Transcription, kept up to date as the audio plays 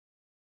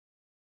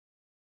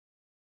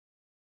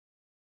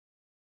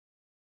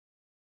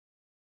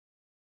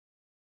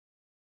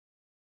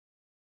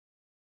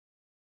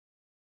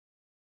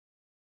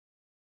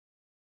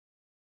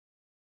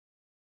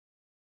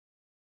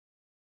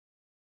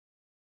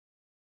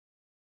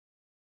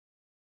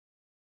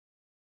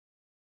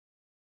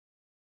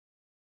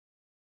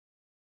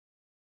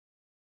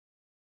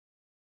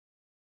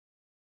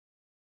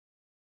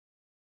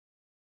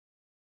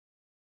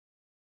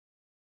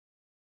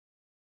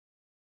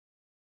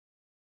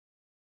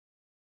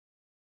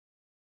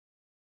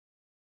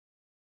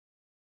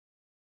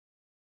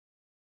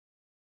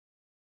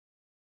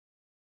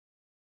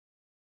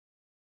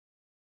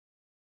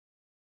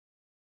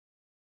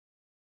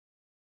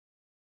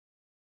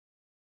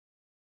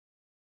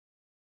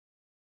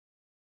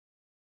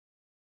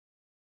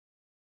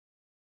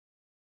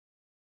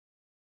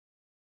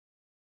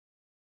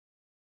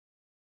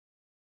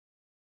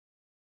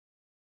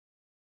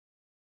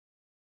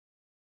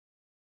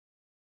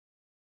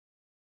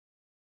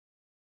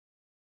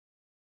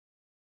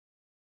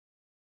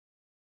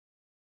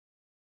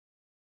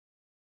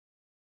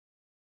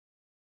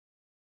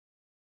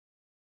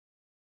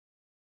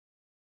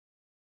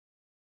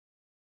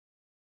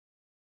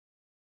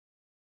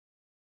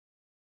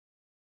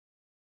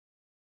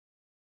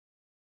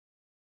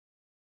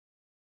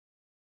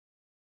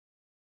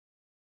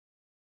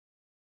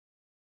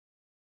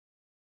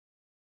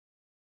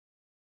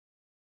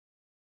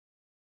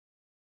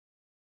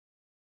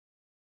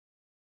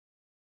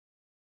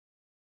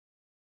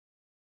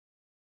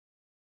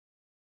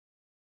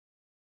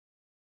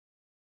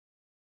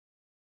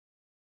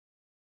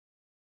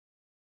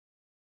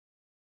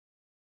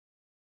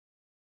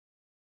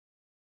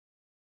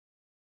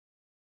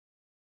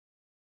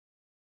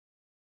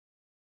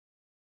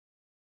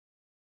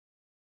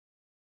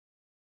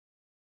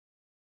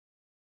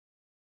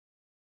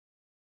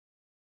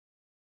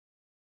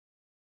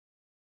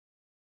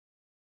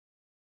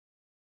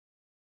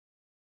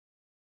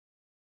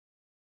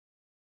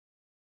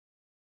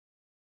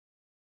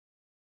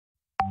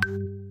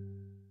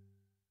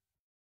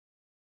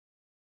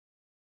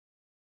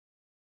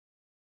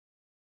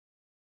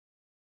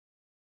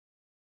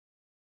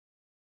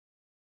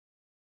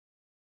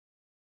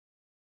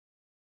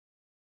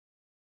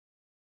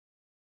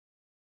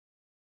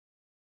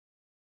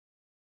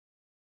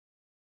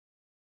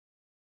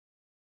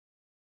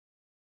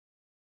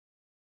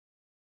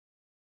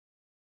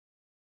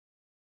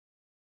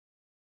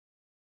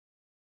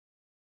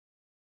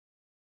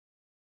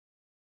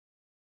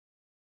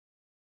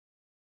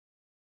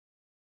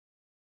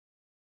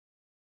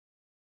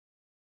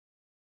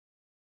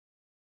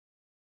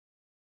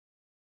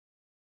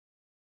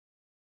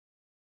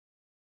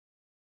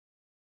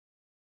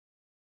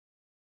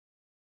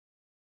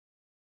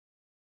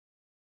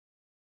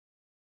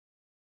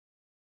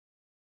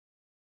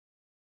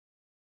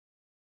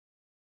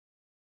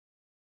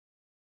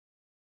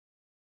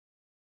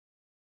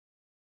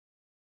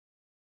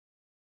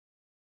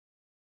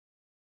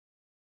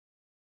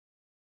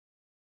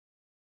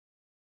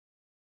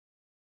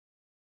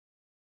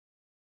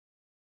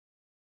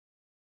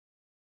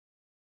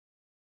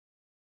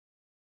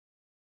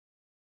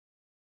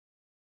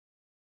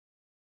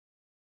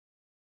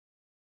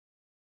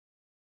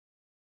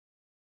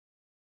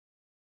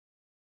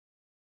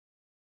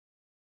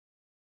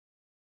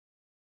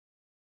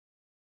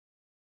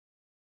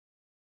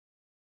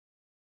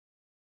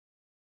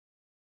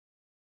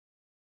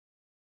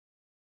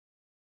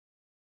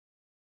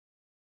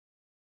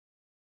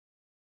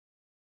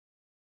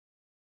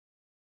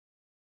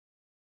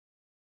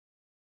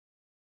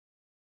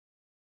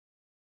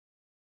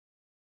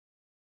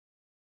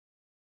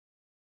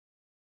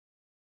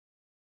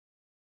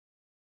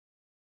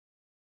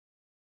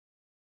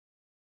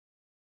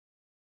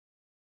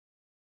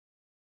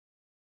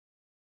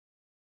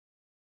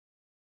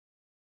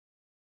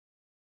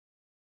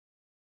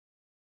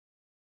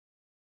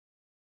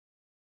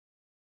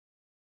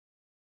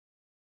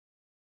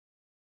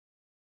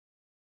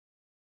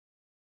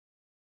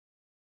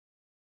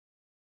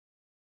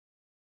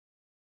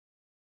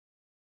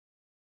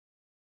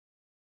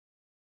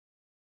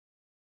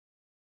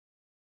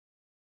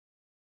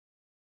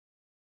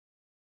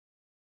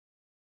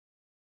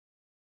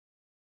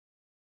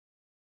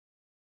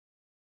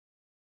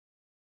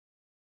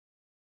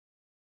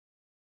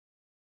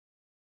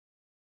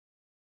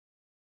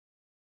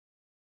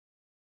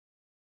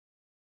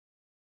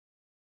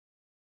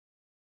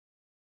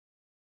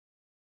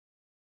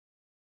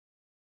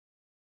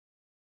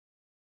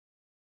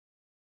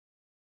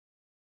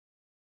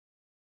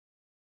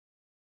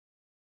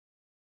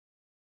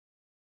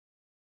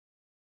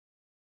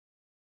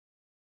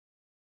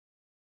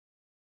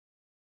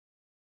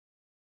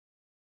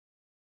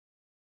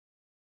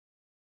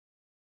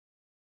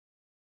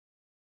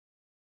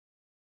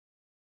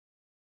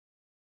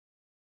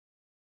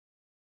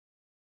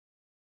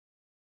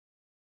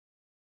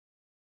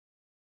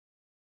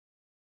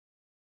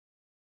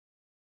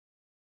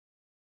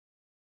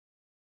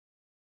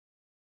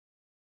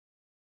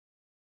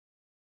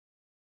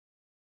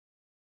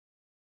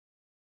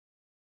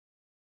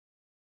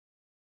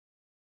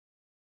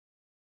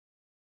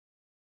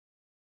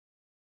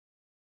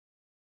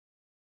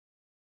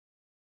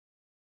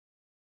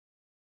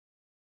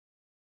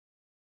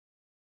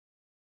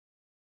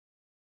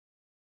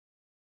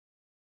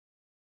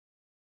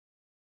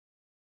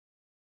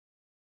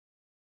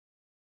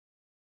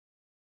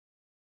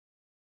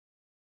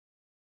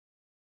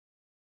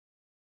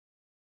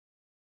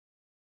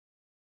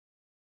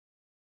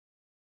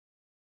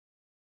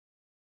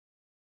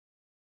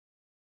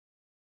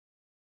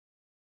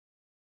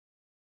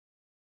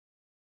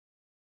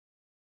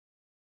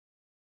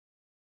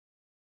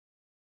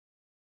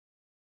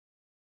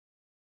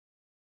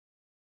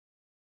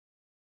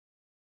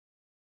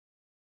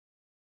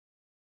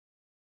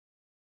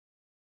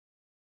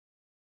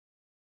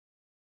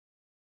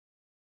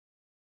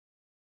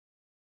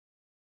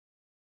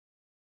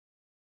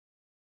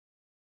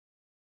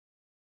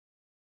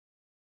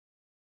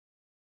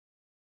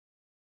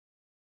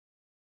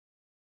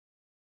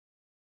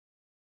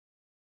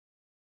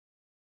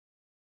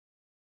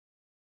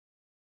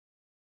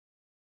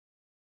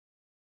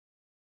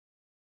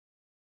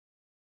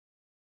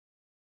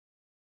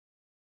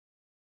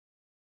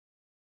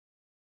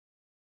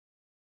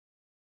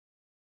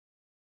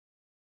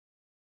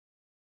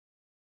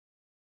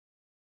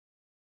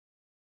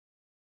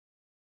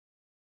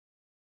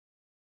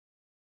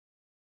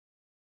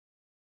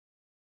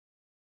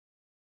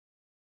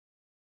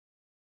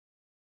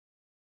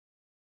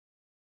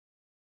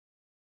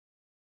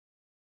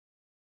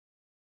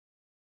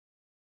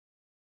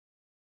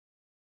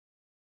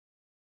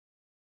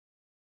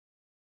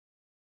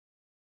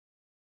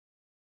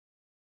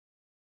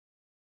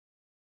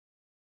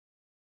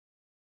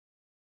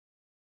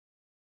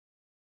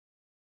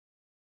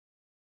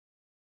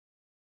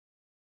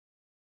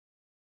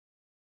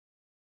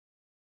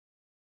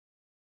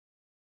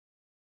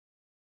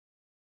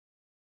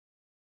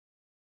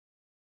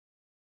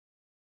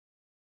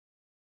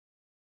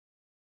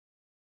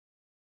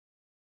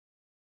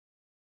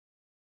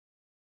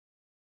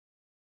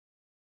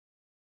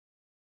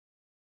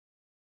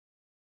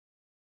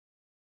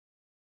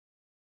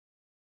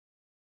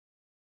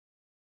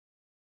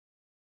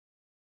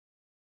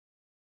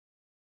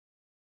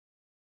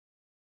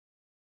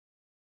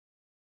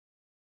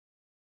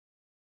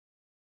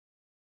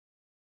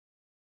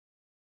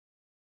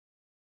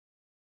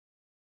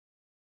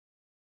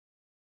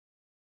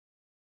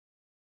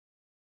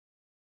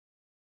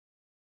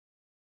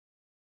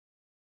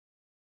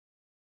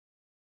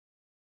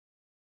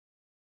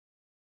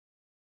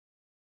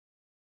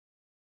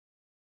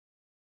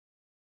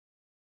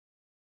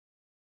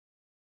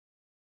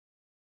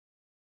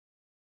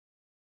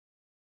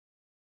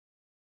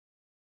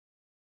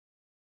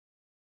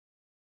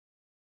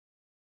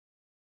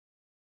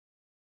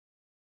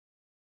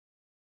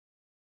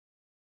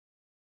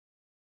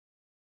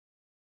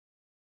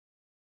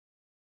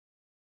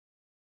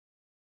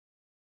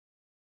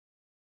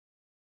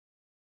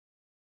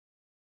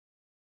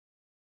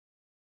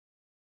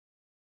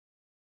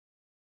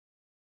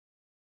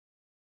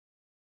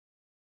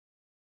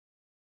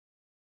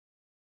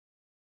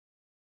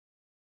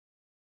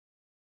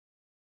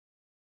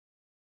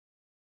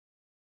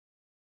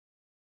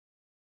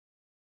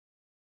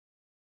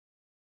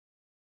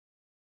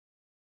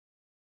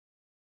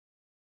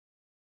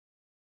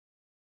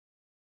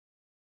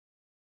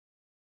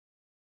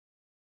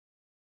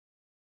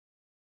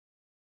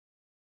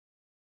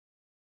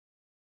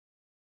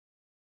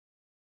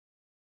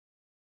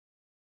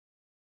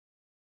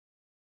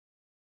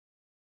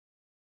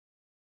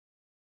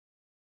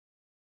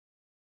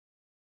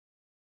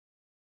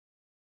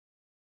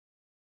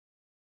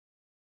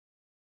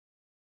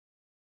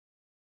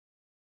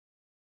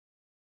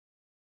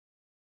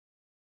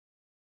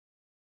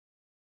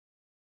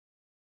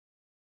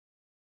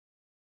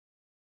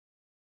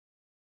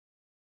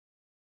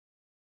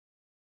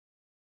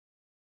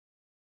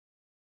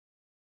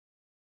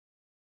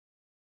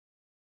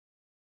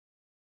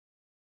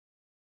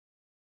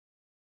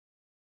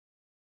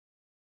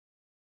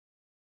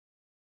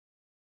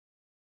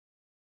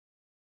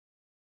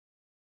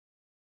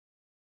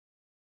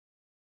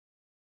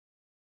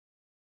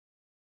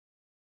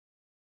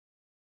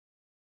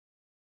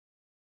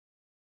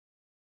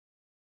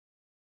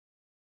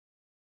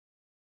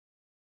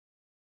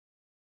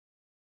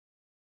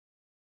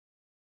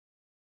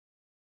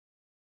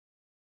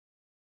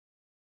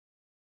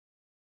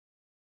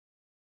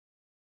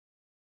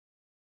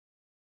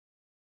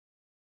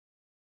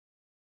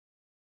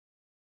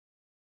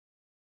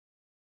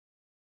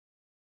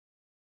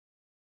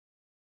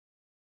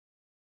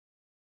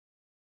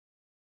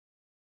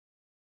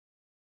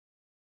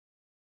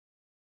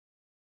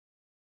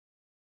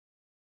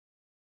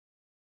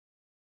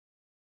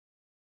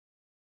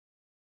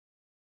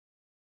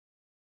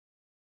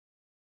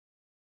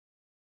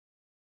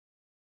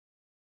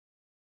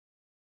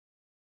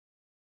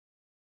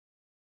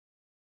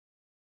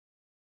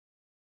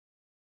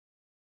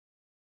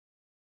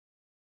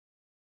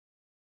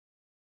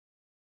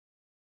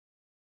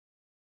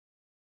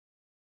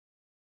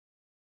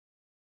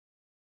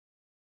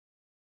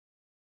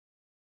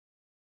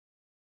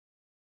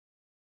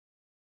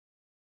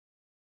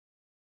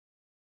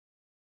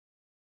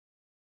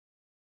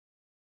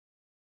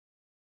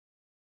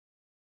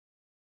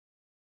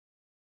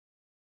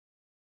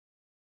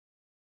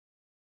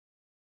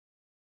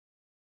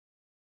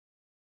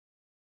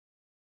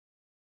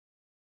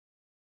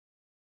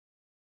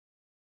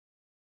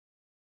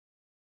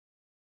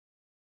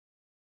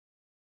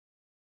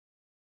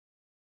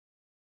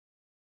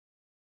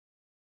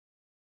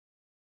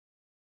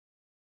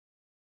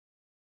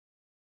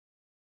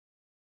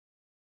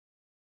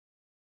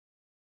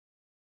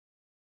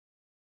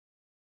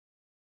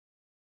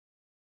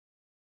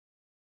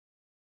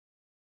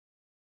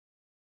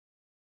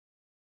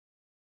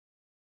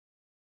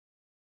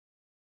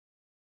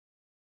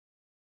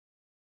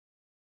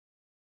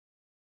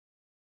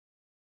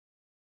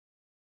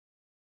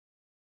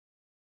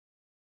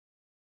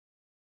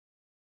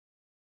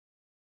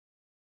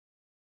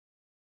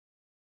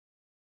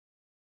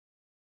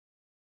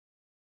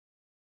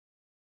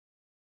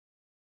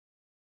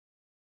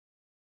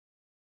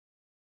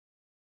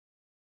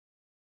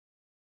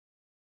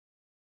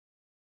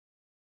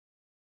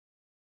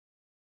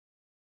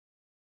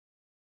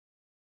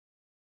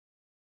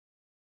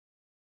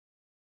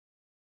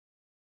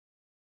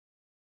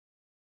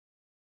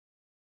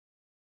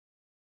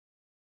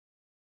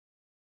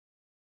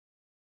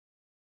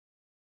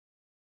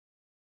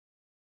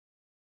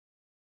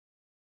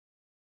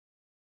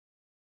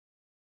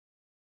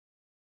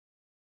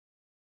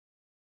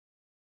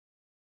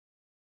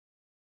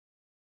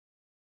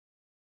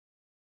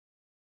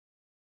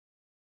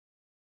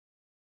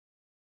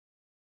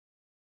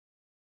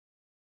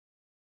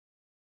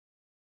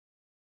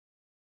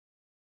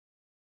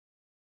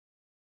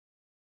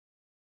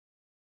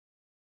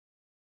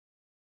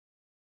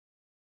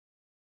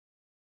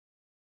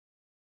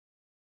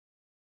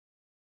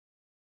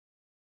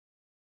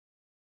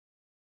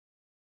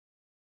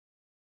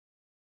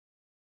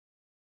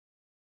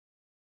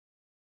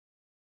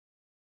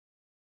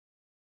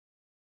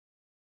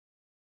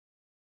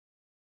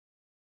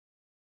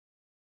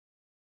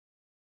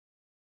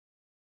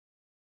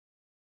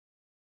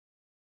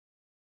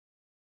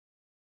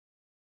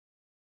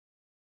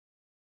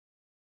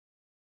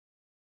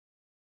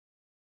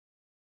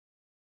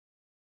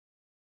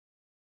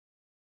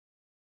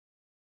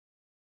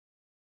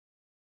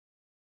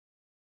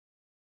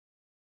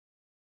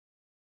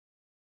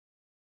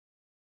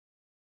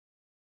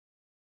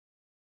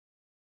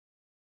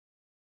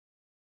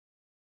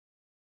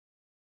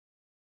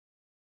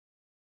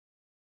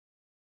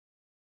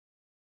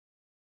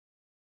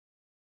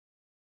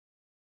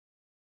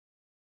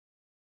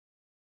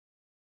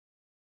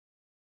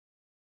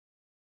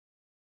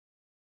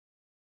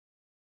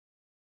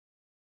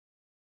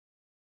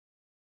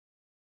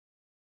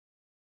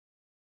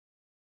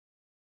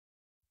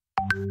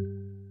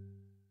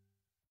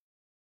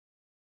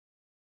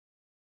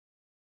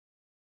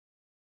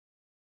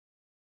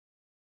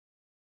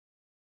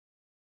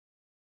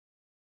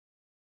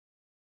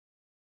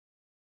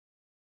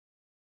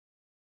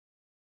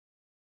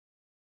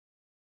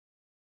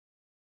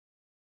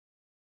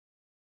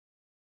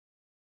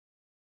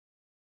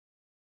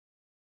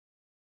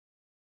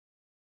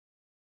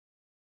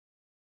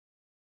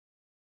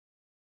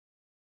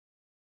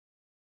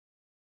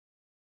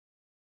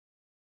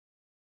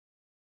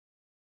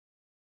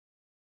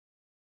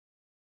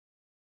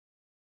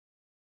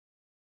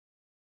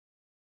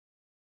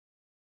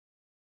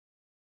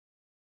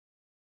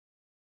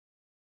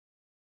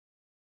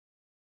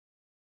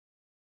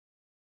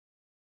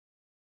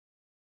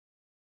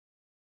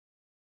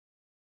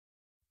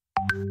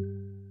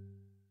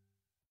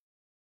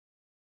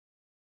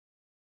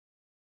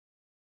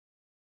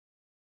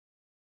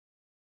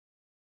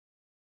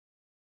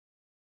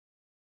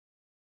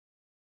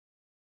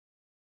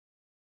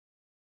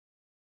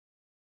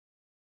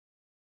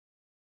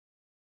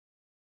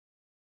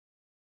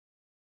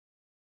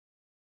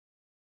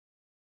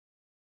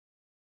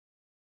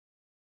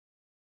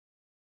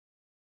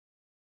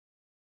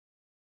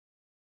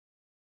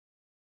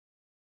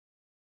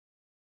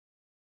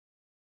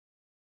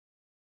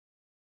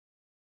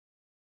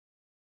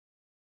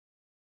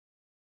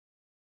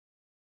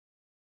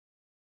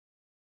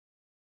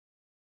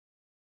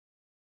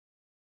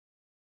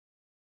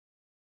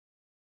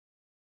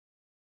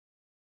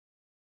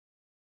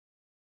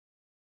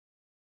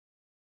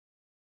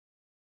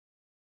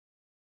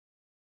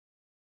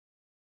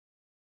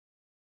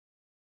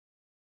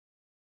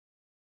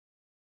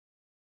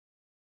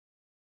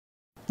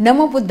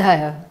Namo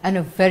Buddhaya and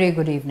a very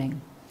good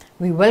evening.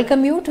 We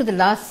welcome you to the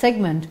last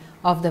segment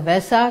of the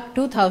Vesak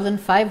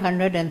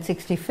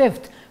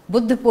 2565th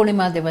Buddha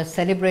Poornima Diwas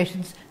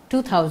celebrations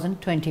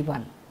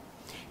 2021.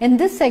 In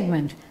this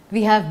segment,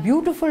 we have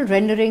beautiful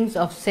renderings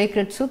of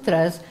sacred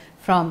sutras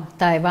from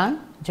Taiwan,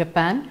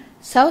 Japan,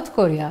 South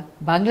Korea,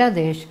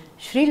 Bangladesh,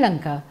 Sri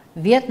Lanka,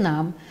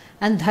 Vietnam,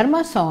 and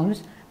Dharma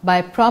songs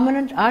by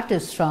prominent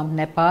artists from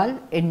Nepal,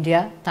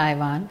 India,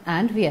 Taiwan,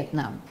 and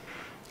Vietnam.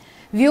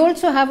 We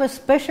also have a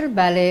special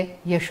ballet,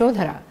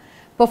 Yashodhara,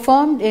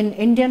 performed in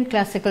Indian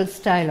classical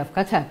style of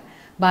Kathak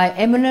by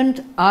eminent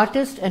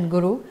artist and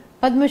guru,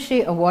 Padma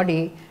Shri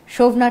awardee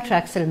Shobna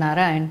Traxel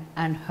Narayan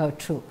and her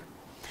troupe.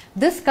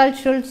 This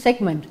cultural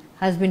segment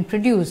has been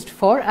produced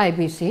for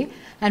IBC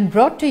and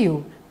brought to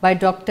you by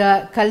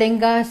Dr.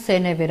 Kalinga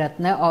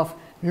Seneviratne of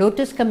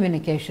Lotus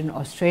Communication,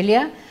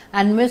 Australia,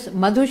 and Ms.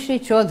 Madhushri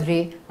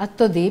Chaudhary,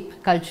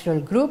 Attodeep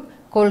Cultural Group,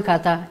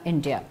 Kolkata,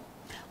 India.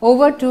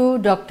 Over to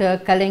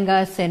Dr.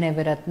 Kalinga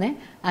Seneviratne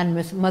and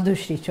Ms.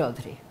 Madhushri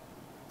Chaudhary.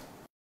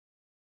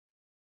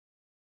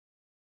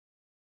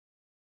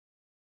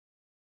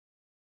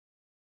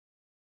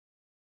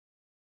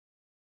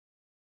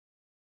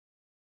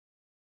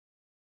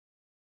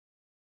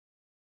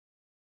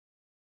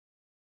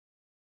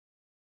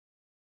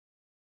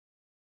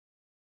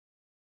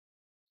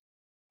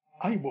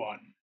 Ayubowan,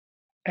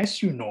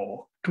 as you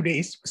know, today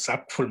is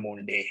Vesak full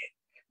moon day,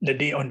 the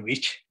day on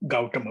which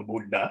Gautama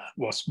Buddha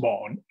was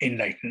born,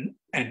 enlightened,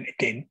 and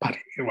attained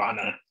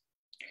parinirvana.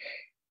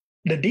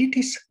 The date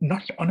is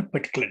not on a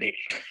particular date.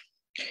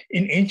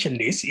 In ancient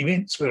days,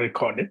 events were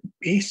recorded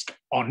based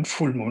on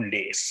full moon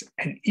days,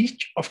 and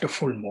each of the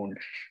full moon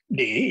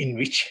day in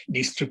which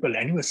these triple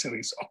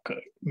anniversaries occur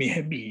may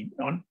have been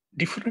on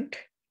different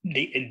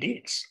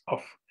dates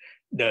of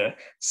the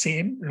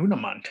same lunar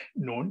month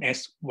known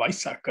as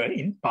Vaisakha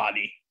in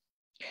Pali.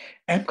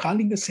 I'm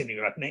Kalinga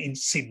Seneviratne in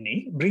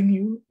Sydney, bring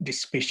you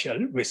this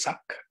special Vesak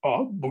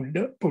or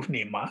Buddha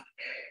Poornima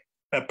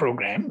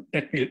program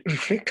that will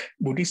reflect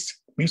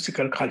Buddhist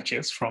musical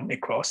cultures from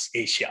across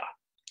Asia.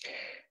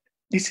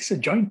 This is a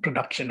joint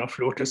production of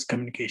Lotus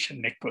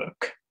Communication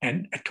Network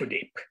and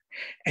Attodeep.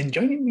 And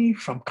joining me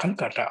from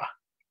Calcutta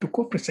to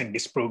co-present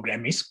this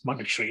program is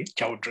Madhushri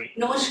Chaudhary.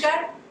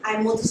 Namaskar,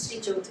 I'm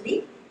Madhushri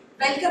Chaudhary.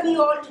 Welcome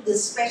you all to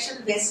this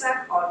special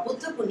Vesak or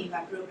Buddha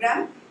Poornima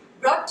program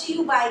brought to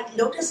you by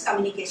Lotus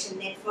Communication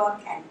Network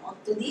and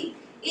Attodeep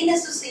in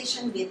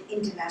association with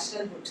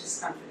International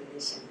Buddhist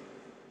Confederation.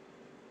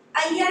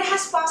 A year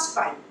has passed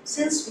by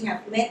since we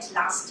have met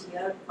last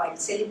year while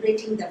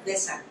celebrating the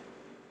Vesak.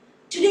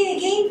 Today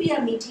again we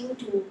are meeting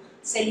to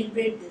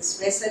celebrate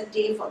this Vesak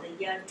day for the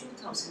year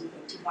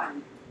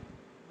 2021.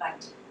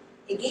 But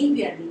again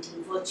we are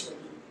meeting virtually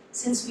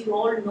since we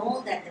all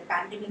know that the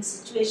pandemic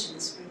situation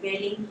is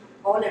prevailing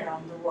all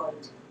around the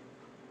world.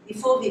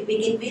 Before we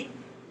begin with,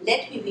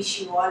 let me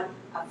wish you all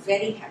a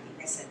very happy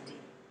Vesak day.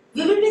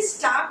 We will be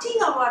starting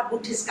our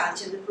Buddhist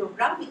cultural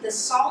program with a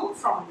song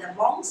from the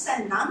monks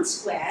and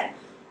nuns square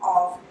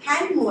of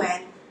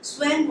Hanmuang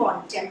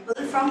Swanwon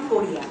Temple from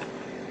Korea.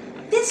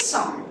 This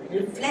song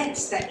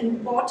reflects the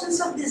importance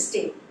of this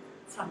day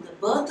from the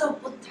birth of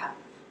Buddha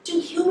to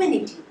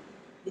humanity,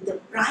 with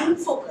the prime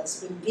focus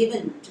being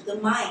given to the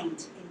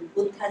mind in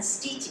Buddha's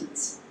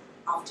teachings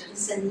after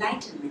his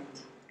enlightenment.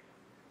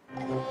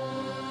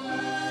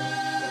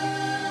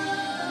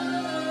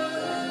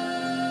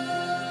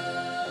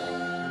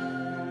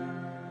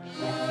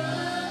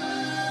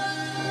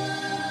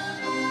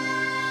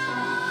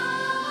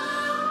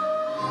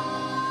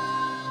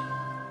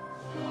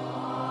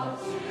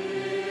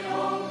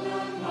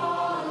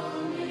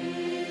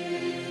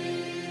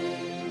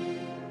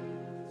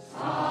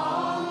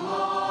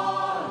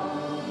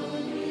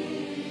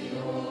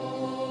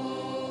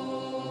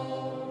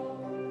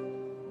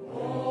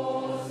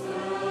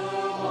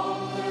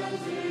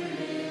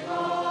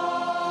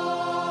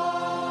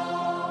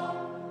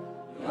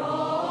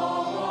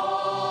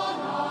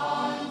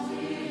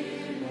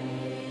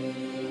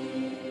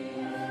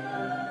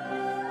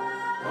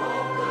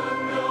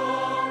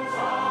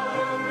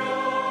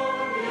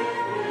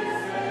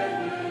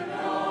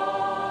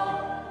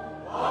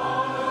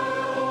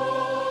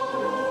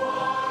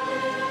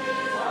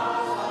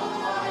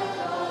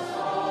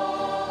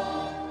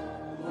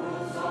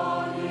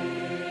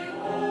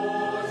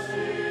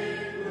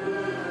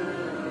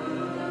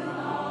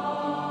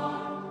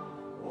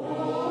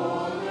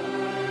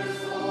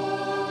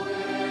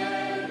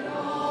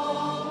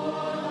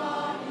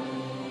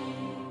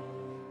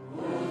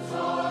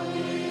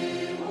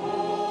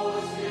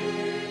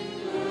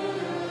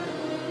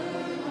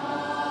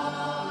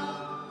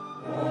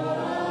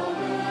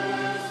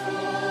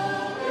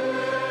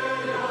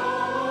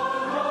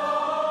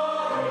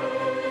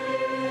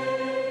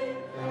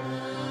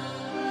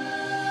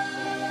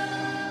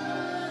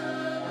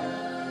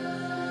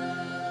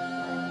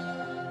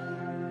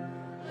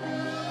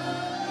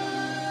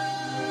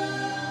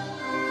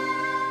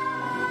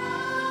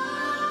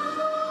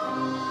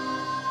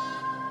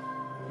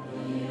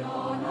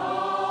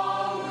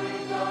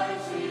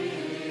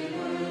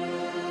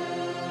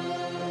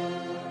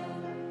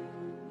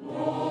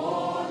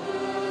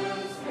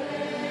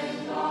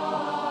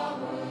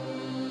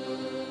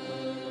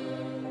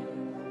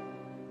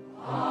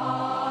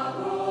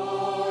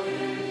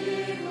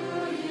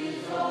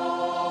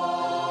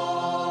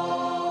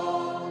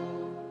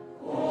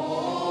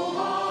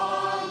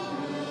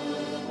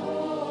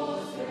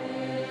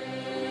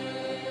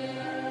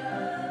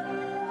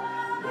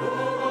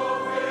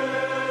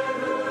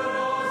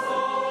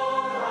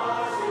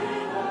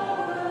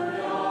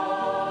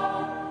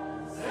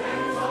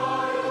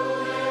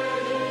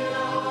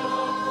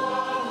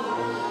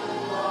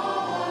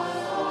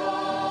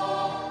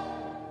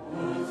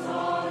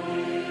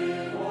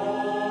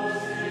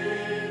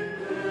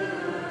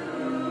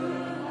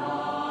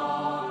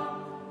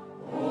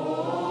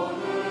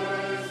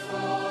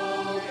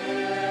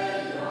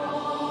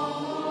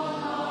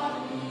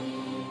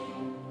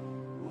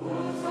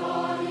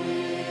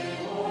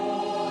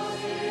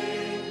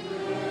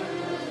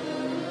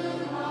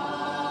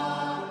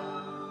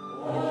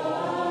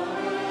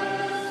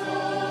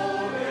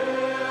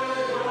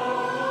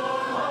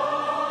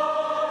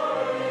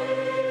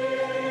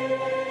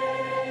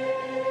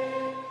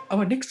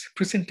 Our next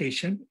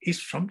presentation is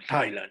from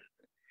Thailand,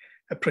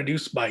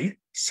 produced by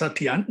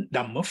Satyan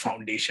Dhamma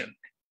Foundation.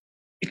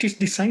 It is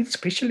designed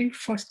specially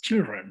for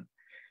children,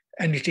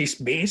 and it is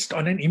based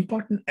on an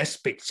important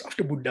aspects of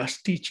the Buddha's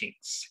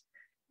teachings,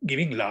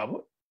 giving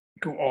love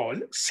to all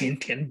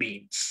sentient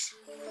beings.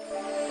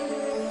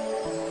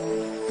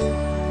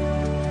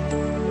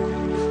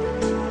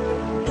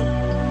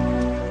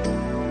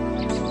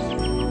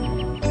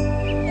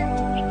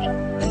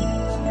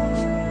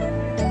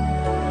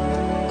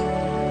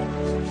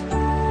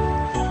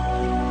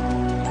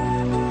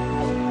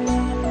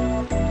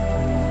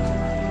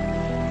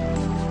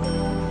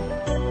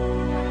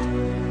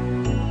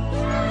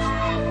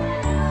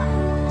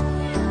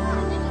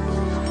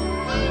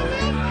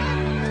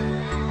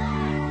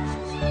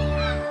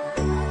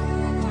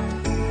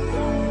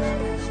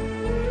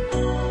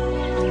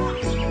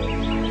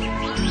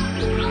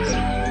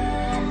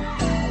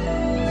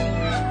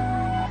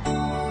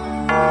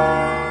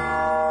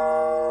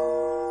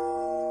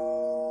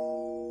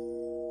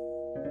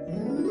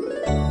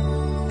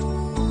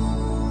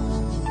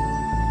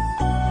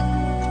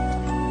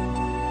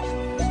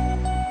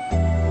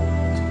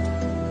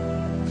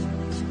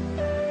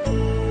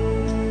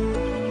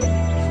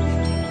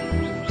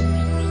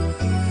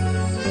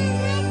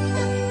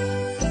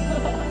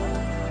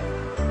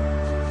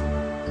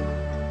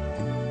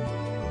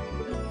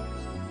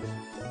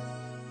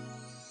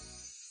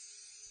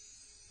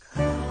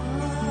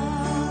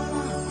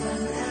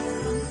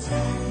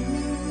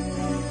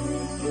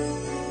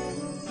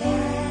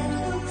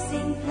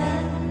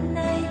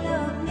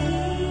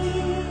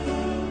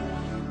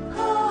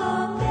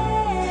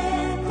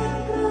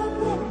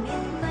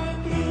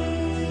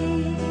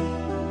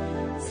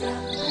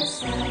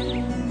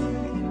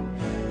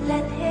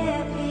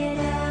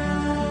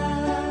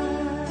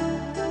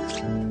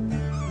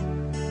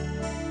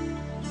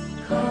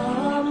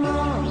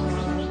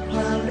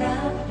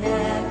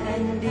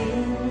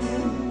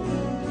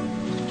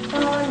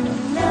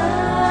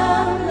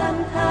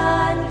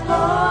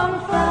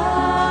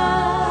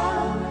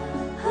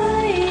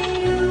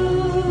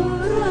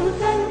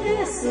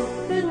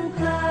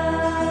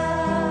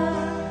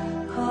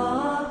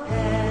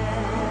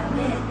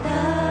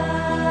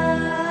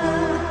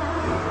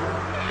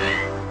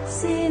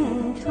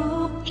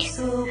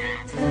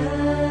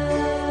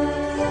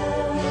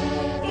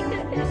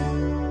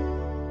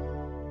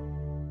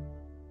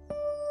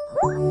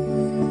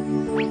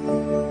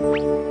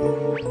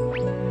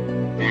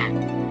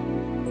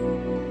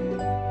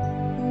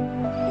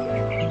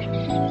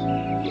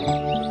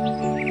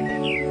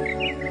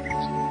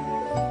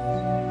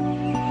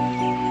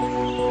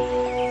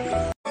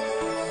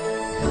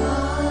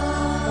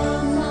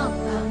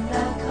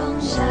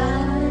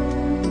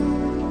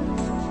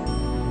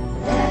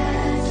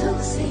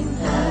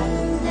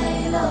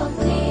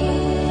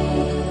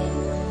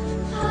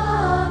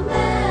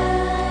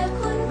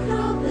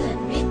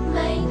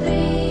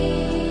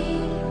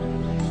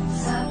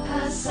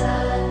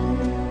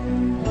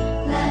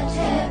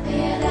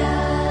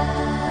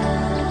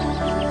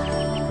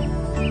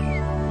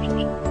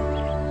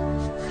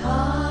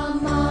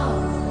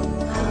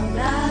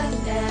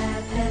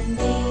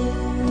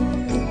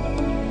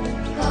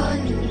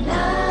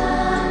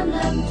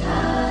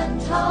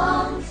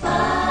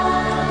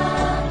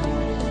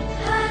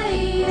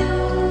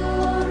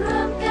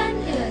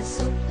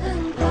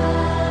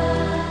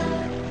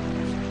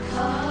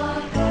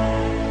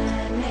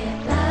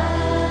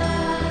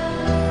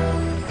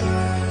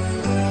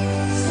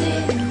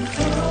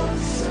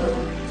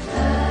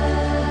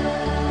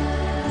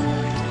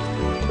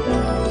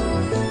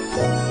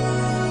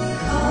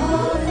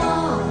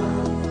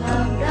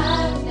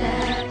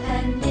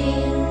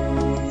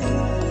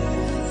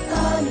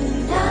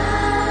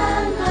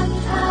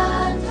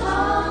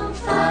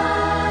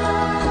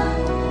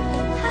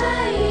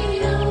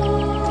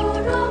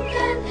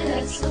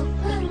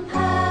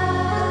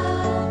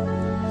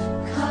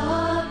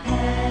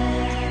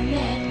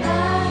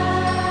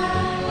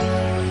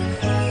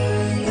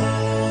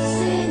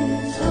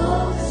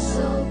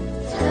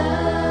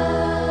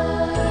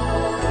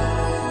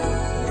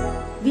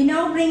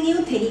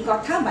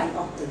 Thedikotha by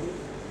Oktudi.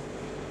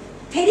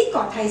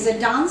 Thedikotha is a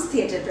dance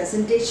theatre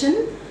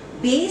presentation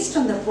based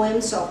on the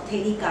poems of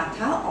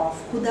Thedikatha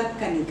of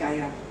Khuddaka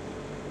Nikaya.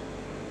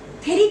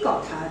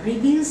 Thedikotha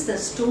reveals the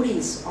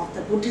stories of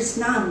the Buddhist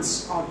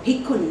nuns or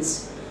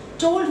bhikkhunis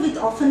told with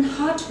often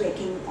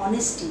heartbreaking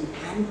honesty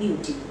and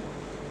beauty.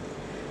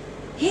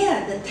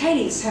 Here the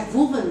Thedis have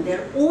woven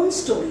their own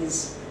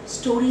stories,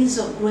 stories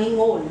of growing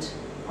old,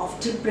 of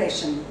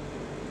depression,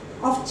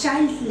 of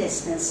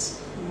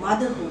childlessness,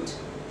 motherhood,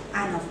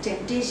 and of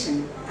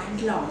temptation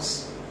and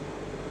loss.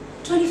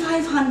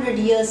 2500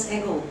 years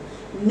ago,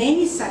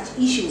 many such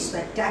issues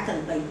were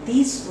tackled by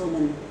these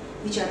women,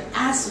 which are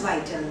as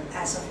vital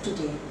as of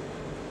today.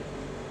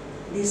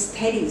 These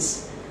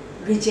Thedis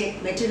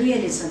reject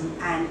materialism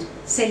and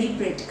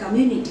celebrate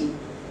community.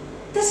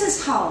 This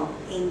is how,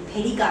 in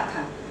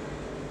Thedikatha,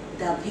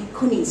 the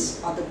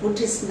bhikkhunis or the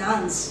Buddhist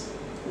nuns,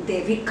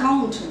 they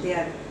recount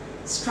their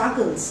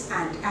struggles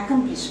and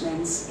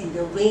accomplishments in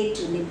the way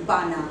to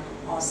Nibbana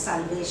or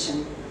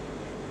salvation.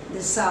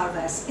 They serve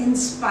as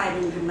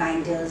inspiring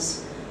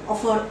reminders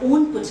of our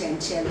own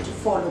potential to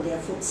follow their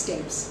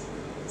footsteps.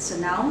 So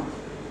now,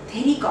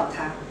 Theri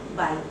Kotha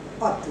by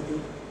Ottudi.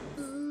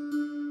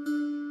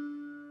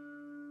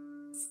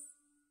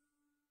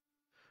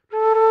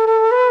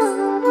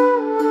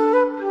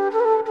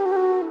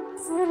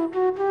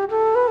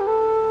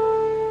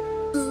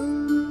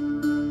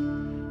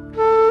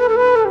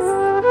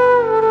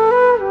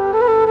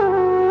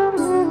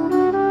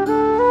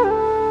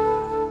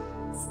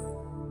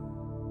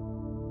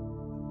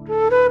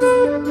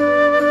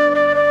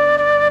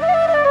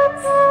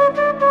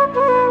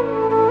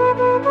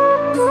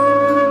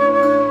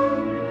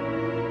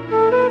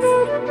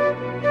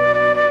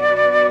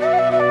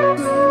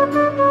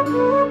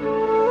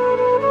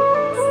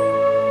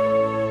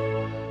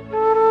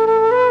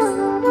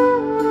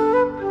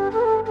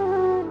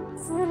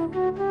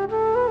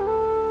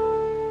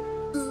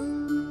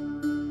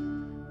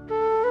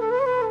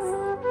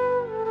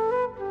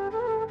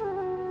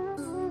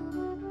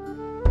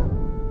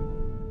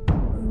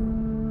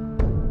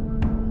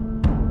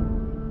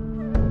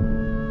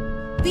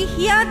 We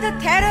hear the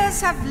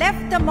Theras have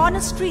left the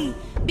monastery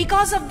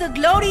because of the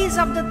glories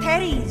of the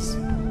Theris.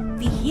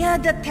 We hear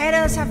the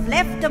Theras have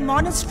left the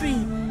monastery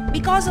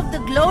because of the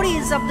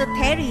glories of the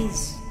Theris.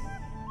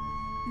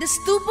 The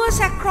stupas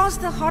across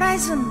the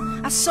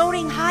horizon are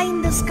soaring high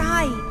in the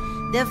sky,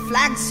 their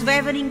flags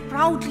wavering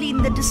proudly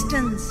in the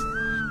distance.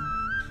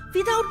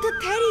 Without the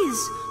Theris,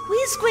 who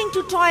is going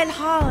to toil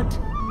hard?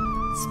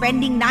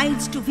 Spending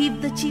nights to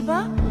weave the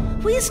chiba,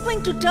 who is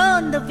going to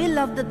turn the wheel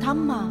of the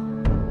Dhamma?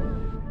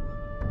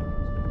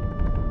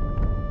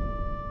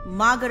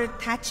 Margaret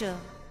Thatcher,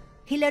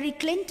 Hillary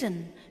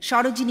Clinton,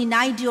 Sarojini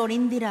Naidu or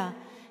Indira,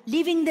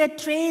 leaving their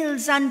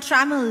trails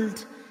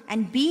untrammeled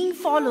and being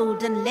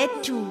followed and led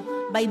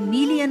to by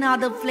million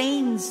other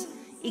flames,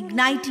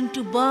 igniting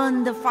to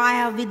burn the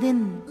fire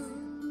within.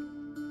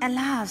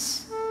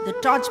 Alas, the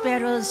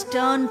torchbearers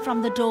turned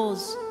from the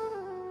doors,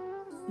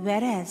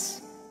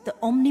 whereas the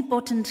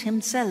Omnipotent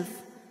himself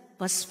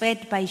was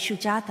fed by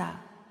Sujata,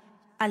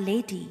 a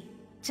lady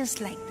just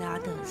like the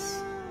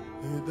others.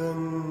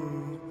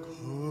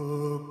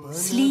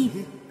 Sleep,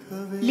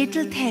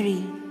 little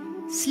Theri,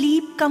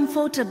 sleep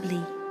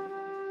comfortably,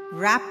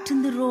 wrapped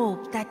in the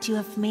robe that you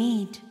have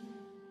made,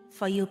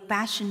 for your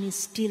passion is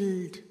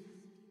stilled,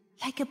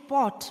 like a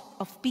pot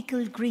of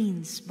pickled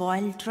greens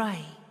boiled dry.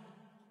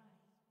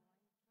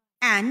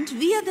 And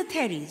we are the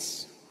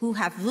Theris, who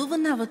have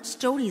woven our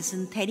stories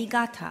in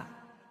Therigatha,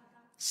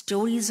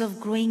 stories of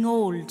growing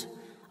old,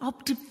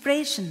 of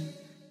depression,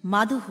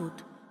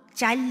 motherhood,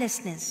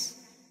 childlessness,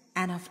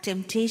 and of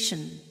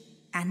temptation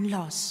and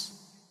loss.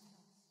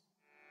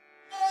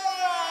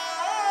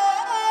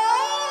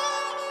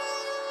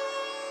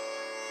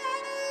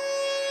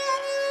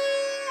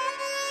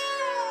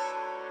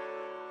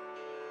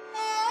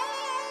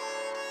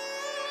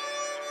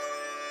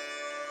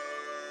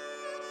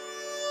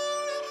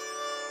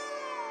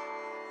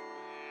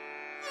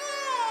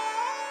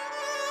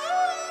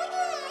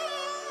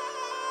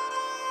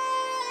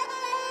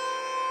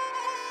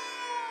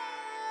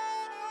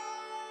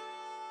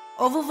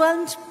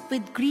 Overwhelmed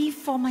with grief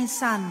for my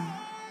son,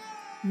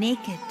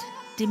 naked,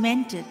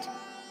 demented,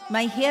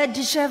 my hair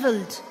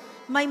disheveled,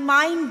 my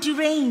mind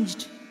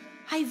deranged,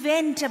 I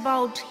went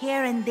about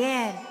here and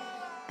there,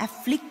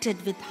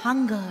 afflicted with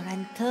hunger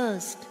and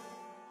thirst.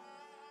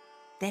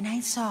 Then I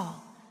saw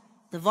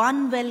the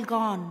one well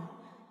gone,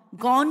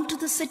 gone to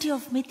the city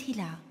of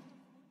Mithila,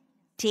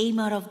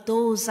 tamer of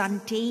those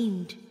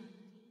untamed,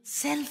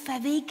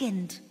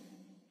 self-awakened,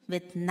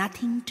 with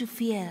nothing to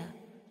fear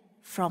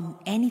from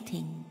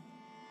anything,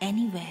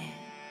 anywhere.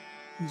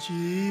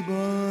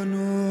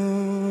 জীবনো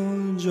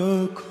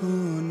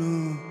যখনো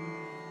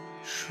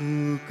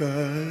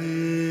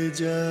শুকায়ে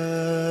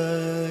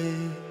যায়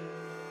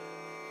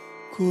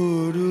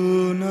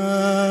করুণা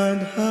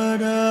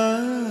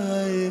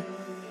ধারায়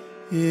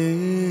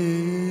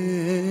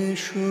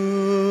এসো.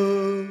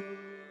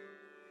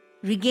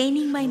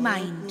 Regaining my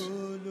mind,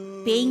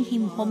 paying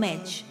him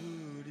homage,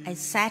 I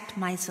sat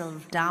myself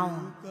down.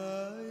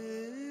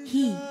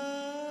 He,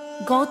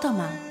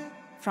 Gautama,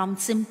 from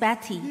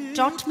sympathy,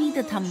 taught me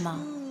the Dhamma.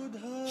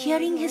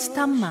 Hearing his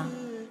Dhamma,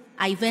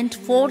 I went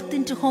forth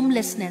into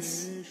homelessness.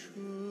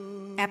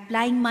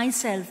 Applying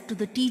myself to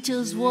the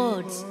teacher's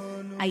words,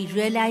 I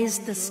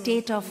realized the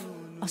state of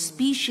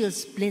auspicious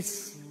bliss.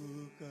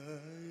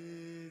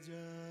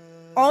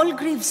 All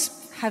griefs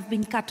have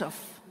been cut off,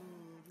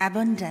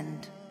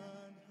 abandoned,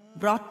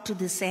 brought to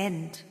this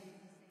end,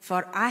 for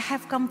I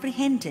have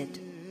comprehended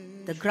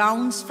the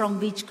grounds from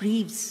which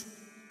griefs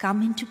come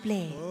into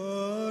play.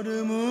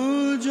 কর্ম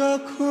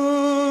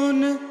যখন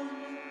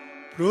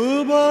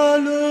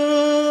প্রবল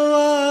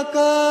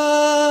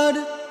আকার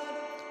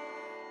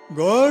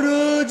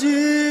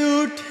গরজি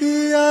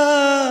উঠিয়া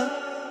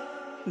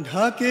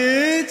ঢাকে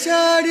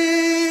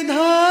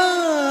চারিধার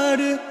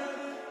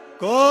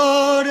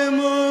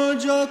কর্ম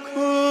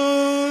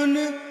যখন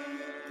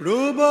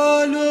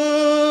প্রবল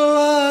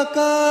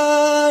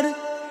আকার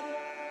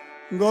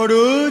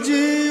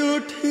গরজি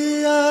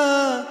উঠিয়া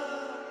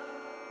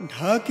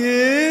ঢাকে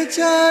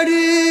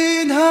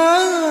চারিধার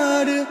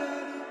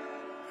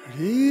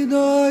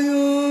হৃদয়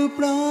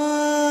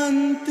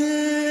প্রান্তে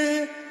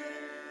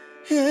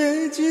হে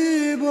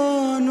জীবননাথ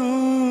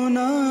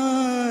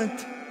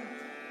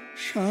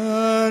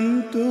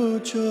শান্ত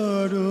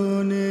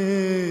চরণে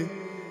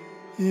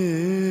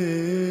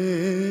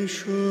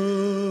এসো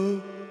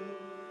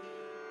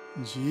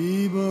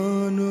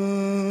জীবন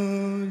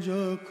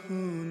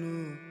যখন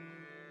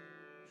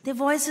Their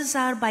voices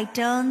are by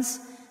turns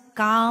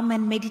calm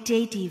and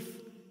meditative,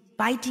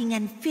 biting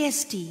and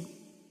feisty.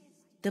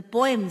 The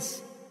poems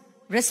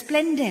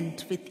resplendent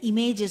with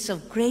images of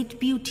great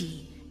beauty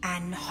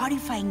and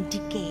horrifying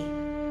decay.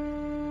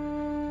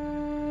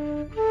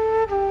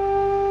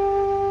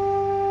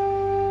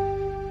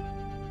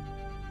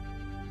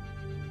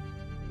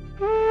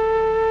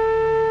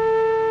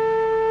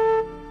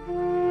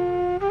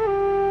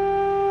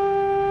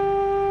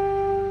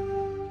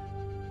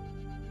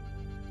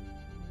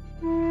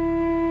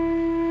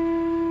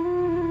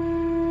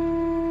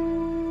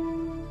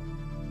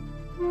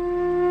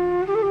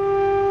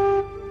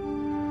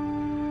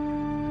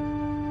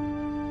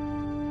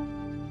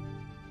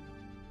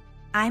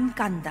 I'm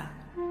Kanda.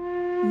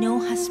 No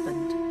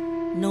husband,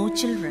 no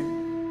children,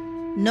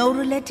 no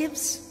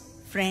relatives,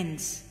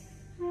 friends,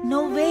 no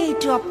way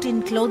to obtain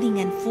clothing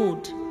and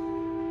food.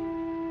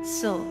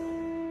 So,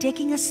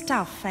 taking a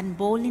staff and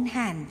bowl in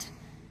hand,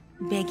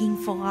 begging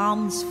for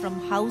alms from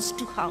house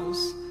to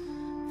house,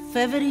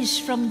 feverish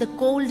from the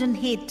cold and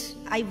heat,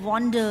 I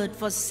wandered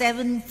for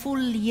 7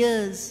 full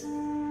years.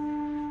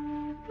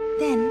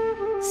 Then,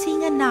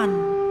 seeing a nun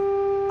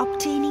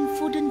obtaining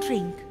food and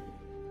drink,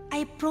 I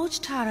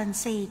approached her and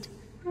said,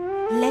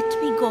 "Let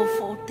me go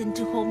forth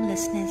into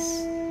homelessness."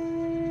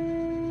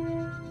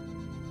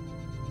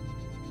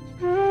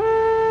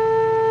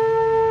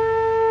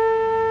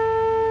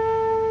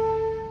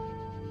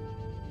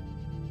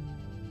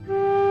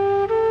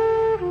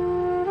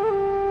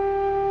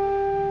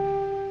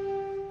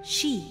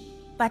 She,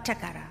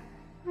 Patakara,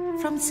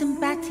 from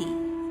sympathy,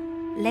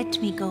 let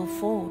me go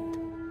forth.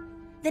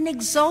 Then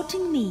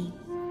exhorting me,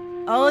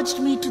 urged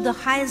me to the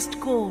highest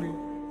goal.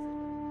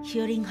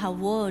 Hearing her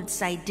words,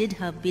 I did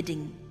her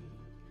bidding.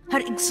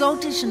 Her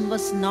exhortation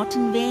was not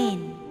in vain.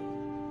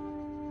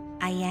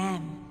 I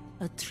am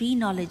a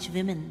 3-knowledge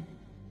woman,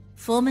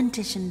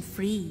 fermentation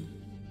free.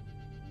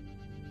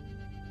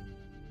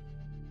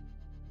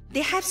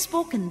 They have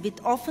spoken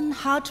with often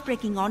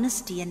heartbreaking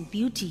honesty and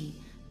beauty,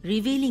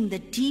 revealing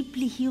the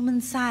deeply human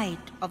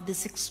side of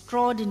this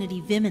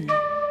extraordinary women.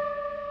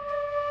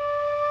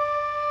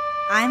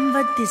 I am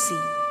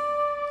Vaddisi,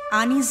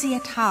 uneasy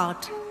at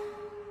heart,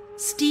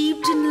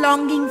 steeped in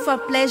longing for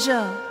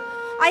pleasure.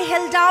 I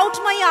held out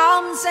my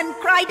arms and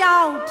cried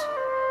out,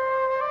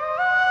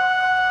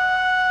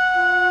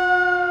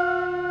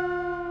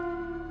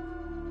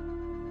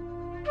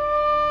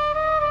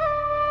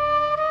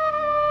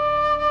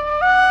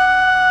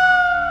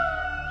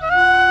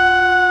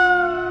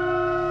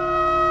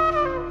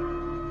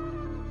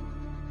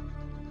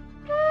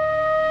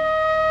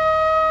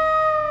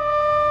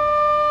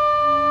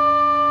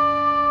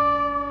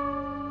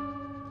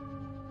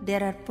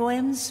 There are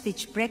poems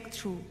which break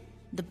through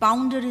the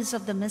boundaries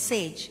of the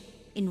message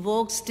in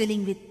works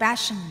dealing with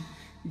passion,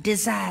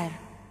 desire,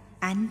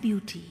 and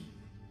beauty.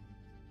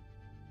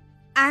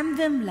 I am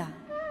Vimla,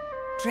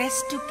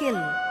 dressed to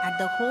kill at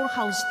the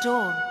whorehouse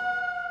door.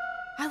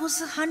 I was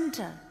a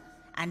hunter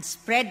and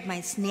spread my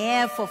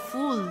snare for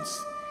fools.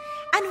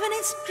 And when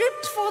I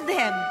stripped for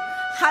them,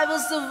 I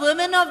was the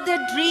woman of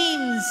their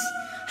dreams.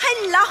 I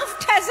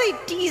laughed as I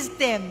teased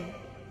them.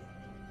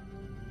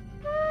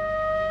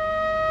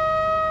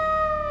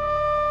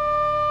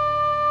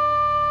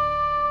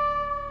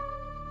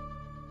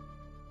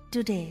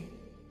 Today,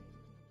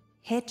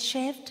 head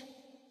shaved,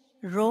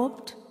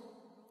 robed,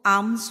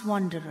 arms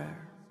wanderer,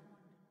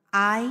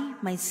 I,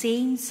 my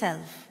same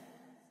self,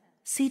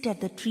 sit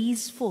at the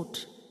tree's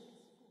foot,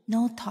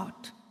 no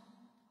thought.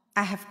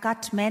 I have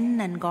cut men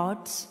and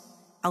gods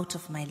out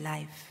of my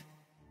life.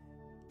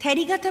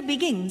 Therigatha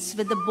begins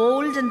with the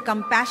bold and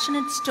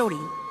compassionate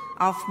story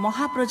of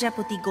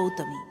Mahaprajapati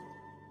Gautami.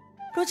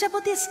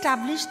 Prajapati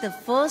established the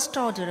first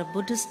order of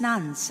Buddhist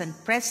nuns and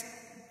pressed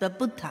the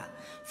Buddha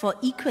for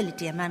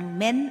equality among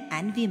men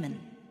and women.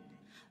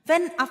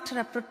 When, after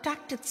a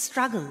protracted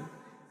struggle,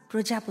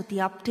 Prajapati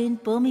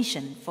obtained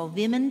permission for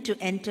women to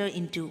enter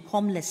into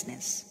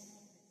homelessness,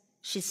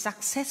 she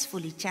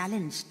successfully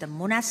challenged the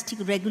monastic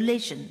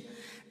regulation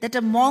that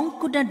a monk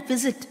could not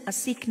visit a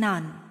sick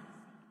nun.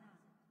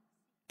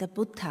 The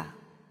Buddha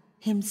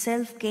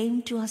himself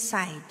came to her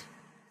side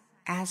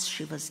as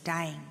she was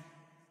dying.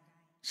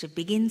 She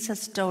begins her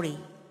story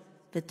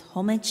with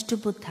homage to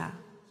Buddha,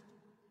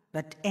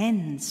 but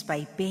ends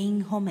by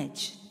paying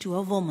homage to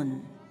a woman.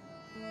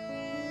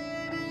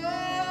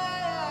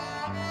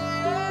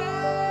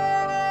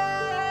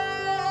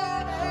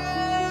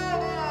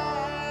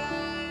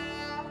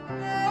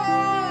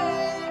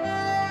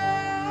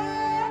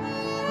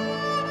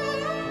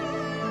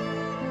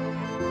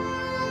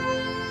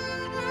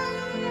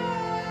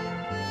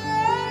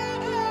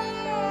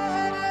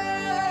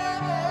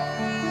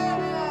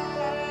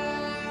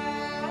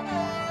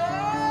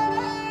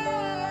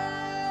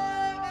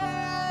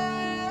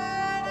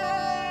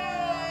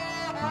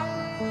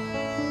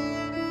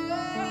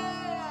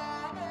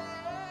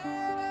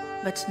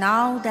 But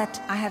now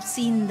that I have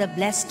seen the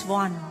Blessed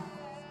One,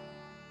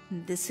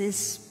 this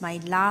is my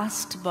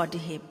last body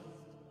hip.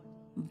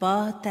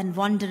 Birth and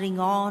wandering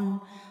on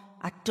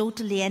are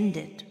totally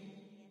ended.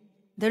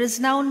 There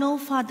is now no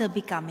further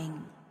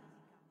becoming.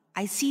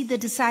 I see the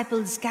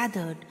disciples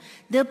gathered,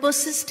 their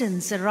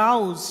persistence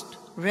aroused,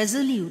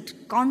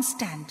 resolute,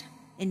 constant,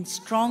 in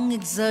strong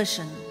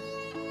exertion.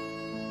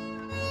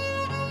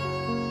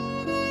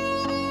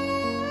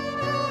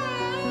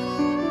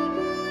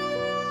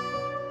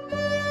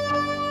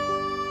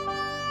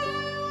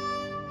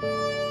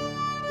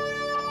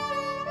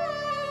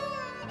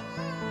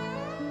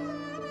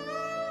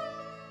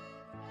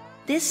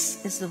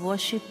 This is the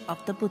worship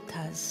of the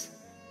Buddhas.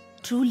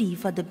 Truly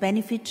for the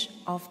benefit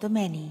of the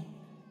many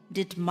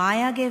did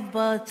Maya give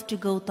birth to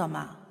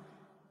Gautama,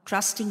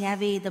 trusting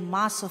away the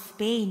mass of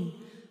pain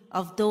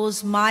of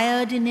those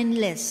mired in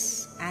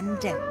illness and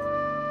death.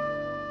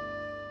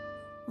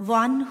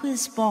 One who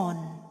is born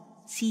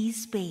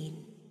sees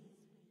pain.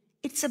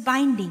 It's a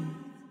binding,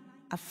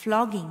 a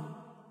flogging,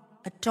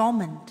 a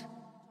torment.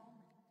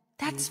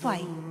 That's why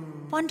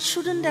one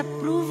shouldn't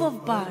approve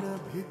of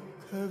birth.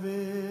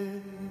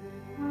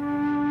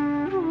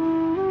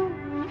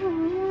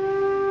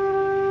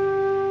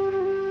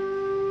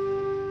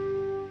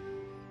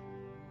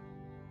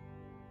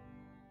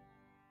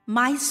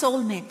 My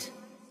soulmate,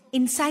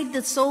 inside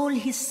the soul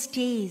he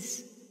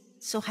stays,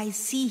 so I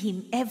see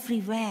him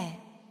everywhere,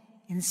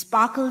 in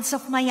sparkles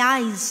of my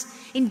eyes,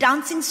 in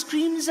dancing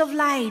streams of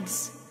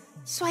lights,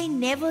 so I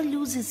never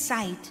lose his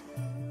sight.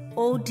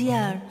 Oh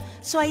dear,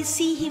 so I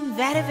see him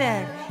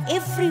wherever,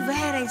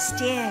 everywhere I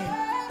stare.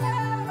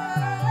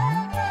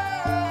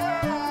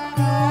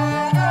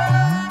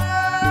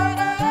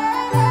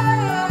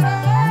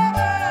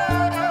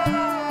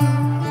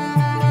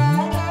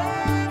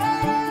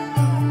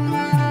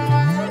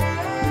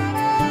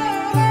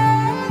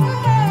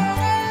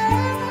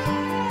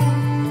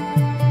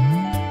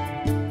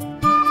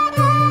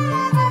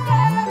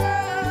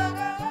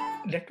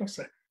 Was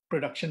a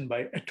production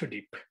by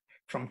Etudip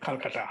from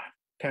Calcutta,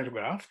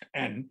 choreographed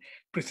and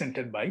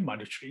presented by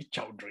Madhushree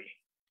Chowdhury.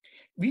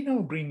 We now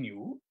bring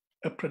you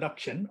a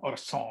production or a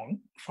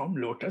song from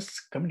Lotus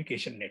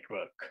Communication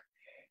Network,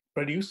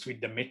 produced with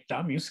the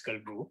Metta musical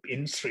group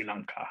in Sri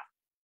Lanka.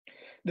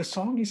 The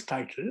song is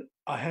titled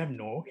I Have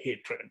No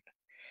Hatred,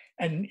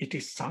 and it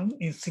is sung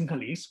in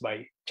Sinhalese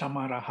by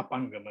Chamara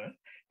Hapangama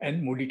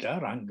and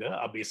Mudita Ranga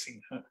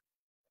Abesingha.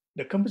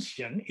 The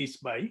composition is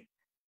by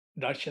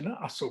Darshana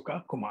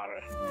Asoka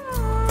Kumara.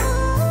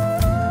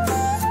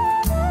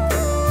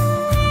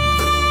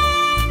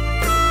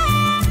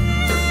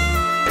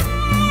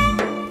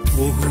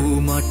 ඔහු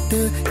මට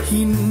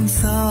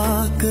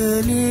හිංසා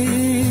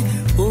කළේ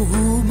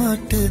ඔහු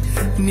මට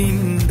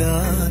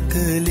නින්දා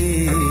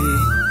කළේ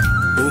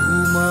ඔහු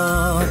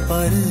මා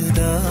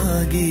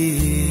පරදාගේ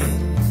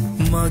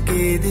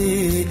මගේ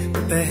දේ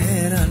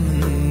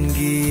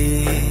පැහැරන්ගේ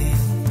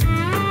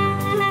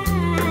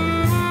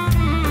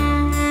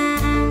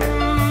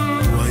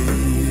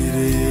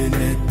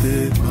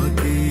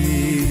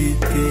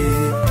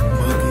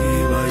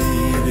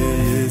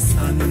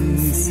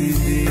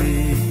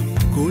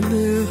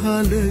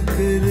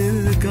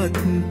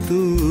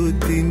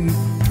ගත්තුතින්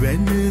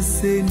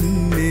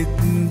වෙනසෙන්නෙත්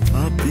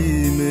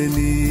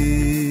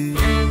අපිමනේ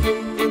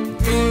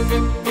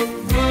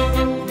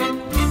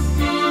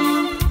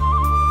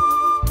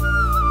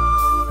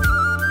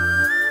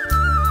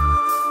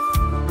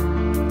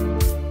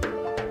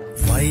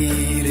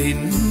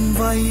වෛරෙන්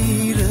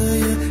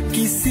වෛරය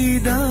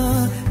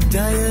කිසිදා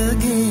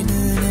ජයගෙන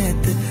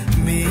නැත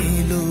මේ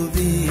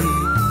ලෝවේ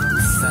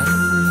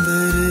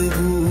සඳර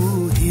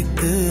වූ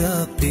හිත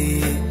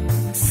අපේ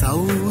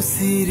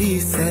සෞසිරි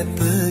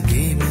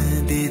සැපගෙන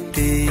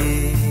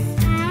දෙතේ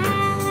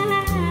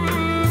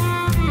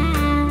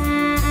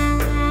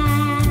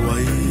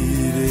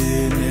වෛරය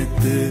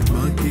නැත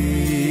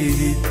මගේ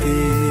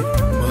හිතේ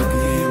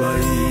මගේ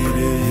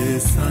වෛරය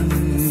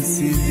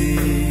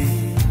සංසිදේ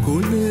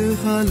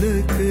කොළහල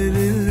කර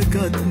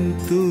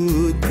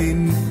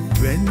ගත්තුතින්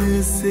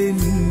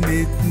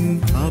වෙනසෙන්නෙත්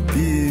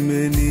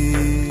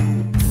අපිමනේ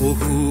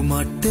ඔහු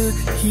මට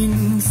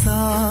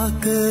හිංසා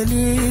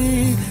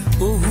කළේ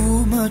ඔහු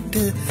මට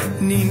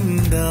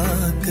නින්දා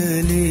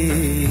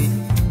කළේ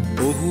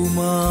ඔහු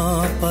මා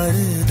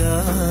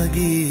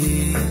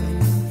පරදාගේ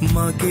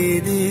මගේ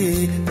දේ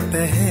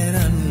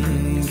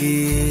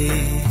පැහැරන්ගේ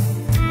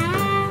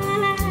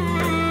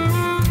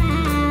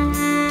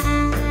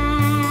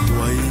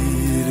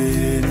වෛරය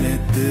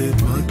නැත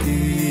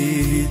මගේ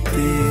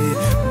හිතේ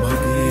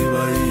මගේ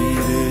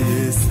වෛරය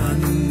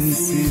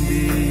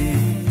සංසිදේ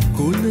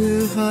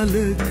කොළහල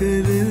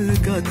කර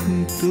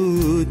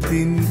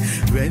ගත්තුතින්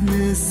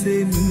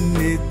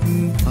වෙනසෙන්නෙත්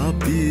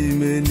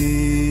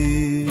අපිමනේ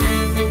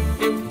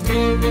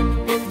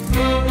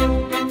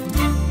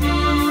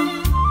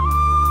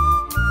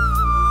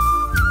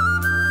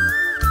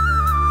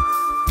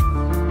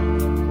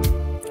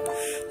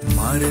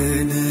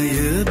මරණය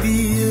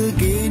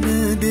බියගෙන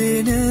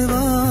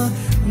දෙනවා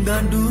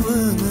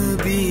දඬුවම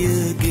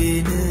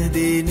බියගෙන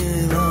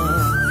දෙනවා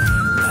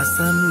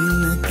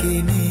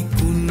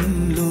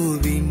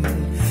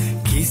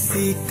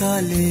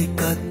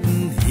එකත්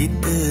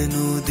හිත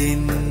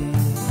නොදෙන්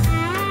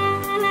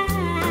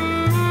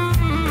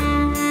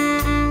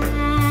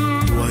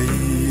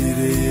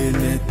වෛරය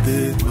නැත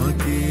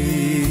මගේ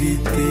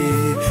හිතේ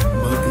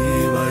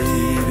මගේ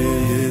වෛරය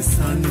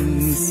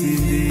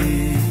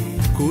සංසිඳේ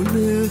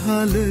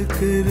කුණහල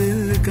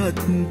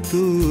කරගත්තුතින්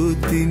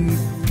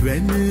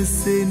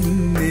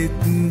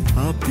වෙනසෙන්නෙත්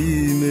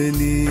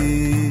අපිමනේ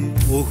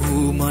ඔහු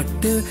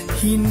මට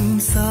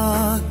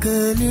හිංසා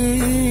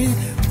කළේ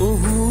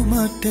ඔහු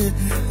මට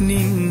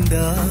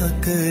නින්දා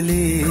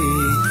කළේ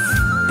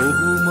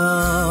ඔහු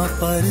මා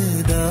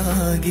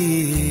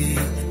පරදාගේ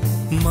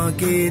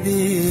මගේ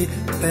දේ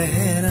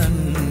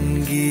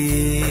පැහැරන්ගේ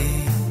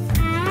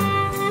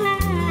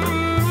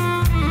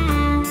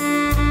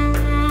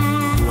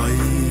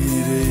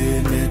වෛරය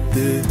නැත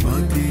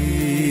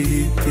මගේ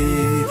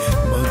හිතේ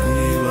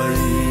මගේ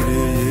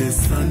වෛරය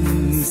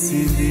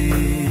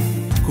සංසිඳේ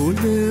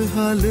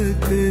කුණහල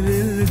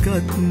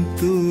කරගත්තුතින්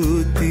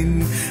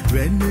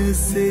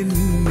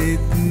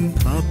වෙනසෙන්නෙත්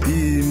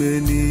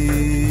අපිමනේ.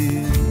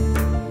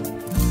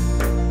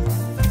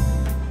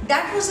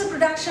 That was a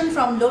production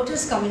from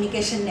Lotus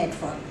Communication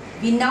Network.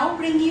 We now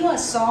bring you a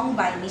song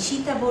by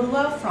Nishita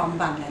Borua from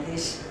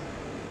Bangladesh.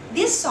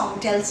 This song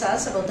tells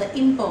us about the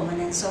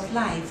impermanence of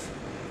life.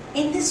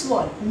 In this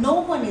world, no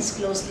one is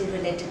closely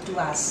related to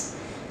us,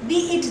 be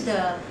it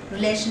the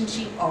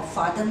relationship of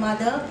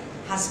father-mother,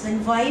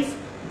 husband-wife,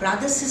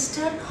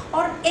 brother-sister,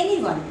 or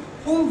anyone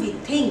whom we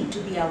think to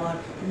be our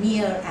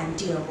near and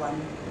dear one.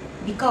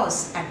 Because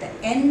at the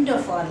end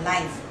of our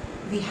life,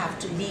 we have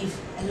to live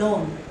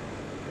alone.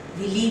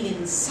 We live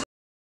in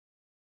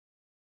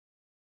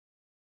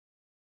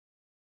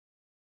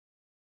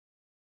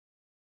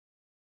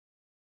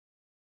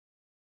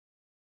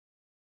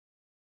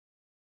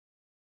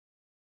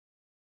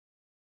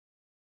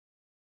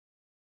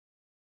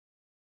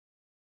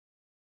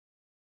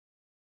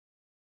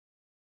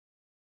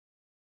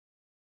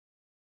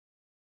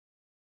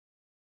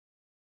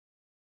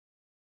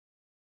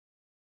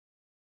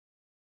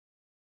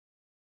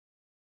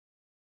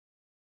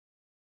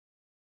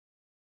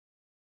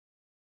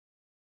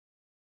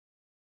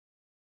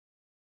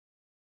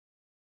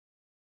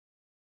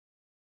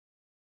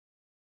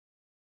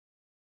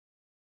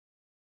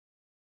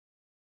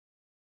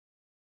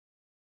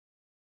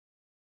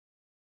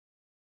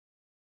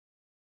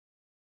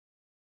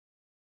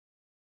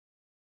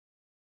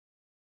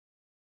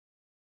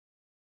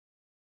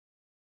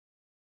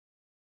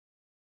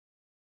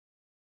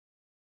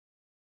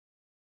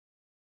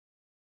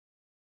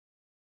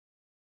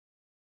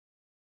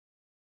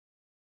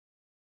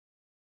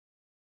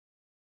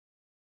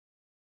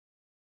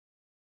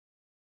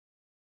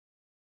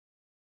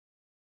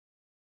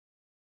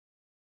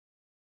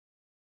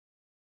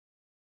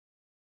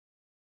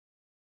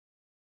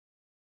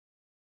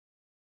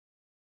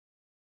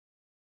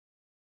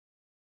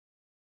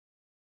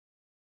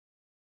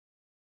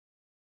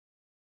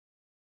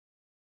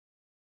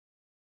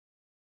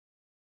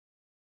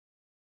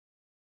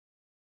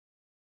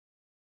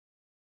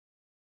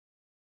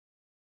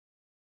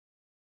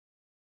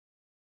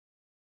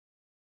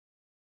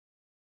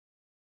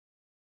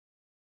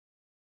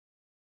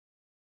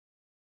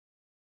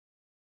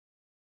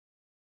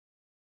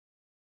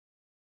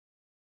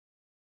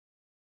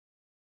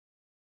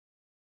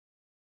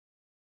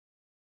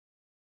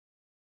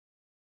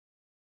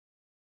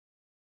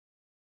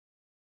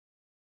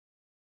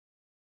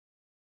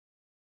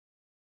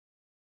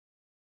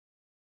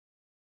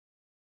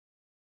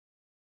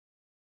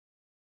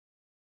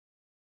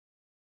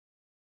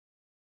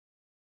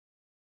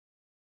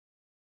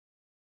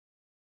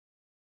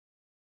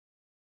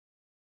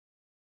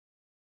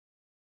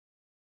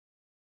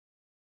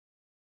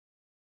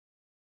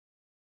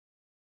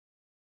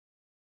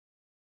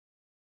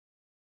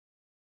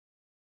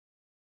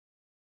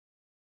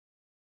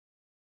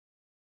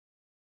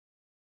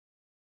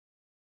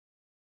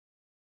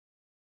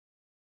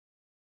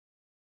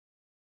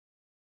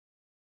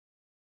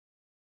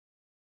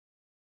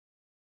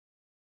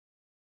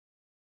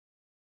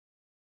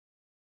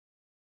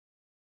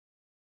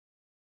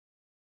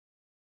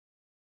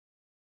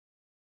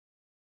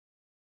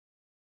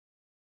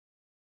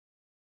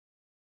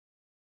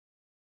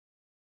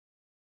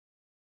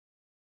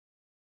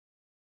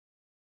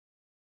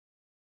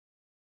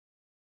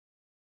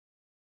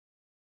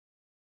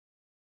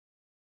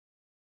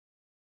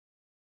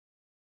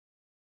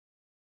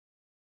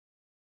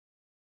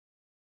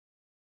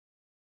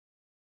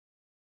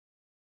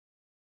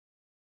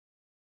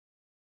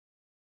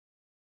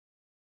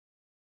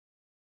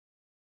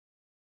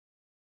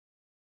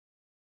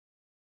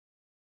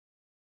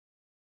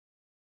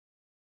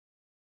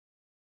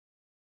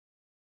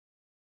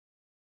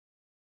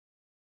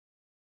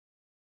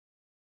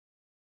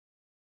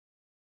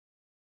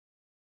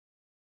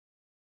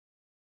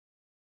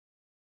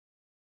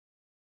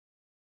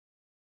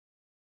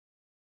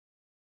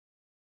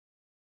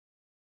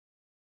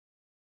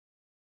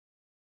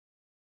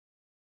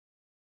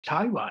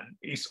Taiwan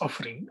is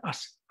offering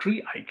us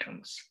 3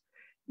 items.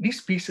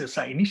 These pieces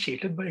are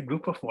initiated by a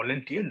group of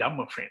volunteer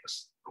Dhamma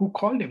friends who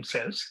call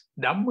themselves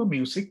Dhamma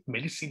Music,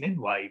 Medicine and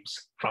Vibes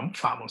from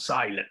Formosa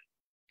Island.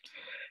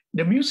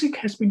 The music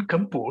has been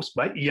composed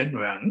by Ian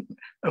Wang,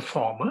 a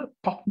former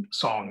pop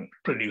song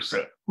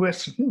producer who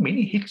has written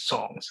many hit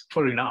songs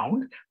for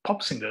renowned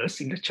pop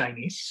singers in the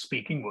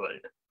Chinese-speaking world.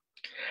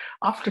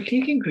 After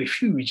taking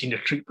refuge in the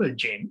Triple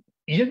Gem,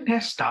 Ian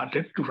has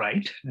started to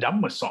write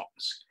Dhamma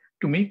songs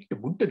to make the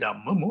Buddha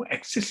Dhamma more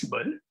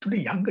accessible to the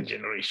younger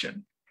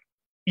generation.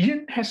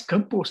 Ian has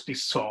composed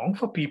this song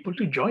for people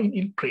to join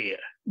in prayer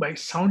by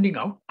sounding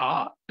out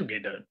Ah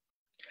together.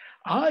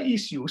 Ah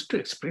is used to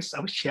express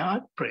our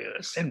shared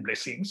prayers and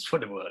blessings for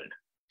the world,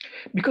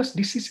 because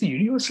this is a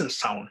universal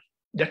sound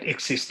that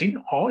exists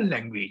in all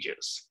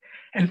languages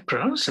and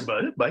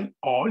pronounceable by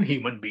all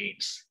human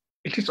beings.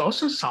 It is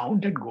also a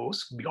sound that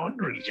goes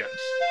beyond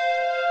regions.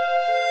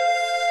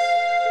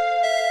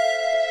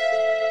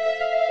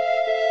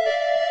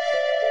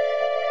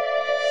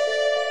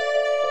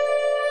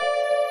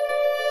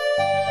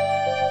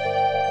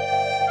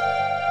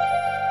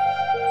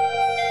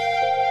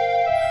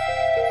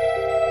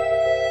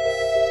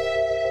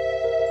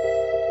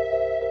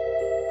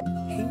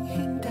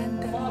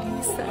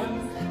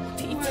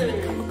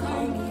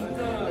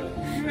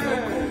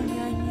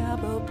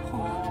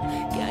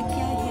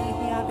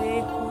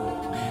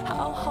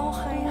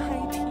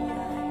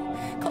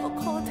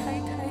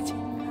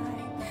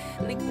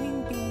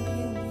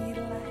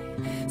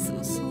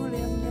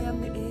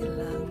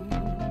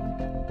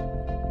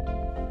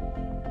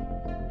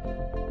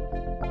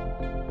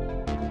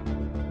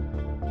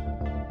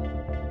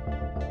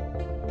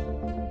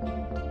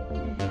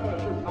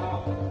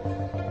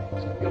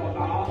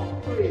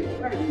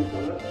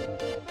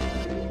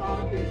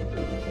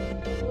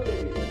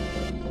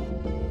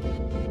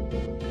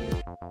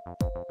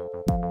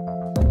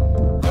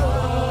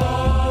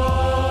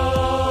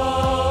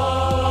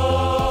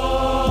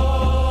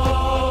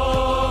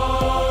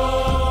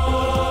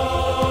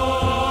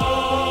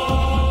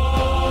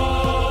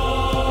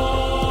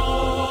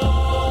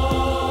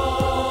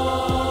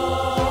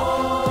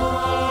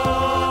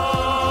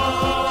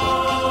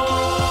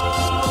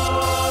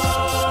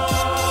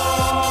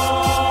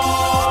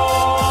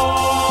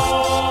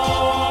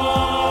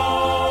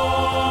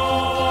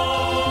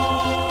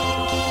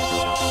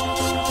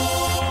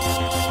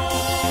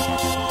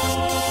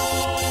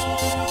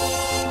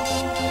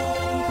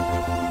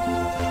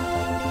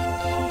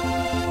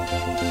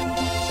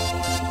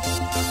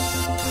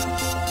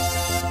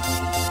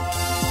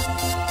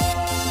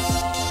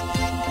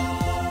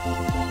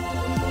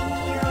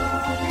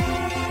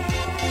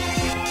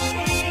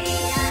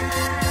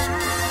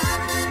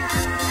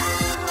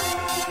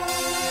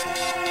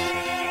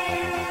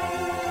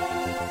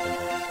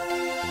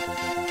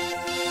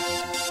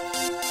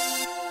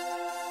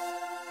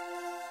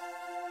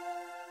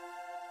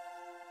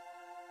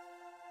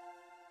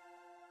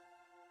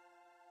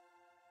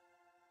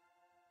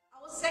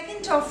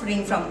 Second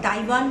offering from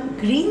Taiwan,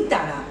 Green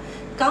Tara,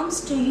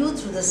 comes to you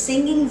through the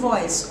singing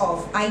voice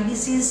of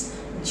IBC's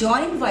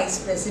Joint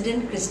Vice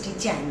President Christy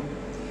Chang.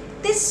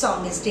 This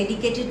song is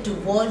dedicated to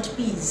world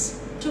peace,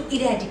 to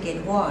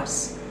eradicate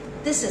wars.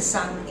 This is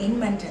sung in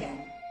Mandarin.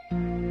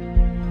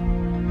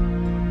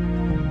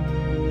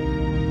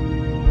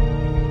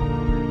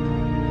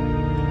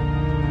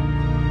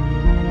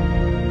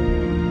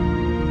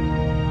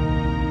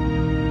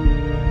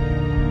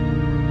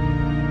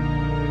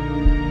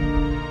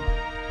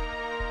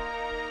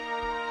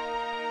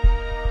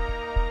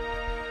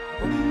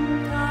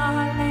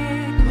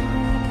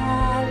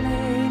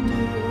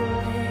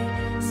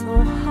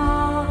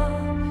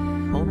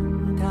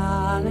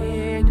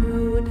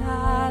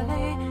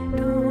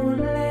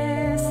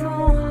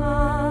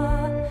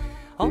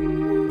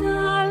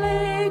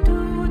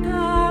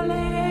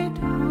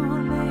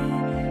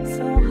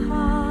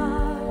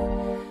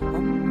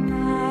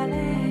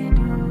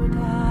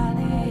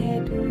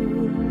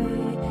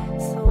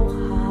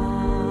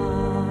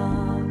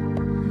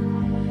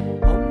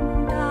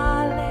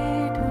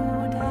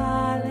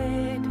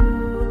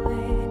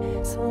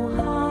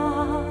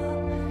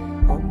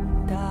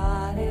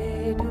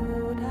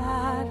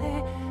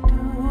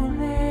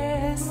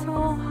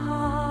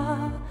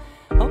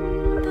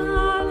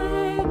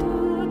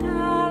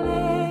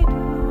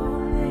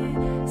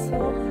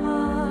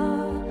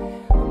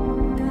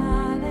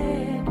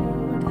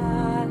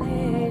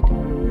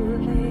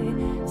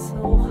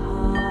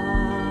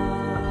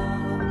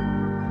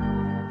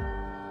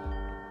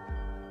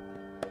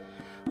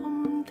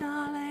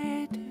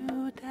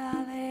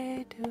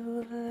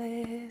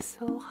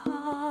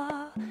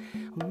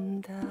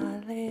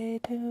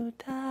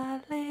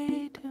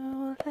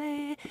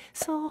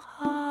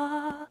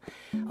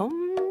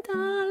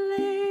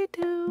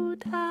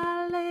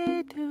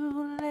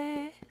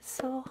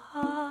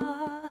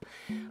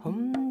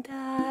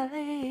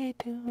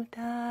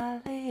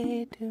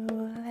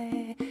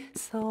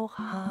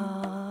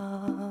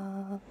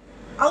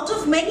 Out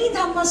of many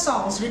Dhamma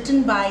songs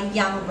written by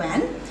Yang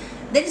Wan,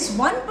 there is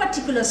one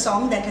particular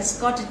song that has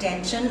caught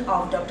attention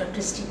of Dr.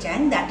 Christy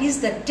Chang, that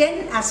is the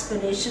 10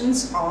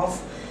 aspirations of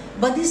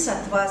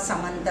Bodhisattva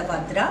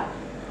Samantavadra,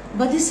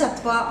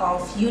 Bodhisattva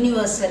of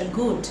universal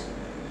good.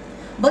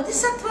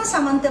 Bodhisattva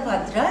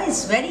Samantavadra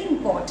is very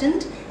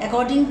important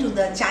according to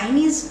the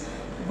Chinese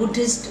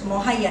Buddhist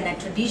Mahayana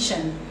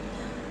tradition,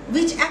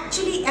 which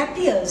actually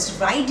appears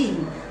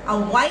riding a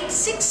white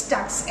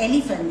six-tusked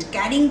elephant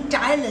carrying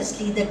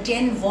tirelessly the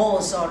 10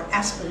 vows or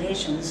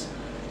aspirations.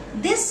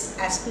 These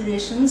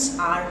aspirations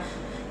are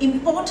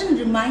important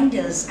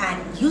reminders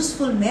and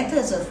useful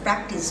methods of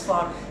practice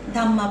for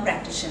Dhamma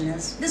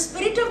practitioners. The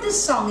spirit of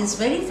this song is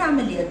very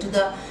familiar to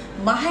the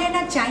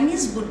Mahayana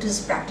Chinese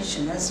Buddhist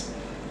practitioners.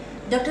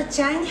 Dr.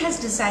 Chang has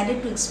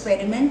decided to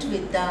experiment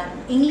with the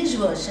English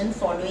version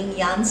following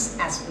Yan's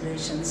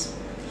aspirations.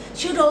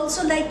 She would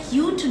also like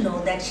you to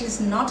know that she is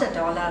not at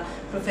all a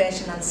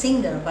professional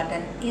singer but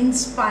an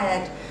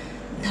inspired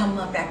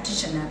Dhamma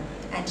practitioner,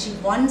 and she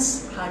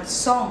wants her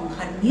song,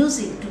 her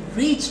music to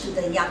reach to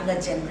the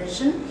younger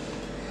generation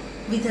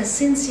with her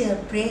sincere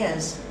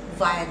prayers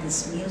via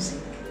this music.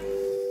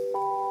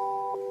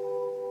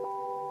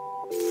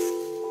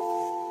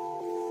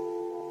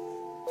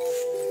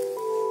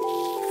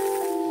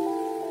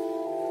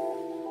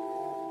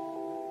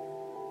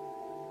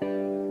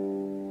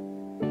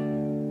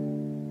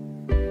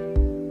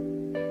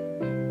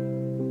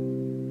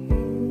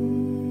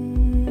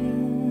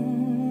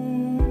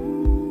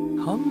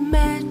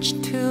 Homage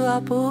to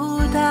our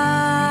Buddhas,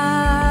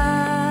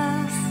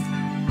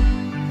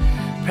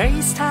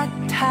 praise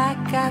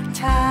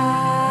Tathagata,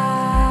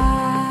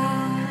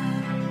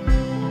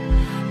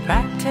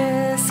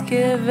 practice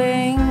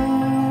giving,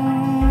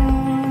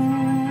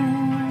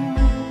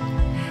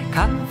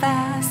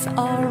 confess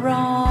all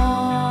wrongs,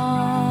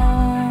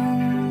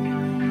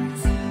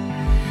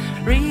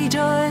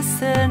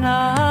 rejoice in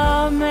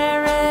our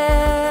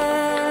merits,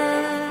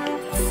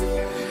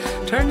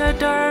 turn the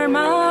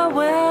Dharma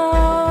will.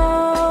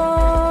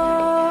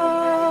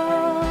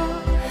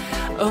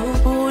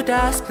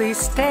 Please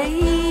stay,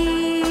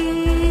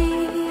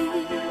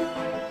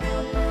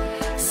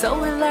 so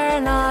we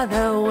learn all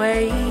the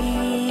way.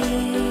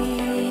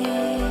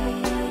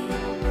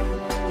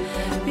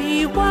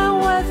 Be one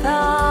with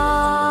us,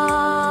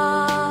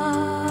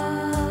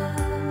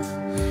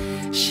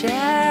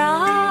 share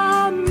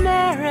our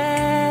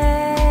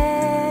merits,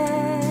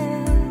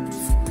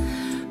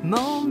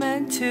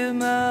 moment to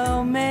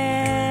moment,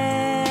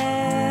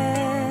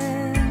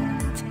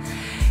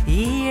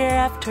 year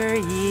after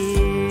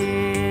year.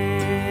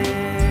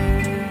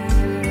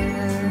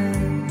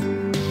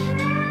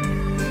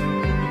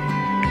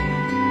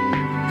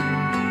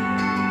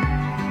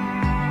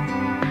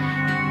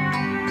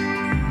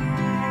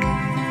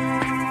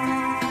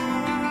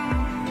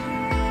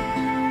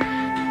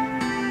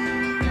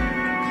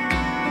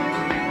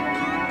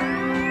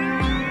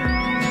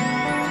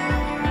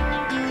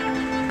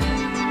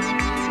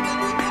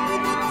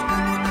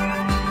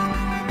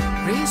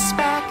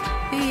 Respect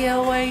the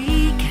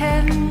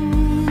awakened,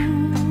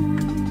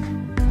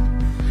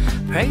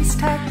 praise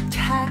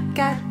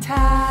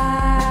Tathagata,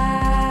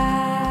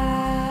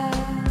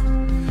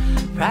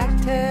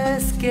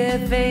 practice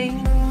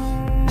giving,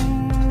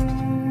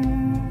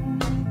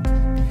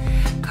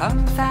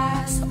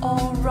 confess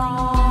all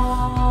wrongs,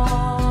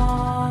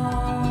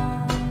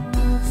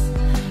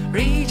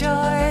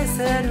 rejoice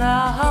in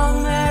our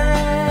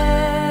merits,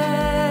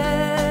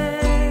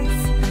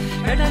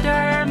 and the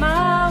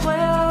Dharma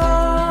will.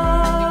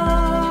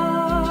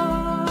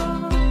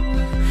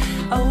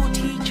 Oh,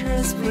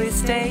 teachers, please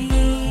stay,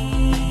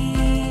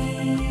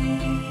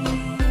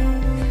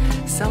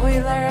 so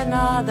we learn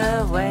all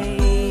the way.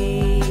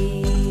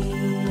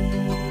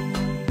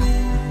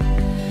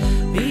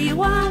 Be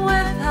one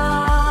with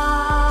us,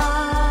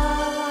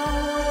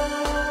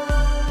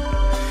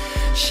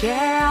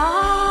 share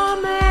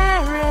our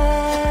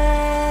merits,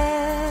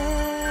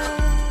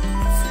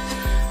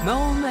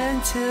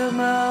 moment to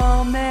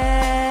moment,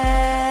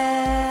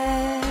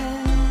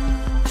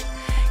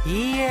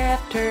 year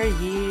after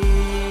year.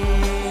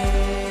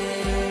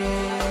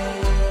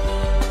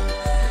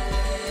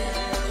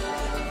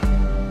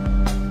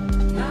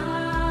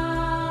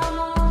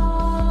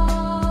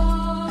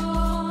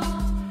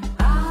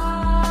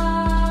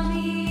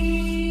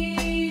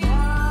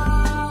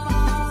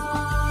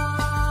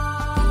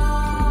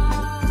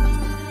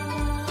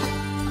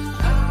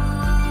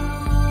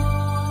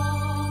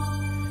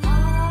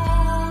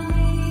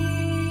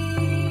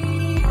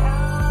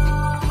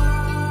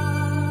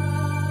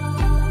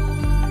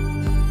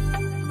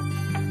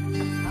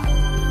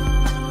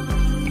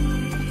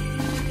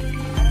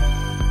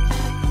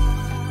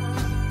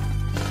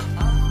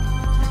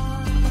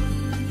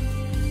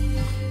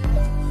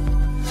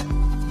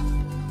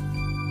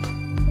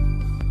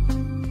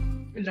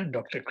 Well done,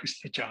 Dr.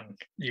 Krishna Chang.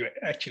 You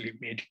actually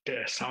made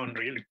it sound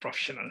really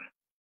professional.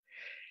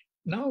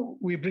 Now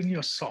we bring you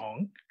a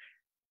song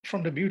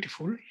from the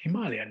beautiful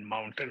Himalayan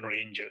mountain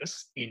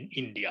ranges in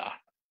India.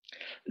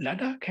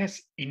 Ladakh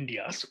has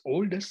India's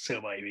oldest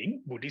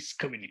surviving Buddhist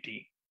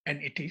community,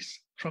 and it is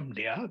from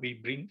there we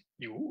bring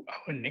you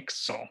our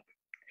next song.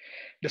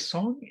 The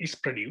song is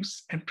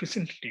produced and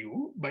presented to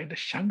you by the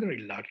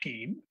Shangri-La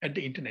team at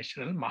the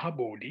International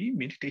Mahabodhi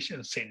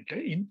Meditation Center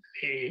in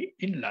Leh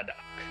in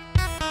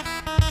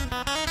Ladakh.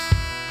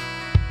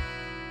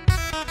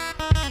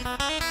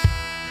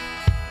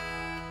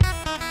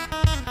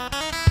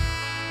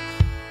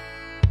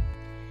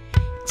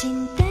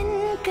 चिंतन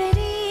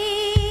करे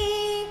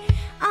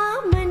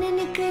आमनन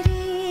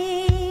करे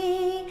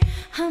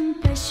हम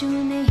पशु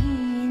नहीं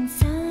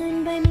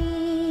इंसान बने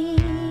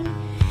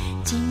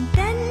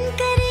चिंतन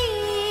करे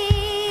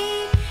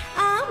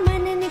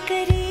आमनन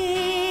करे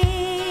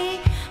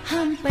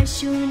हम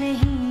पशु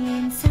नहीं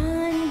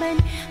इंसान बन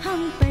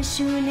हम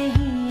पशु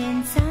नहीं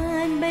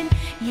इंसान बन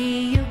ये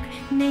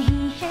युग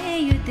नहीं है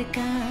युद्ध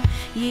का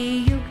ये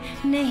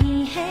युग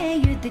नहीं है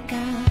युद्ध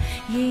का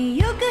ये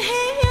युग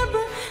है अब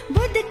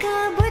बुद्ध का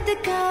बुद्ध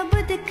का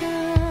बुद्ध का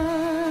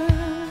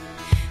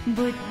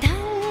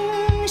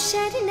बुद्धं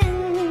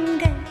शरणं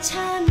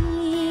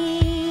गच्छामि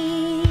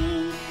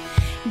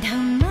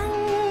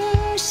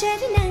धम्मं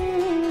शरणं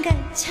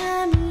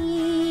गच्छामि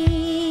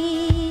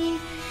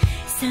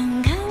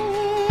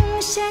संघं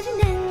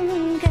शरणं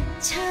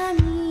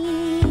गच्छामि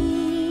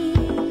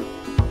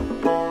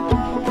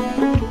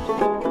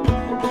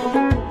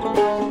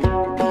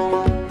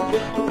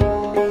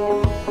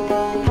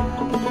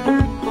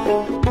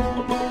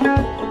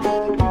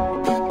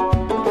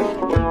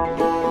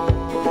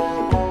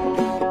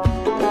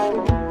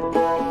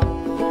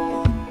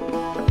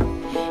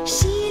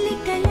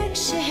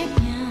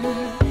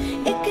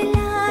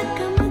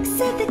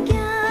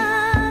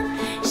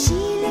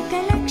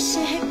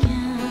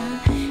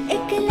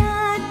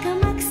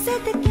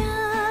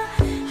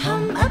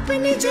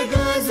अपनी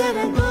जगह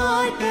जरा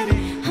गौर करें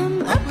हम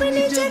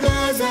अपनी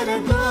जगह जरा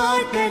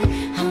गौर करें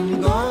हम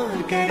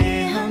गौर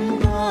करें हम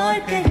गौर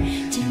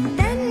करें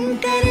चिंतन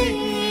करें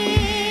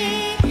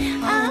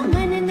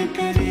आमनन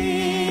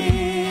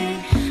करें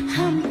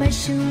हम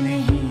पशु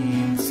नहीं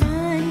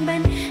इंसान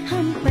बन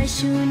हम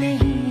पशु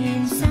नहीं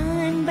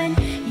इंसान बन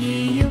ये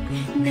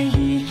युग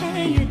नहीं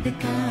है युद्ध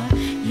का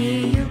ये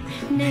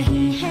युग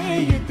नहीं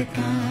है युद्ध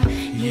का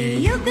ये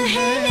युग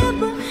है अब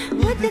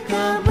बुद्ध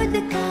का बुद्ध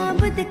का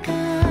बुद्ध का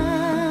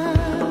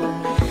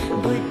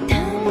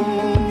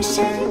बुद्धं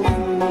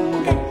शरणं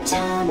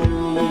गच्छामि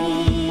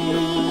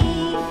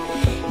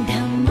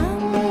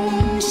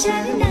धम्मं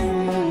शरणं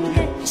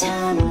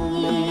गच्छामि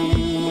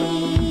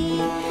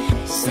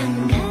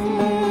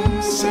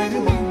संघं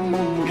शरणं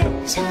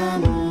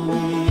गच्छामि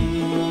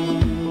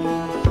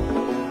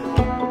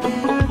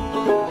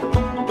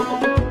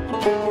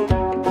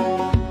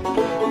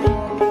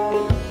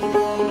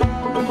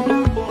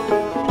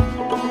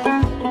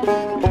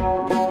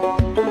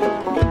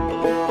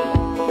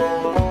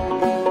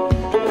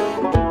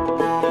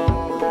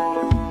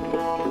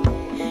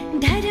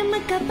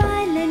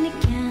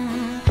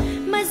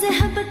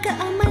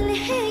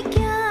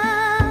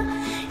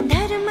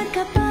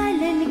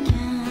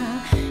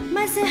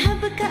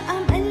मज़हब का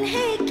अमल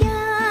है क्या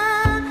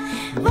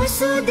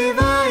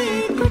वसुदेवाय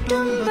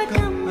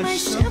कुटुंबकम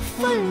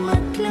अशरफुल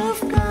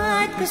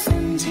मखलूक़ात को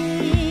समझे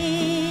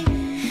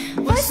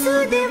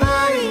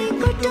वसुदेवाय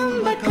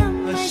कुटुंबकम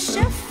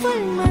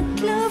अशरफुल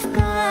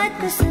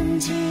मखलूक़ात को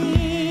समझे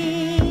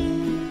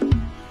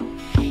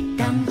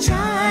तम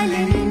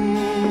चालनिन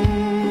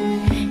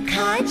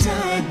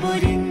खाचाय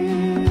बुरिन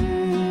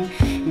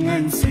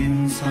नंसिन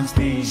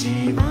संस्तेजी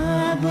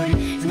बाबुरी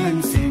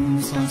नंसिन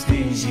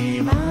संस्तेजी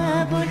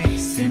बाबुरी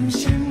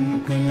सिमशन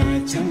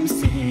कुलाचम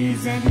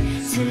Schezwan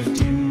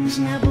सुल्टिम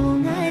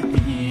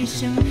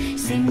snabungatishum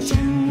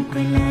simcham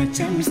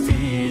kulacham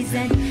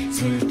Schezwan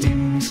सुल्टिम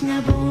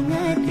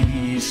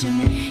snabungatishum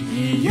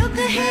ये युग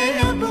है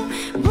अब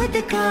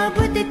बुद्ध का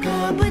बुद्ध का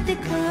बुद्ध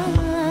का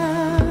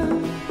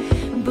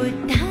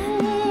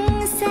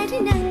बुद्धं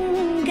शरणं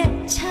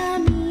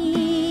गच्छामि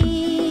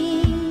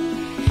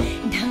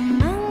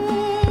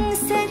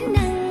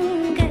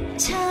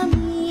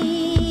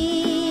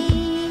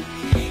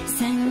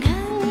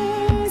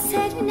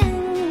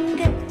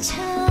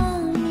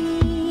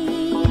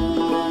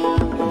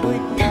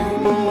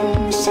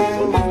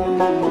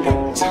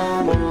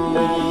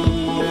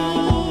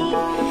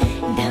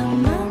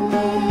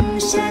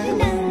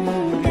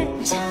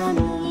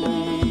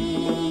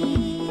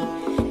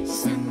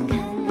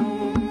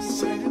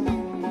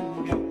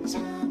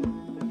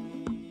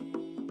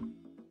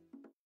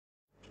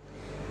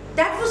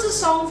That was a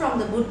song from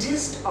the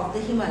Buddhist of the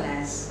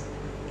Himalayas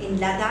in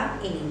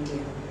Ladakh in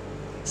India.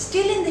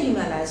 Still in the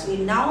Himalayas, we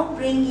now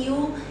bring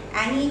you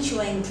Annie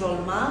Choen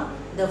Trolma,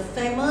 the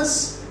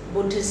famous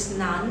Buddhist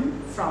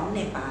nun from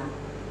Nepal.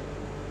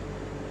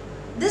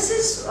 This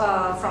is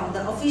from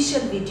the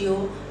official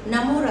video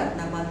Namo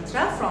Ratna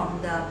Mantra from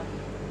the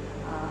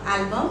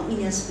album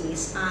Inner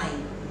Space I.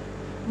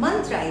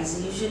 Mantra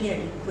is usually a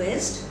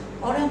request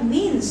or a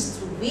means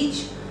through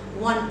which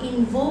one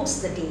invokes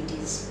the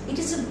deities. It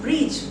is a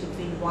bridge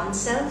between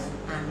oneself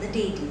and the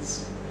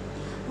deities.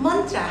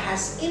 Mantra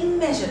has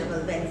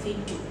immeasurable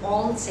benefit to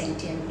all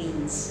sentient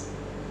beings.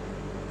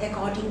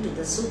 According to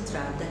the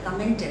sutra, the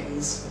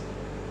commentaries,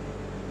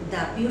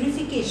 the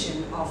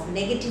purification of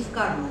negative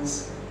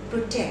karmas,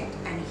 protect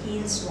and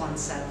heals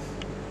oneself.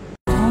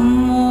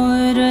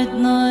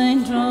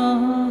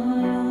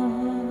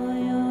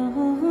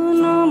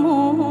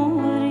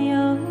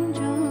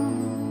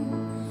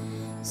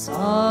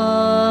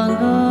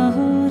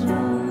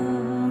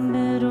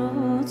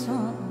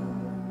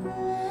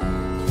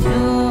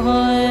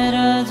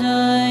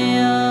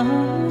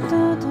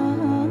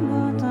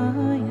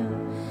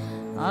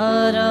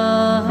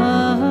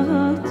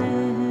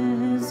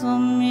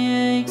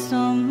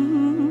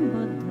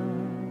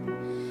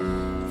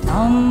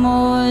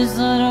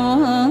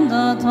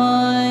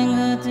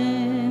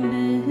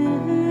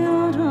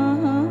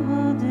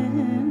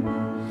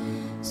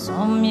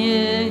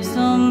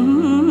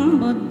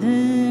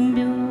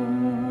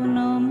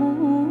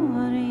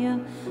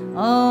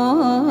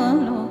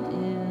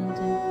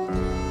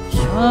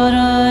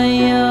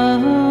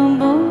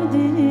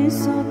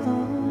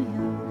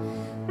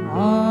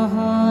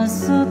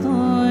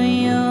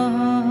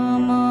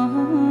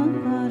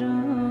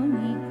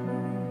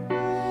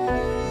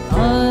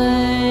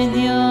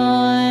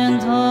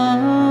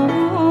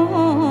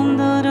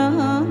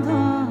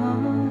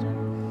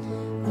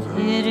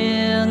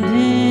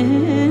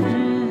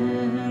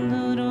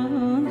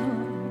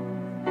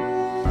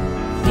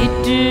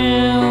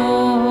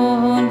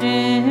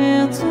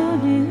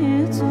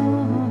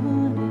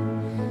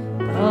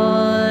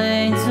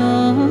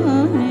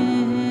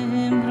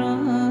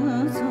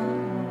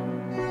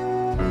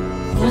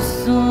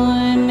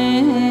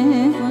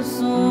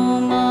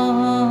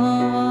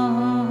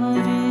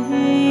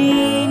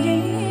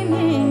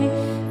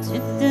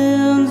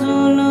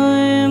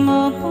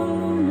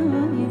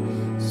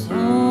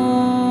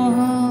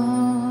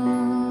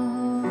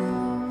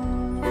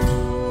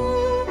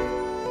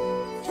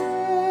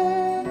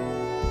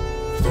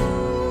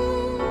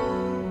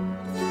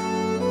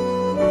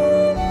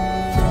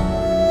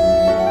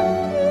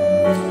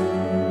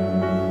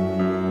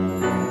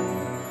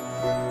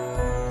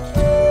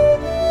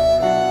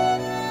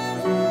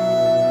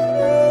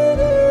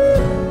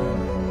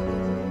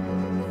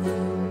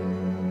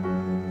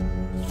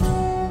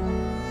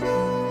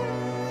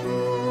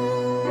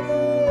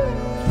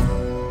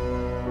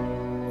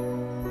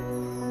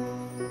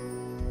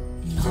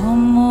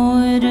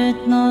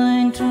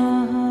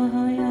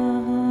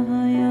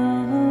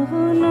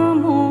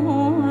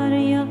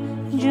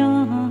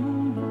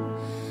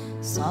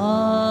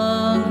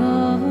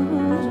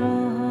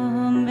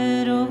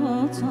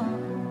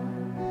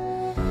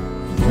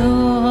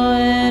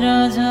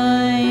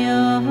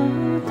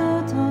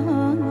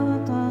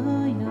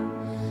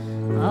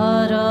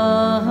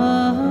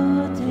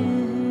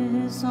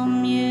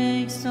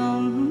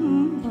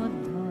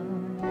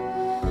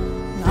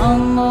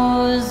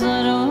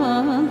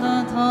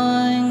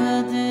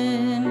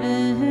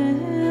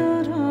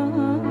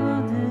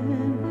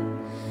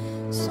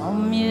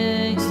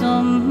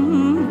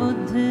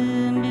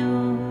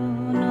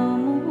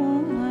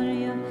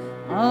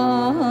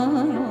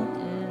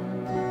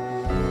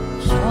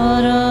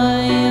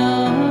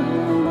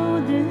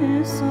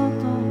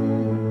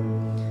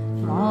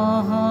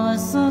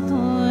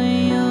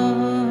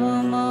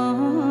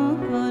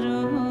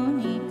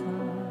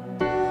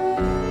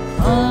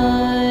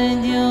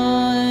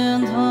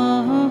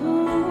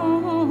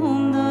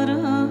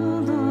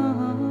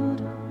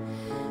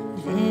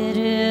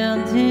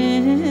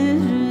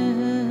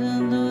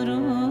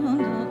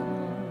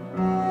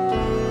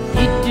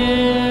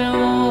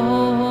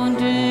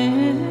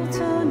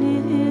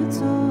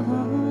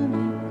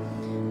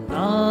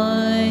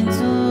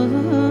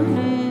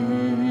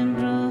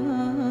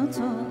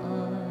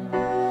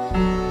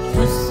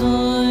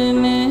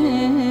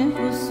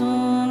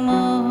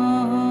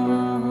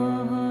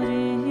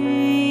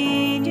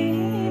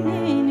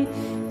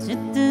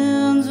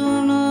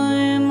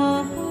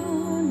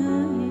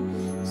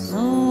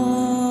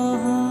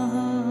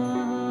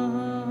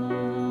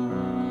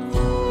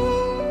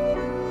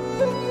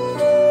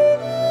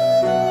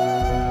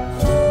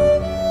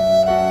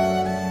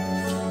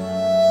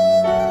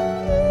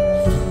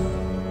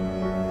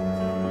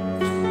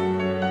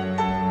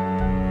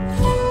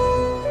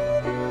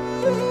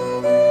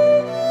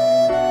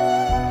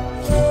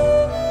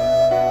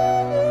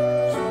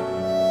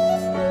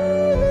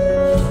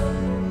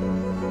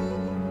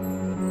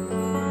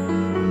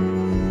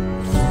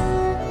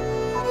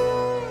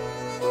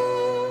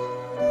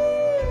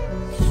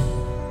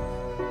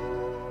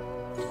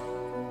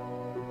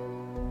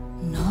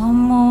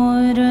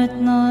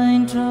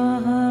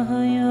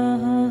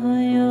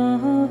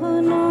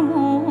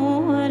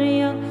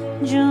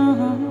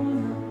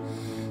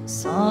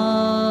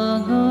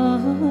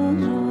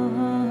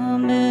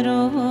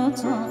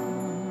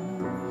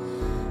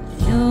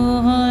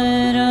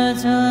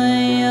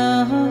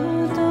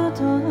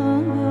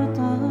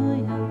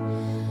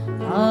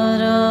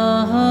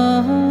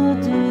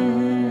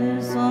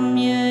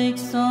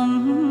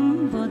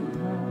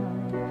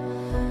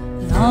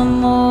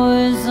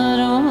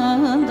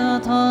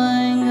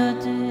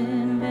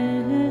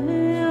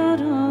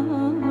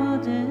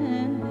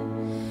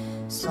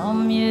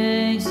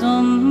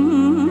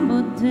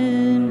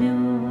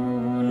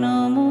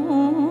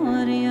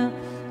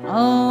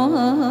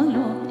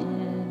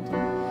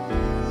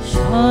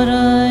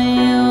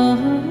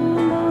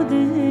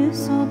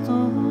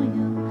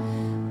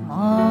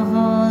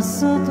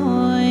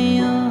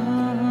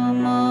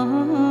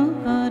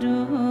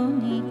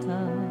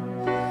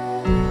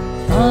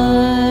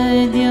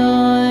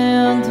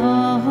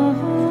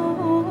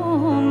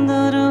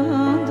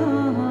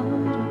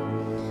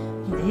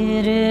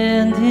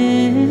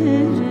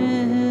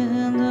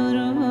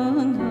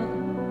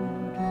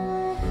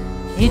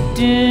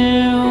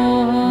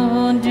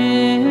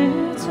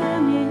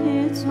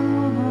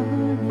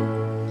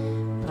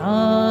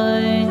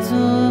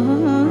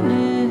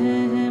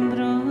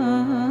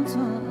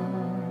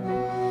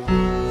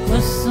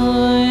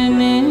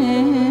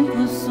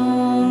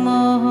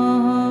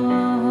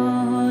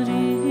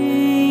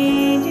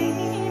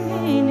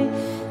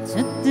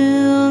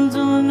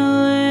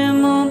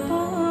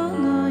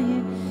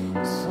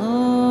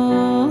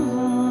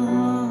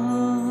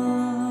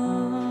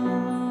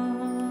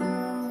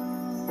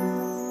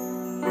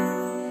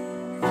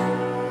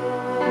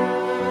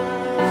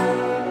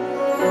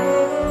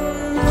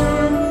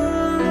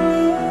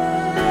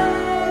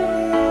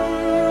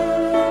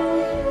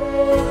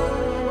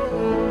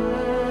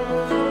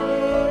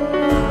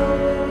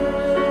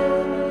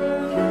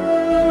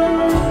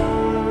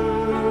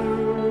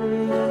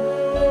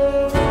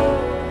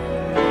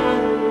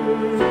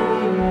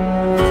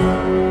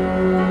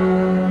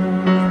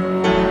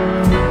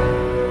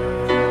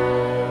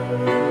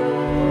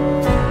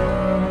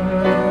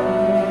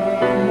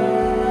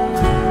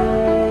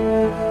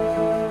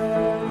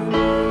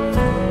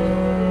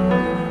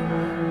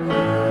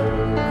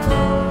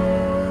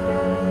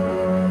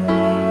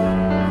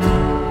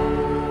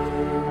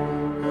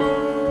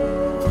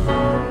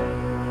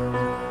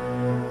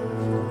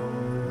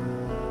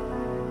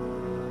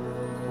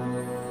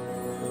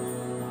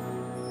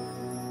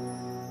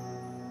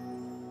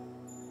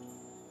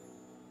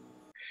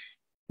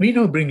 We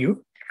now bring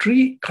you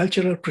 3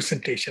 cultural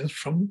presentations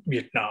from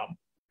Vietnam.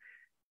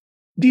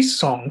 These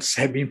songs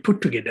have been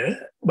put together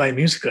by a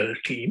musical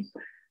team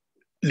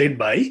led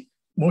by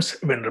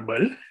Most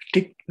Venerable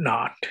Thich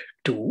Nhat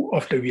II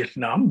of the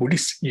Vietnam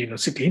Buddhist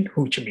University in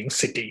Ho Chi Minh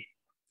City.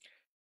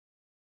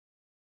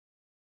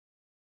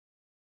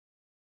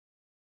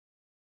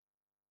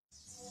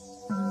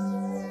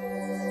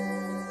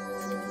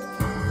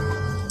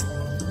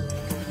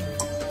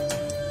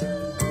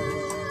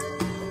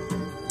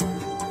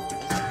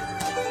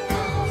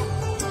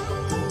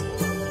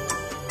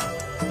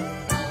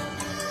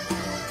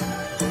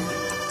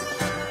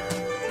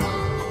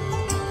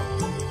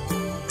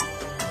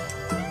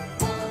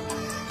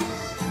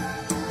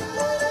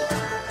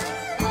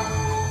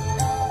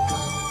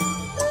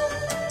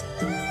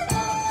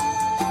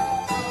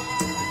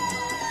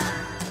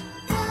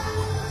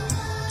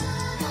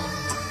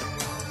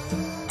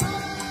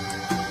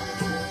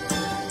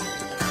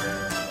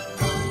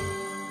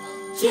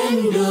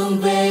 Trên đường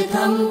về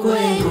thăm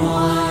quê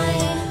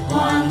ngoài,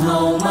 hoàng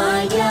hậu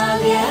Mai Gia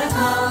ghé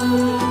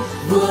thăm,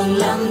 vương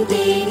lâm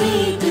tí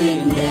ni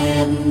tuyệt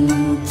đẹp,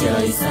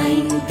 trời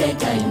xanh cây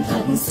cảnh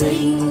thật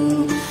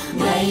xinh.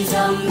 Ngày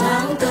rằm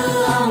tháng 4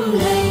 âm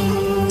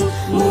lịch,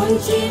 muôn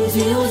chim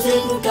ríu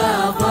rít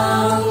ca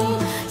vang,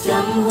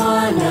 trăm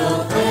hoa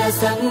nở khoe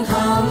sắc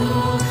thắm,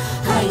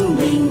 thanh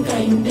bình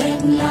cảnh đẹp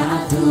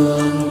lạ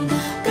thường.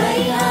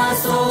 Cây a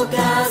sô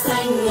ca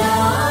xanh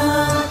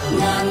ngát,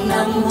 ngàn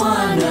năm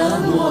hoa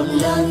nở một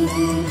lần.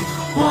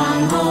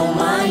 Hoàng hậu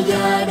Mai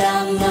Gia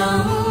đang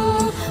ngắm,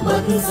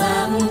 bất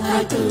giác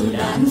hai từ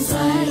đàn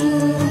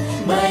xanh.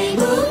 Bảy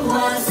bước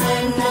hoa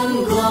sen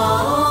nâng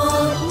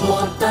gót,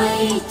 một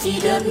tay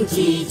chỉ đất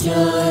chỉ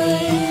trời.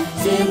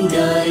 Trên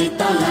đời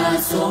ta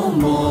là số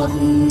 1,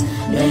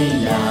 đây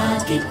là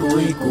cái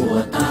cuối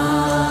của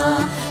ta.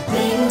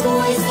 Tiếng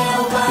vui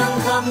reo vang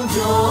khắp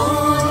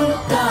chốn,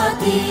 ta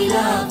thì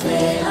là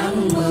về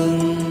ăn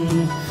mừng.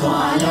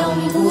 Thỏa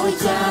lòng vua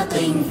cha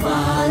tình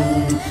phàn,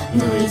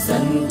 người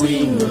dân quy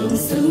ngưỡng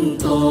xưng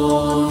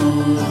tôn.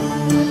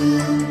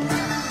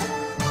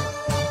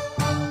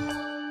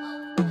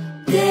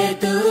 Kể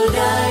từ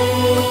đây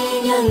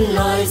nhân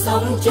loại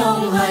sống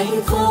trong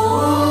hạnh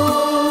phúc,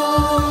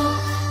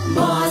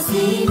 bỏ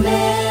si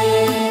mê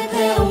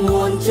theo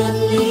nguồn chân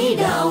lý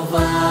đạo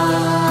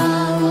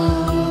vàng,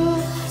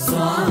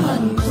 xóa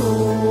hận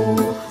thù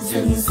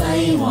dựng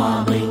xây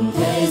hòa bình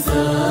thế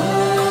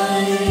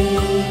giới,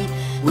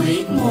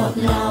 quyết một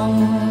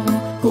lòng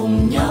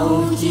cùng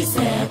nhau chia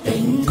sẻ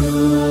tình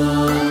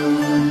thương.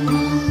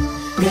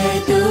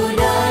 Kể từ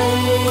đây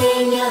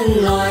nhân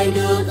loại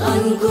được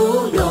ân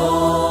cứu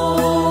độ,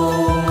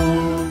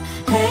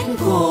 hết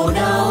khổ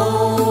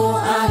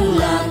đau an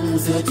lạc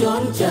giữa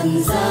chốn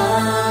trần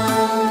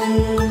gian.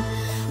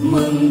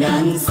 Mừng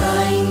đàn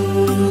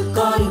xanh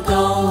con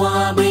cầu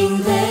hòa bình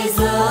thế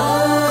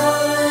giới,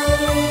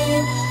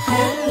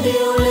 hết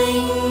điêu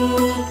linh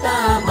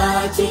ta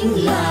bà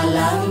chính là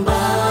làng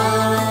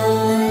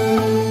Ban.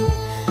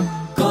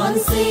 Con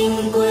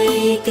xin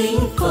quy kính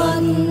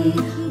phần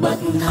bậc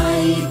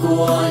thầy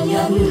của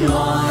nhân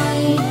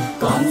loại,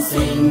 con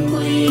xin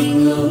quy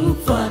ngưỡng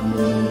phần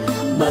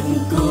bậc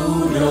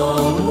cứu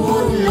độ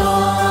muôn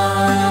loài.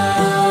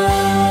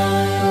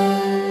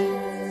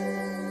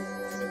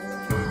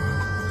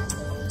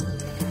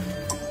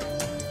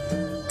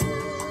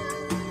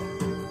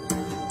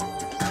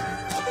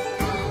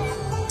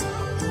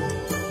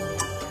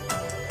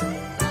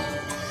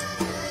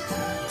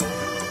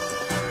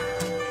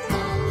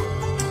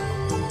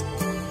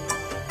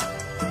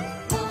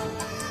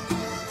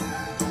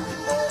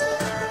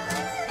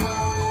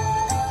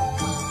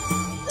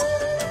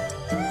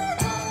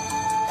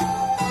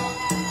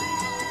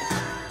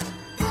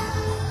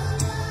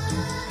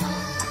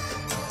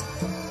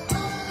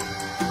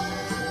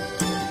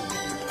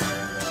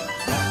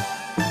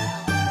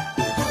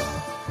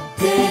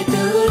 Kể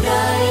từ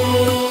đây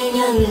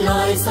nhân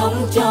loại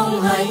sống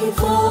trong hạnh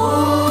phúc,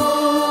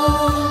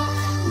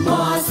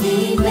 bỏ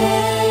si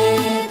mê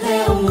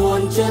theo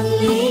nguồn chân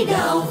lý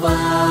đạo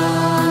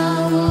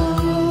vàng,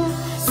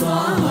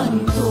 xóa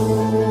hận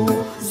thù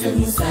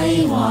dựng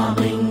xây hòa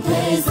bình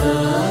thế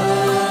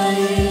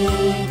giới,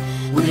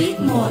 quyết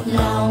một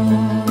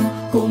lòng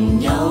cùng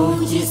nhau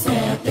chia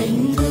sẻ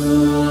tình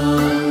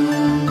thương.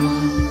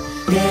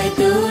 Kể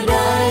từ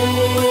đây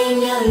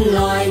nhân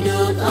loại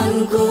được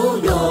ân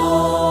cứu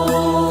độ,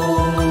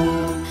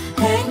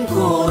 hết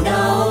khổ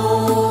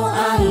đau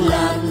an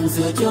lạc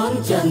giữa chốn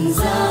trần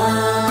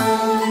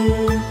gian.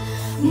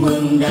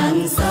 Mừng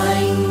đàn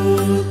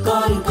xanh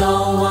con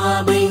cầu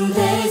hòa bình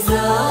thế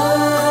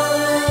giới,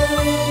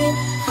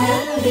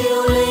 hết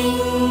điêu linh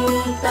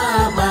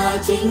ta bà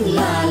chính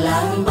là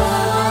làng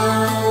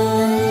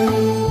Ban.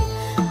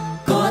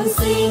 Con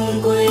xin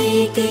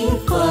quy kính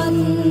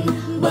phần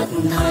bậc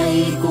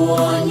thầy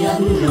của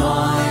nhân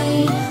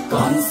loại,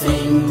 con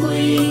xin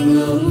quy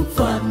ngưỡng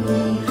phần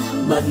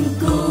bậc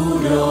cứu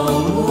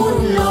độ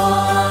muôn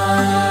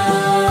loài.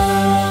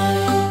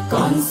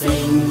 Con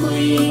xin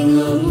quy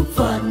ngưỡng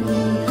phần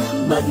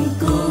bậc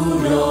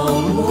cứu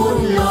độ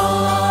muôn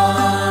loài.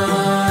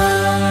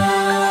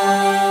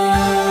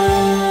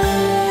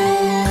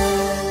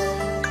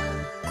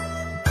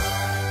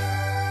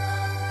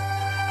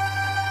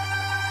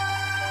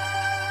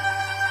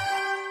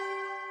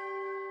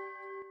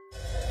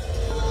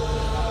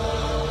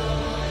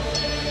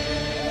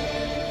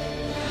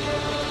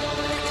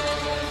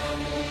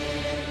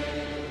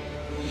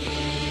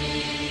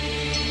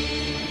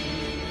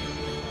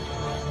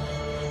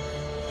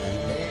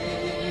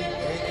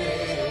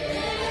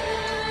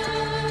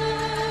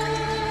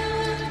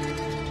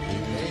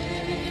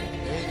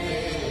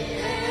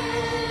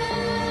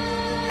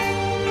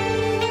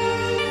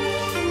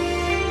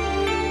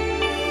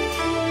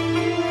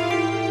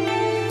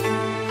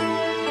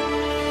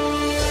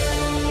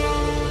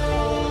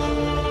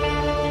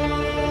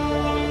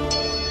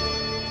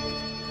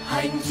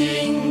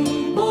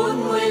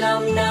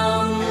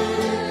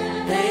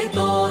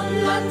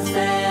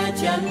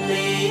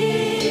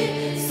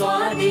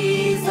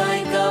 đi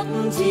giai cấp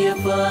chia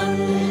phân,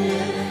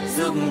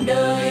 giúp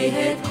đời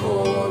hết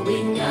khổ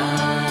bình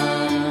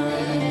an.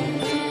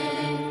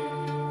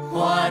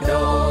 Hoa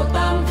độ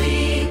tam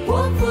vị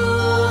quốc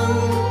vương,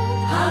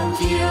 hàng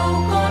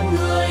triệu con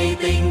người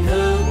tình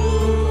thương,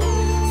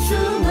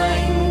 sứ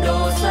mệnh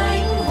độ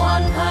sánh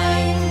hoàn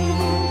thành,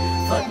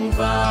 Phật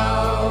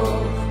vào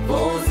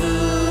vô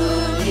dư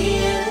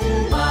niết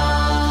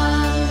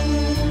bàn.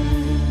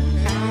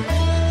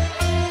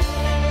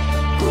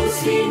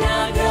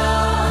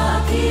 Kusinaga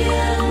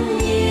thiên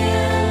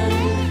nhiên,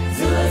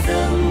 giữa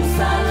rừng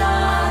xa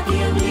la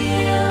thiêng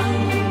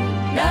liêng,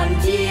 đàn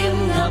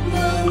chim ngập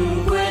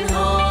ngừng quên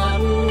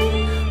hót,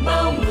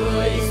 bao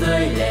người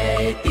rơi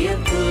lệ tiếc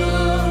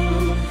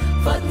thương.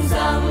 Phật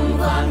rằng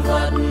vạn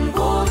vật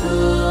vô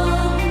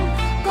thường,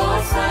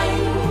 có sanh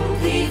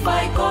thì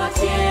phải có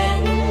chết,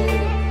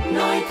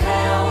 nói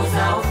theo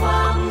giáo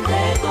pháp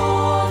Thế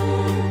Tôn,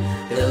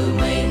 tự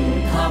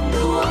mình thắp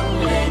đuốc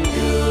lên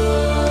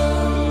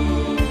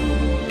đường.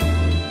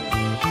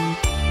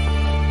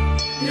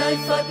 Lời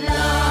Phật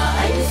là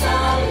ánh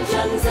sáng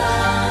trần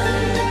gian,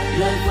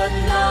 lời Phật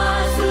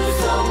là sự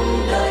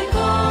sống đời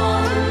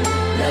con,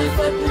 lời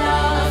Phật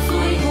là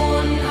suối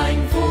nguồn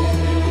hạnh phúc,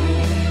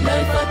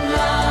 lời Phật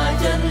là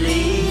chân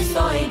lý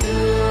soi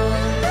đường.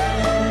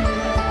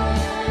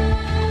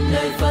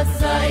 Lời Phật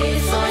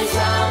dạy soi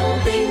sáng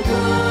tình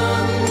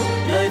thương,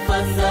 lời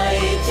Phật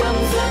dạy chấm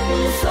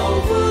dứt sầu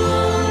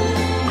vương,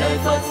 lời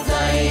Phật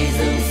dạy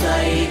dựng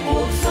xây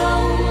cuộc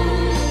sống,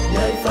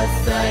 lời Phật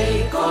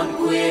dạy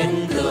con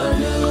quyền thừa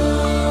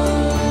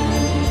nương.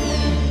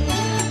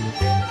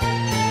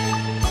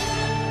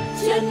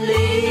 Chân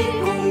lý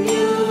cũng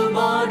như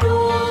bó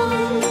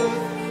đuốc,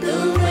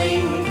 tự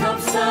mình thắp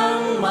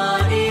sáng mà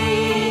đi,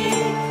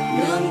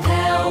 nương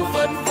theo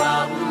Phật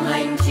pháp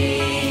hành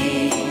trì,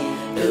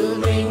 tự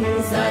mình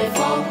giải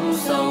phóng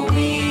sâu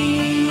bi.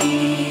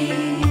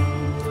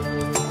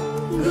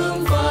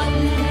 Gương Phật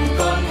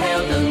con theo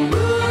từng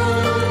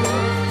bước,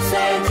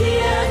 sẻ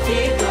chia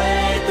trí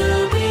tuệ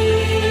từ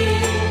bi,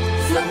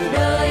 dựng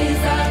đời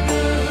ra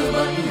từ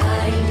bất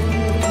hạnh,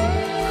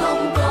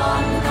 không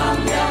còn tham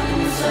đắm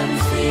sân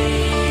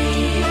si.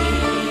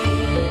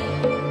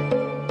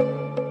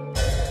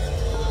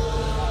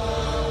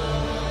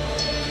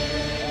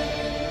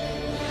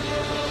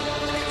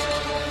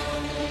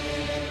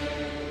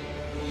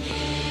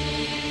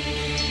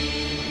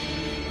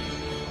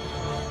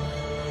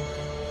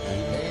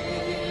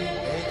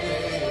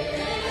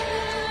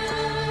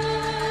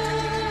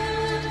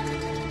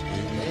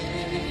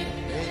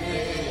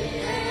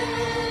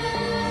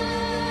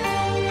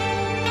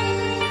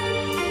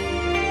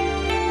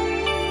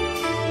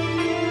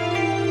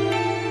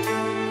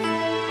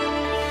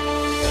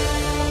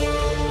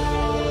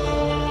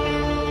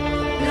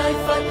 Lời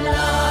Phật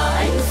là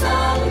ánh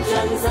sáng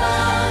trần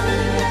gian,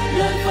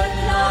 lời Phật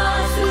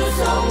là sự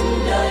sống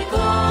đời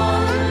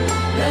con,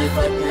 lời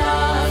Phật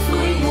là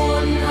suối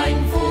nguồn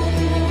hạnh phúc,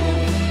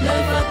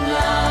 lời Phật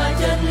là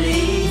chân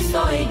lý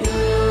soi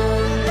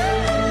đường.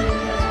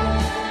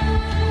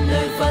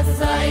 Lời Phật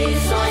dạy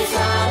soi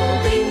sáng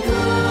tình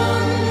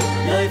thương,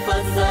 lời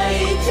Phật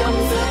dạy chấm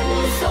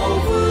dứt sầu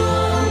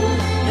vương,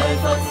 lời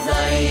Phật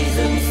dạy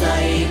dựng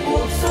xây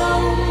cuộc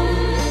sống,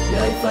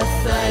 lời Phật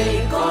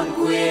dạy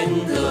con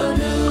quyền thừa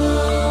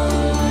nương.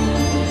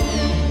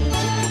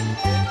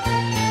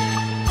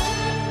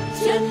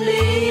 Chân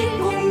lý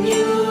cũng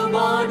như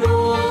bó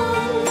đuốc,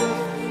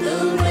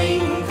 tự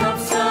mình thắp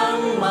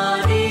sáng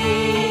mà đi,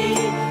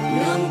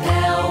 nương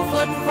theo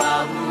Phật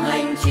pháp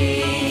hành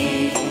trì,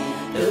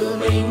 tự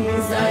mình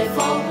giải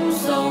phóng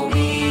sâu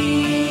bi.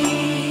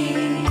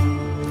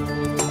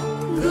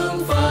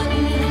 Gương Phật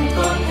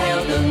con theo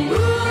từng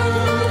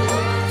bước,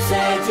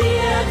 sẻ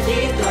chia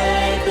trí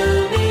tuệ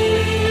từ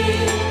bi,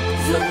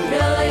 dựng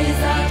đời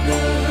ra từ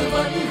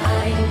bất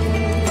hạnh,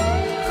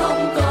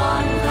 không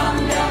còn tham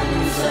đắm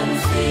sân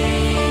si,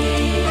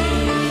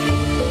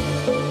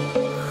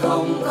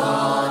 không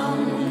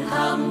còn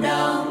tham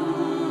đắm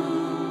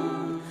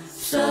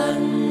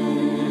sân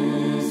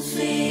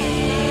si.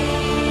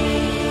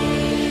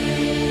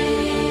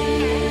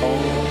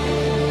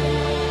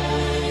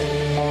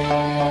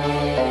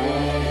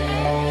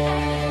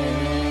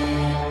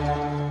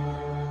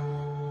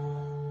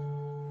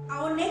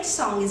 Our next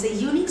song is a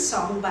unique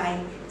song by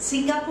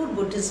Singapore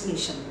Buddhist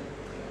Mission.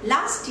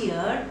 Last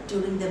year,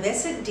 during the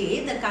Vesak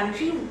Day, the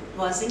country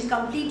was in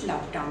complete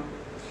lockdown.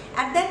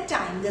 At that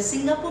time, the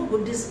Singapore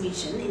Buddhist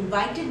Mission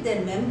invited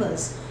their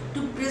members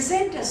to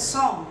present a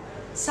song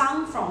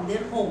sung from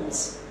their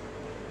homes.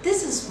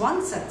 This is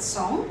one such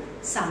song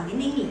sung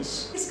in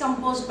English. It's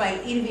composed by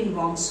Irwin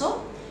Wongso,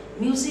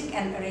 music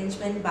and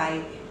arrangement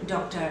by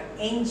Dr.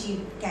 N.G.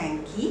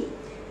 Kang Ki,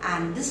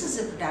 and this is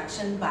a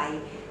production by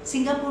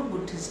Singapore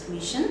Buddhist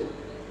Mission,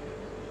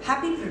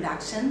 Happy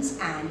Productions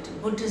and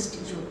Buddhist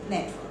Youth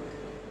Network.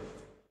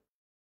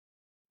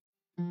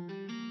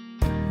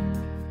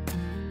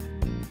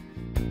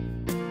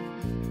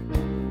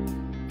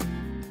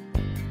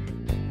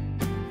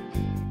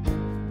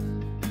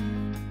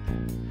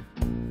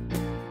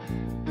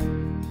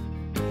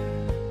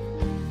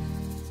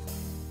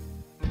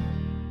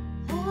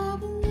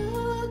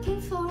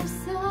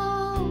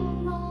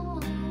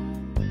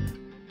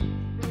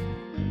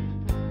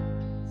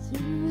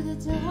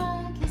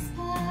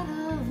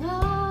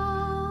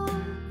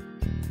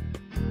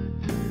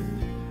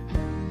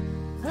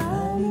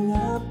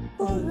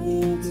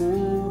 only to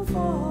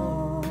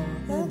fall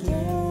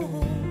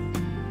again,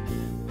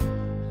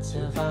 to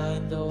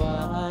find the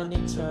one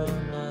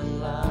eternal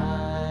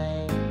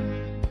light.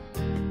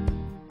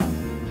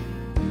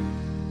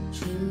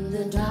 Through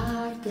the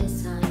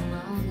darkest time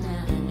of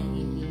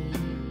night,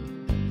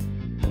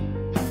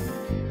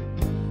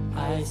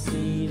 I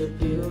see the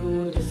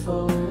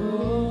beautiful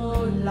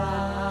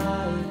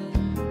light.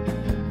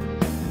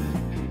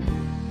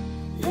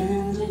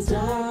 In the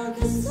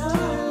darkest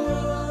hour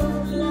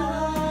of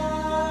life,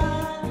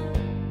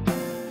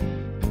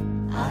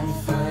 I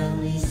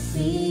finally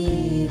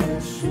see the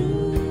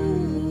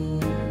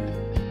truth.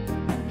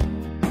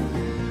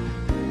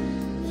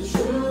 The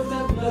truth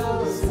that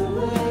blows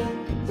away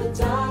the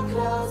dark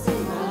clouds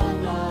in my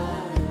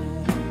mind.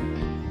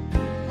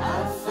 I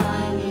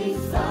finally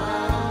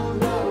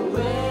found a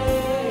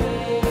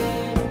way.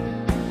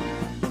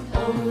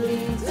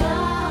 Only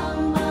down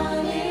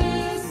mine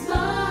is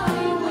my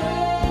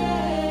way.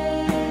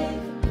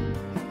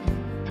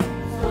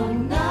 From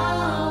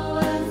now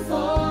and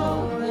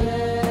forever,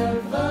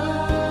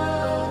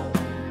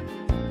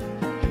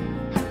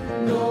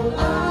 no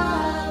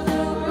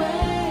other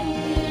way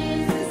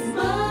is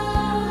mine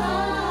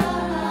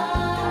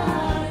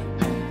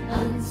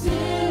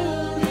until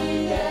the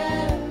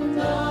end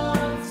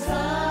of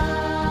time.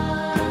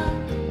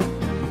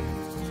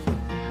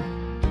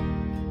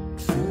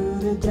 Through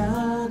the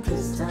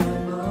darkest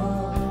time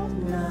of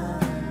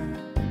night,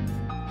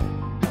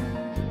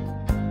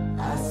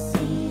 I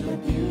see the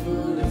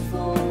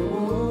beautiful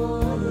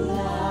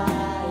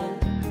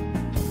light.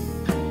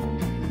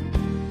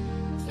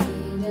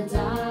 In the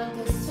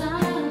darkest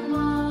time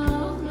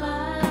of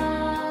life,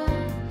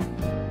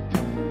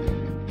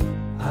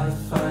 I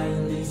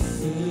finally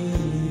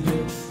see the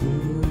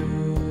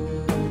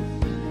truth.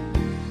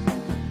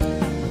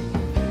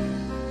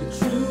 The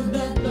truth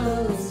that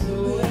blows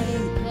away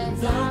the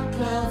dark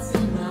clouds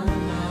in my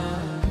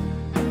mind.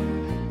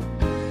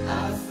 I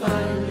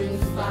finally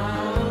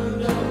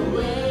found a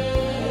way.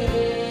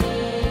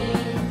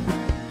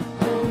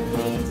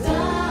 Only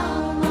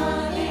down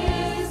mine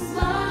is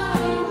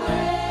my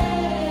way.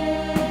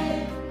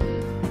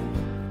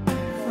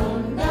 From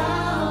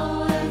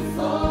now and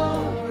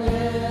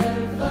forever,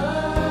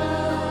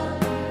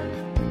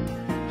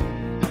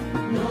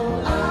 no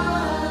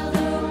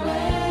other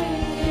way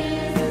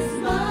is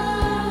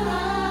mine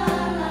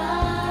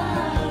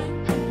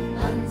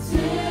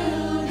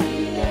until the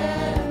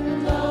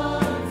end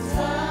of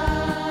time.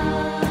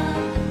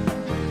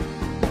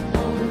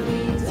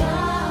 Only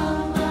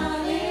down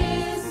mine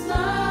is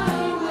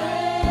my way.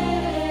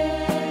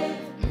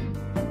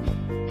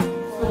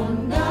 From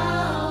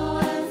now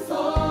and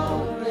forever,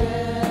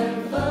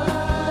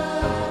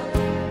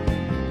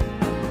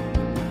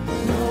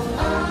 no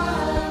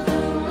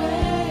other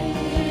way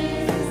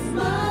is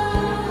mine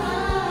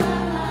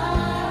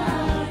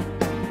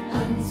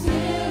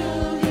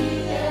until the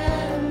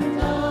end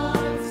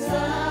of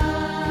time.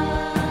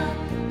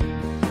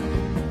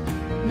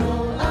 No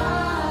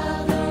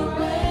other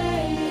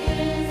way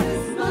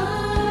is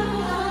mine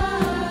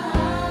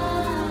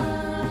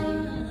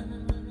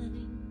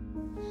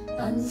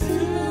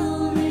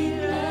until the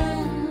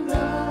end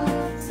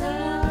of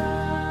time.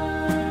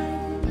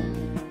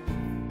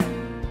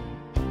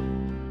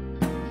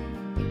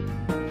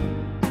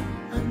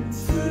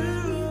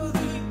 Until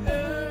the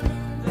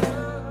end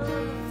of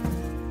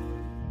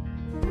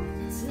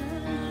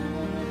time.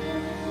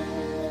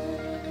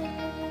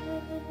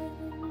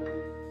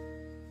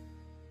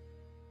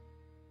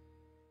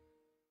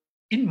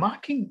 In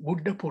marking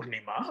Buddha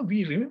Poornima,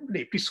 we remember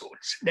the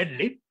episodes that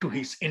led to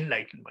his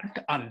enlightenment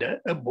under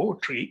a bo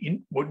tree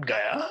in Bodh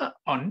Gaya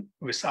on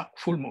Vesak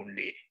full moon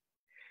day.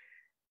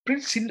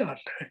 Prince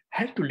Siddhartha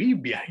had to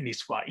leave behind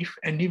his wife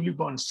and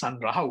newly-born son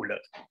Rahula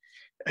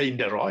in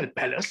the royal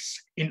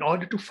palace in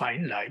order to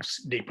find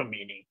life's deeper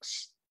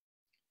meanings.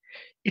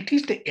 It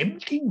is the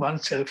emptying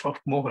oneself of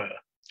moha,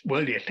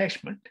 worldly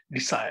attachment,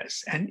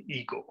 desires, and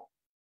ego.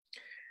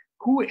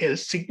 Who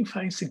else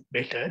signifies it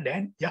better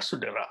than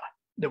Yasodhara,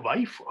 the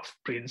wife of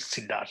Prince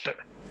Siddhartha?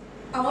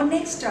 Our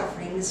next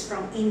offering is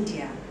from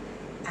India,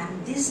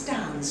 and this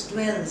dance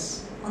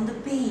dwells on the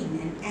pain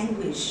and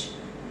anguish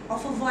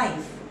of a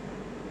wife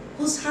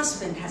whose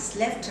husband has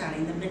left her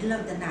in the middle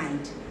of the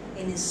night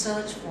in his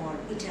search for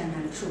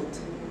eternal truth.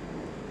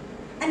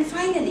 And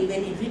finally,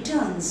 when he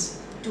returns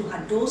to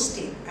her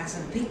doorstep as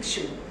a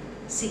bhikshu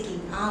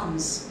seeking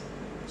alms,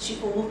 she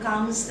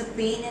overcomes the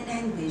pain and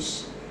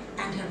anguish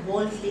and her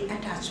worldly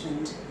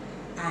attachment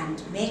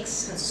and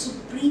makes her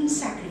supreme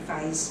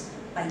sacrifice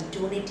by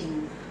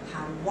donating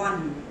her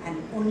one and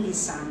only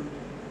son,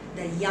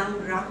 the young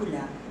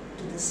Rahula,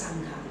 to the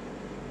Sangha.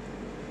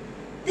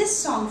 This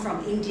song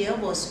from India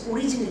was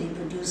originally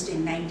produced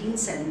in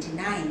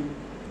 1979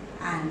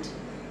 and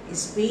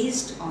is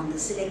based on the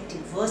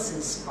selected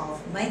verses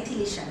of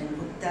Maithili Sharan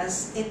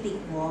Gupta's epic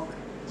work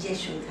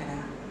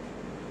Yashodhara.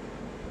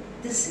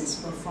 This is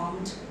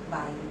performed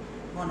by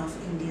one of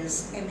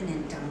India's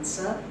eminent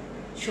dancer,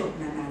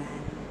 Shobna Narayan.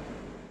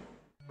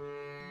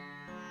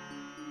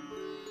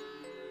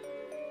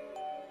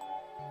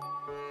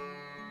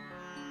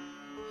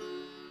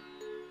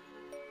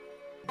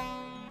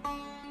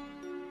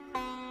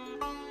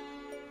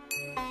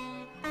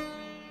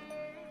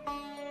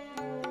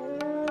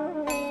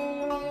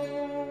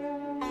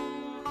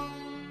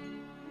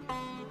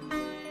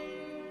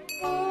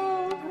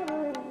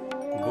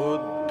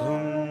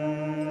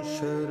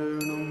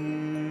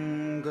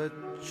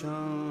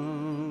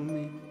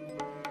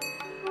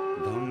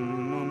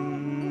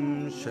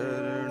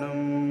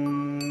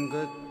 शरणं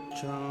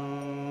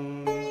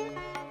गच्छामि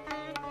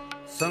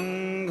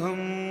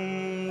संघं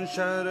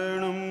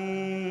शरणं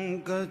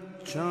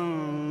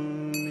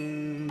गच्छामि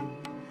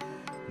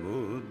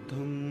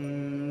बुद्धं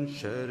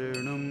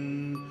शरणं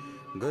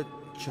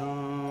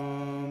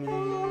गच्छामि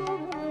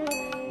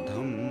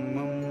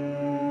धम्मं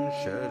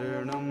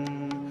शरणं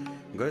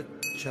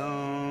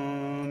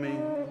गच्छामि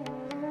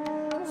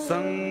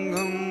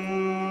संघं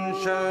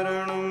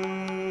शरणं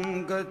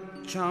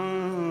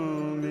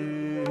गच्छामि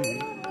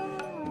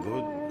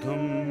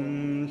बुद्धं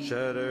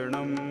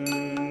शरणं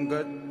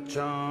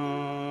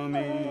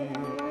गच्छामि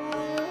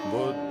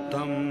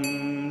बुद्धं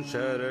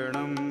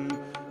शरणं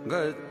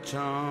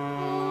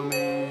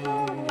गच्छामि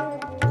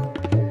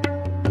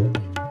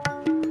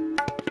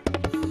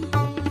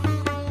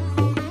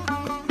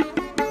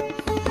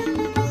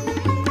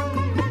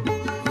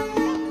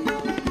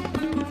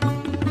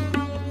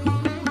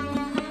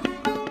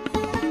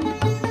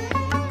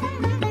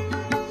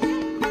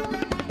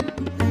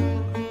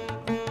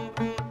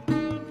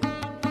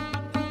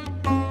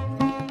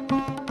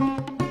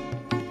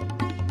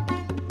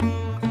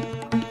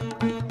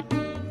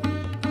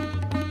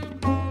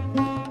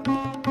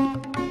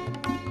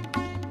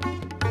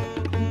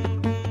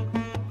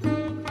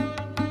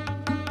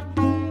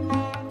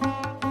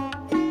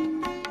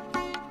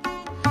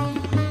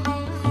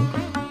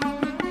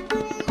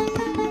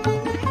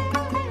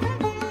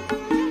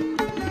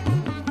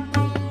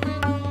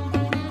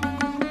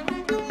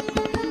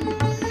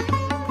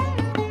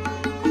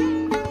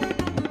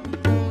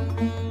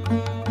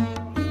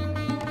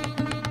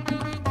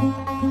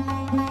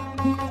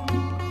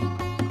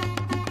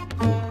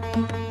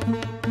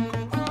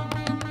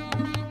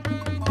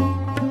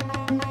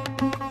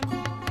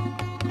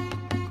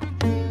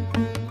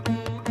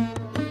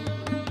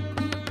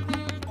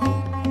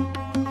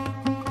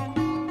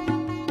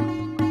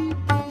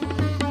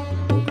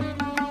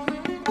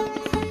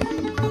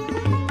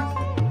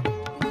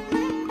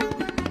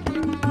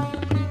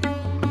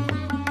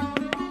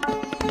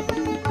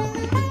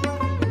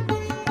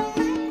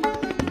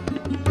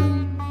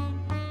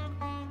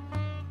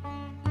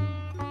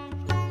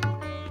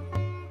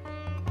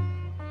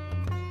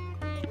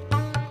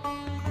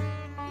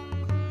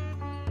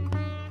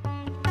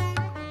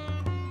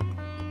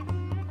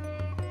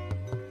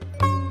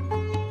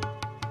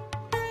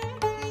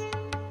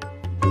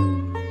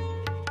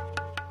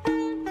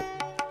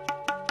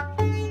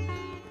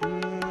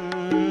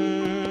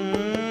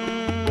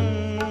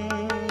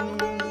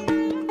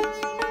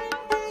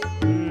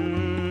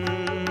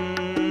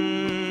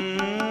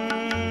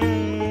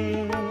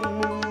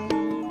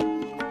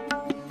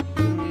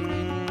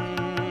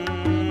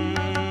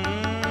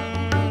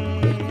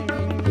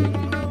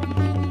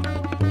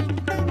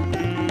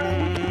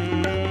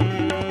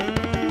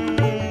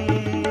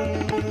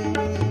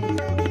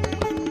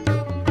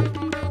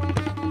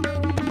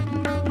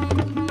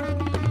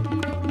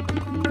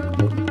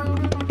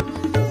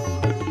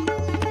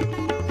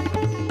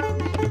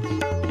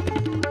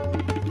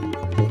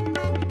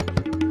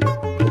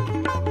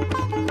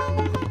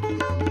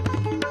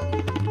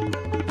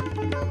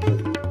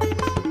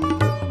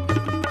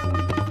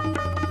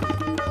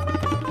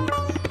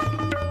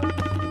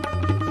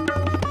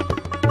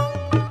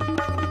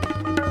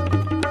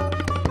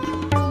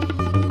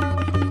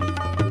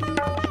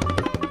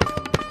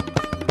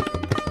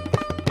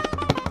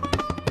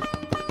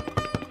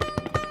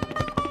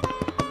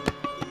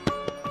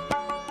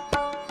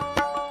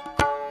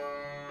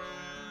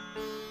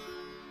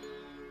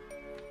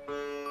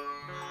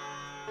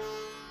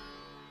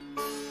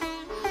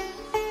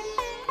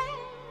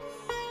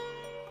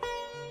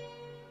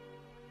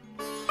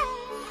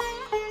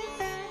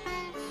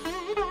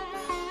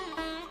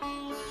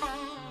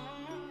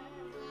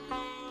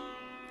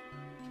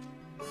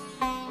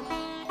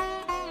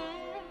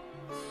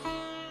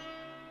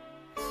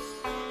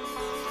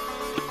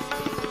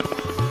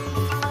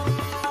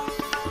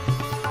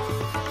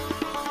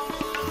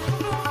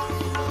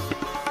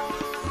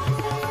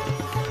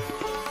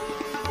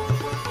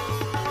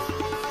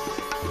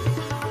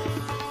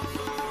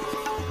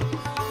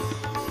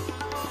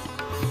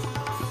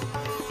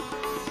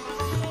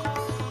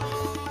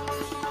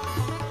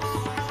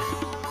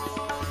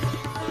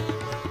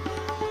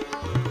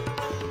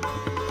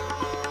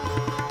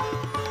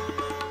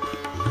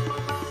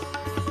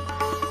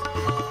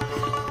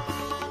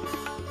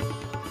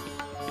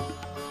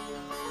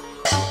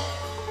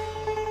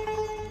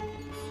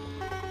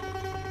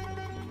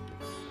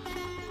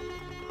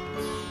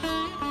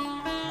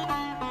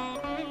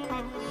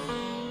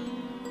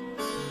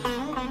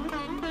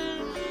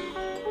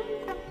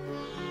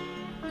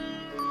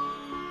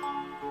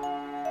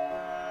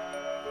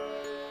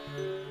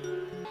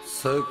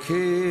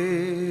सखी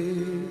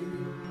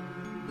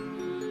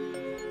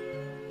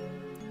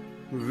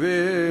वे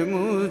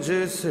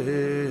मुझसे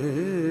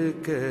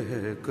कह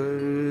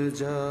कर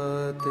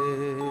जाते,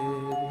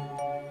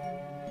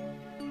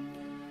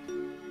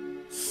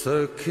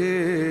 सखी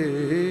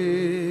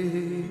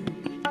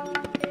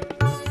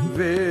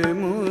वे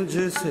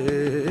मुझसे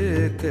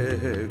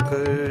कह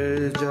कर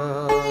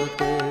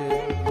जाते,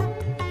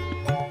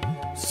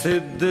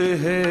 सिद्ध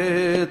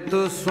है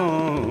तो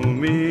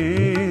स्वामी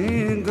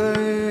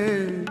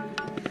गए,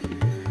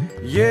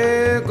 ये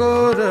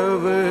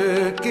गौरव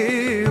की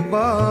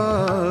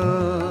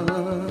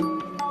बात।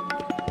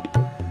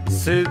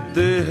 सिद्ध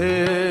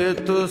है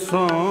तो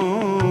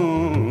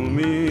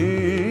स्वामी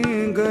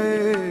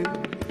गए,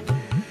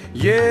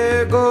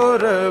 ये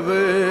गौरव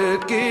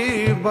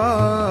की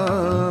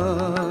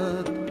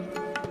बात।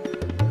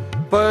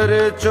 पर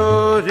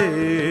चोरी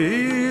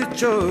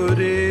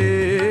चोरी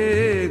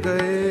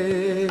गए,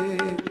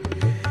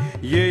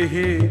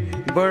 यही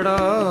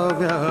बड़ा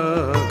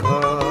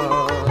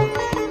व्याघात।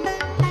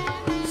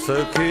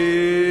 सखी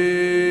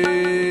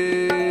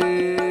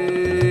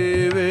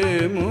वे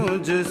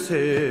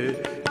मुझसे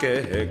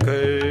कह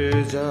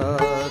कर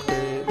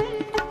जाते,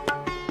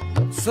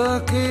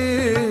 सखी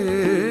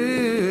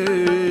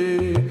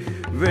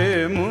वे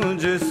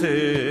मुझसे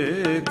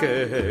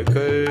कह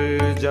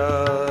कर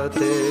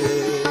जाते।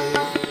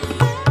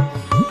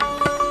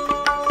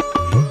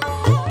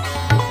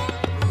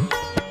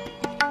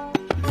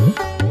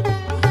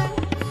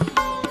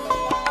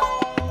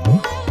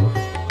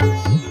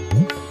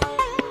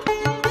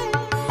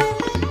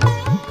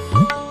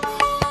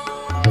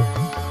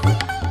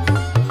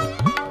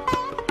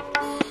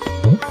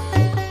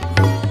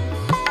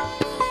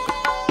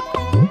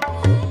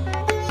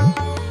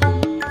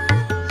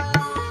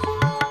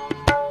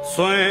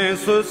 स्वयं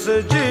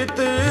सुसज्जित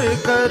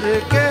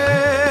करके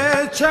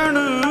क्षण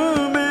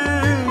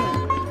में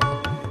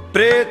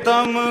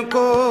प्रेतम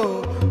को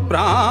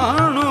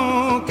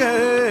प्राणों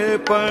के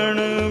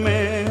पण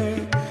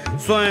में।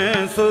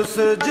 स्वयं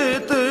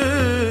सुसज्जित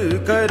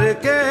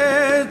करके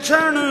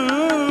क्षण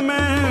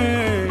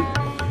में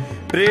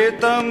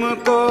प्रेतम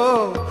को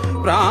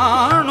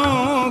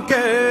प्राणों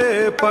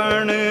के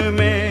पण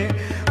में।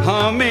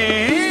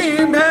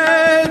 हमें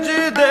भेज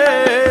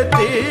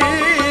देती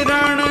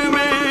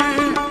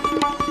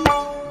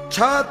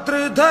छात्र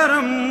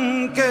धर्म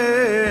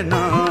के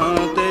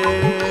नाते,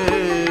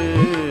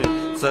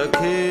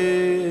 सखी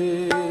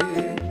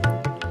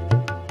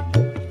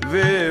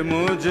वे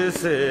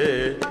मुझसे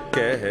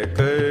कह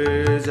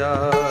कर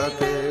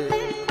जाते,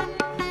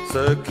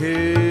 सखी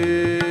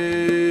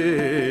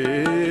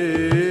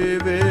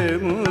वे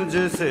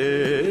मुझसे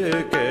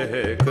कह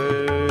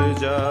कर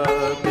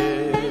जाते।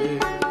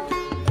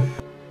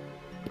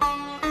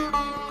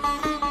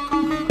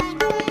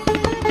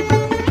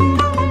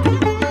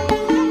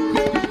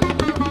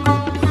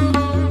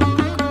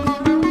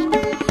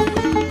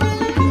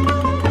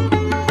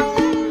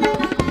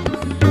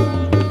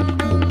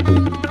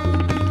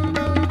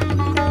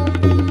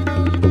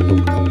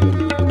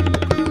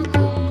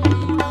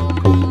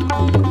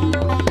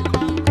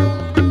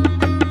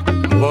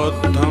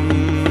 बुद्धं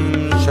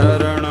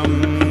शरणं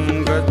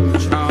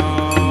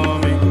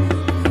गच्छामि,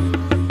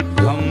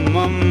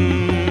 धम्मं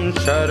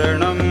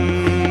शरणं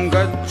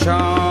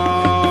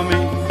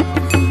गच्छामि,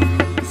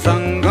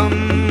 संघं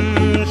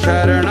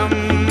शरणं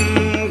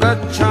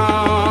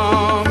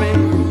गच्छामि।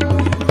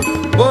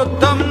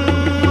 बुद्धं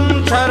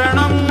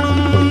शरणं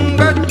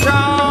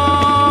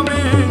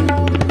गच्छामि,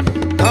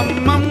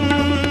 धम्मं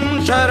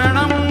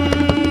शरणं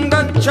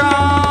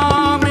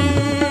गच्छामि,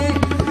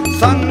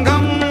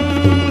 संघं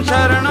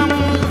शरणं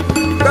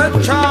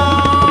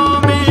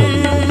गच्छामि।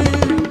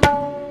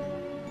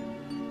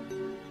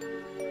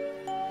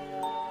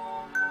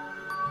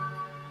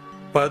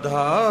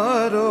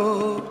 पधारो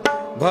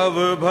भव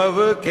भव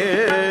के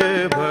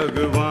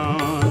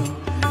भगवान,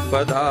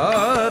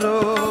 पधारो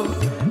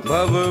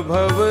भव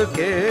भव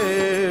के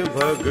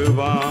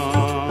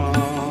भगवान।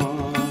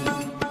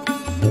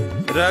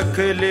 रख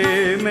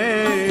ले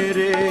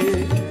मेरे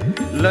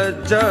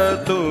लज्जा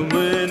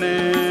तुमने,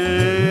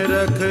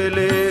 रख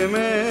ले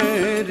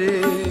मेरी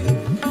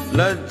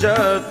लज्जा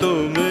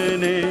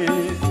तुमने।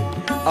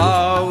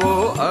 आओ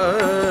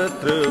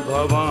अत्र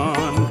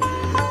भवान,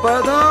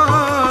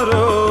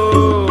 पधारो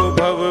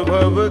भव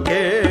भव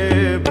के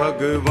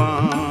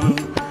भगवान,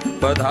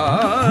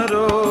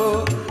 पधारो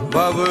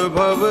भव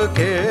भव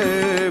के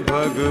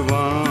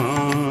भगवान।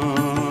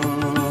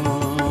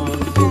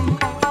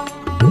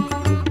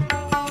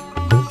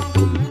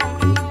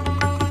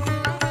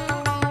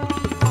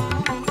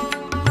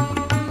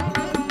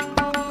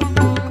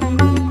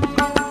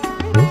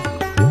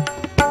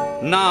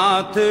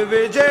 नाथ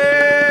विजय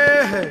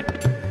है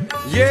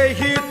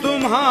यही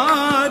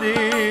तुम्हारी,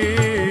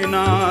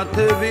 नाथ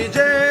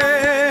विजय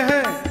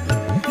है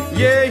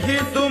यही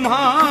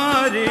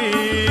तुम्हारी।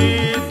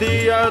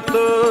 दिया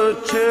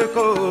तुझ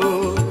को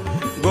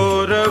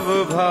गौरव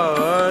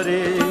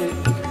भारी,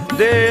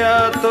 दिया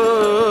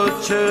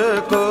तुझ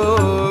को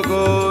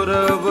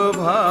गौरव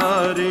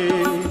भारी।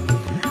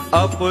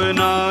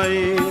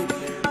 अपनाई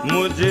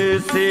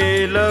मुझसे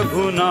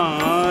लघु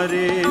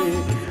नारी,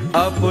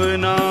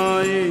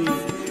 अपनाई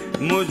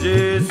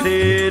मुझसे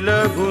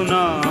लघु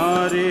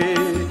नारी।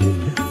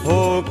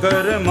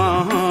 होकर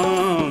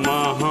महान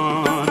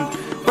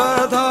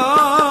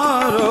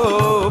पधारो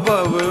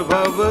भव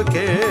भव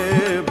के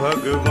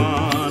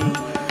भगवान,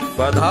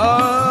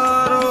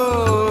 पधारो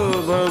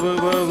भव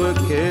भव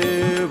के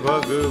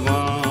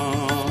भगवान।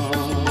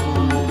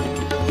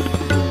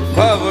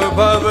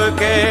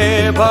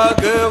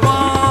 भगवान,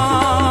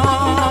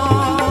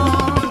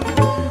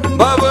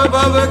 भव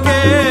भव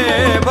के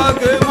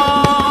भगवान,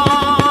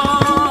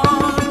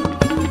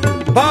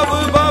 भव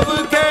भव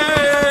के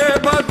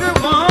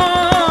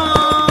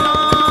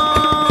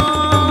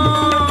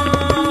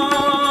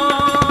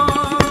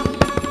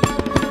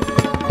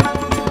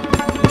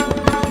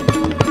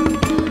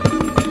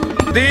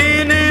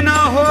दीन न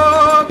हो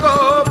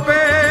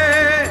गोपे,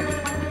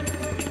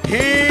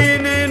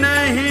 हीन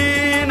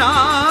नहीं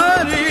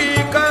नारी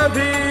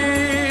कभी।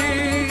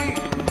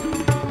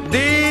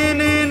 दीन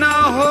न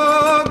हो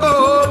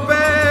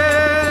गोपे,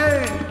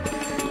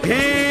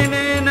 हीन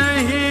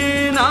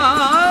नहीं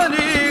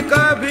नारी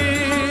कभी।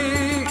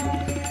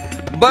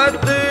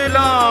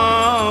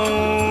 बतलाऊं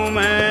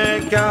मैं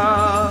क्या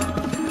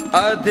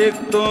अधिक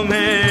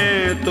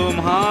तुम्हें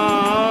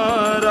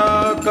तुम्हारा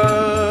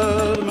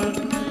कर्म।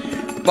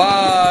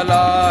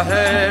 पाला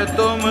है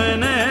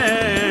तुमने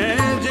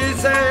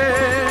जिसे,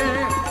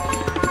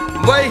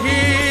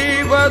 वही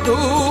वधू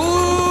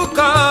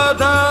का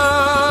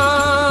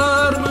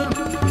धर्म।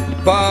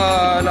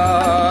 पाला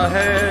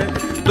है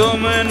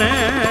तुमने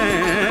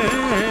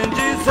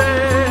जिसे,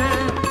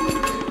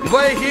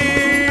 वही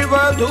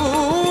वधू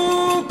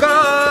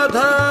का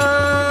धर्म।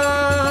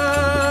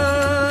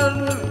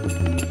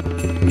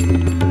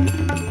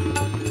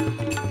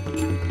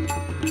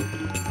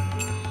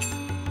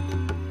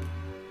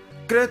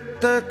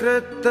 कृत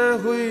कृत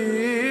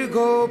हुई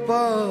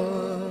गोपा,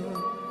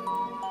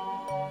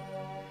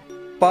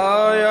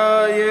 पाया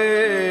ये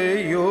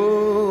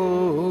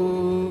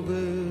योग।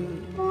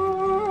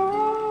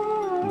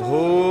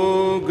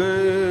 भोग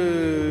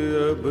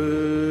अब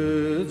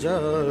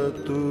जा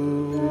तू,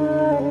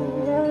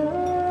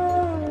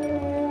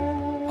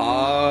 आ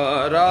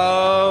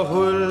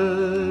राहुल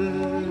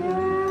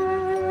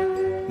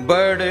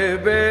बड़े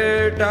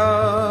बेटा।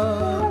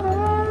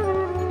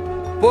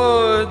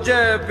 पूज्य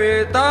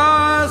पिता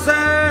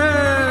से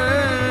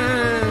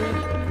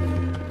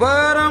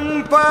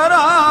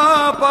परंपरा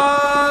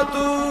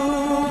पातू।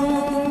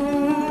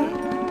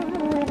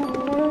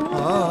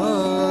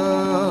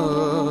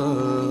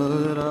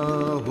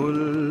 राहुल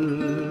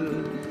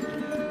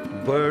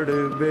बड़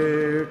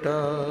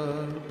बेटा,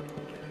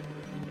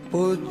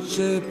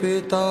 पूज्य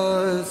पिता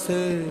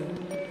से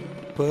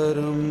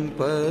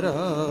परंपरा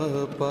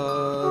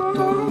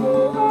पातू।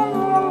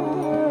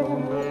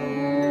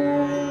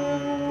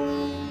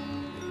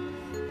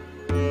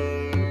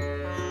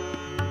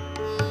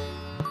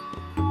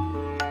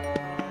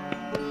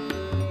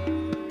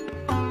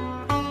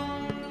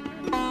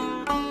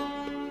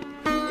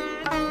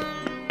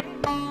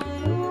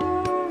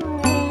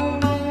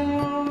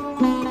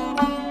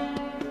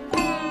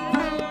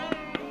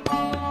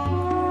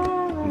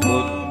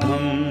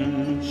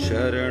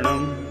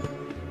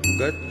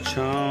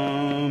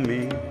 गच्छामि,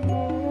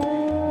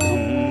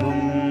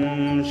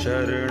 धम्मं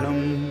शरणं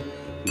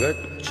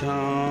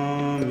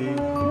गच्छामि,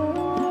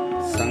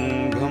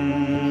 संघं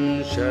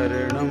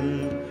शरणं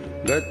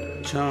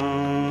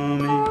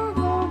गच्छामि,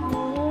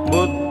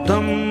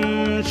 बुद्धं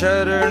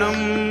शरणं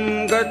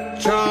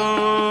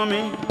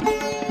गच्छामि,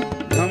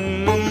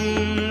 धम्मं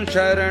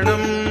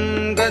शरणं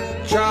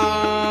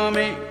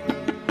गच्छामि,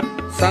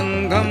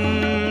 संघं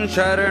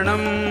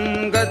शरणं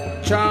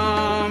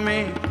गच्छामि,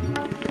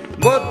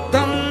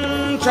 बुद्धं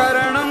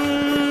शरणं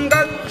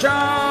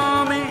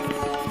गच्छामि,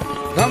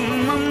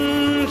 धम्मं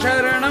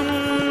शरणं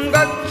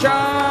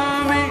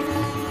गच्छामि,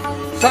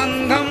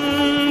 संघं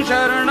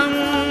शरणं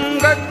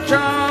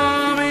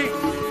गच्छामि,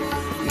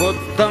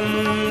 बुद्धं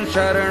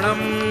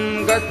शरणं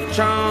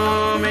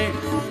गच्छामि,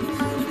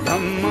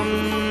 धम्मं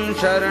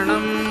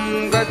शरणं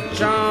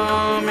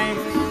गच्छामि,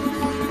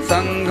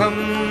 संघं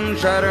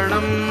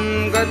शरणं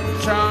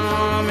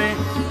गच्छामि,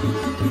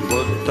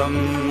 बुद्धं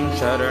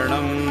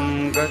शरणं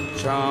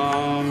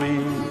गच्छामि,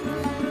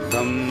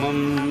 धम्मं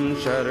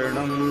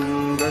शरणं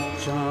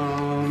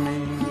गच्छामि,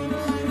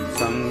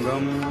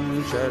 संघं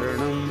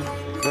शरणं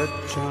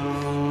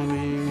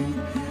गच्छामि,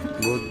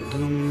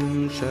 बुद्धं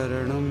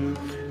शरणं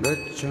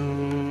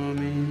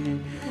गच्छामि,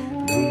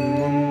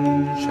 धम्मं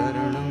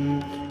शरणं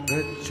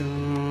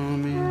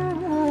गच्छामि,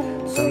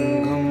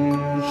 संघं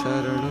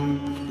शरणं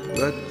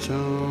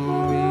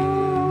गच्छामि।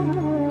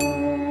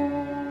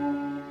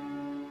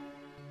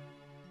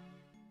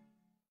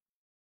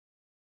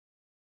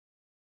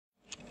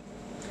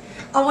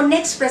 Our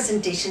next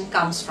presentation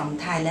comes from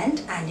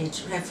Thailand and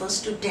it refers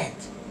to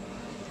death.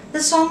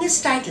 The song is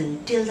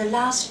titled Till the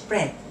Last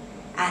Breath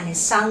and is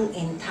sung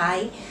in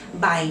Thai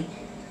by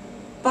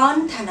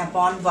Poornima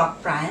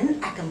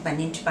Diwas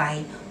accompanied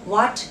by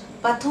Wat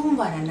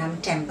Pathumvaranam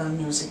Temple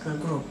Musical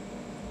Group.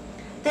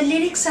 The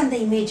lyrics and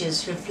the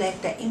images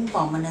reflect the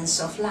impermanence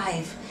of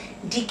life,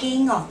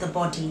 decaying of the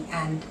body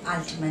and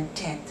ultimate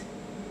death.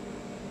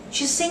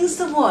 She sings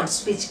the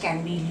words which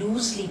can be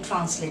loosely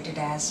translated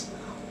as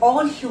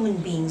all human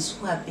beings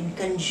who have been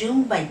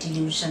consumed by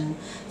delusion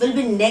will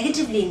be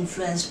negatively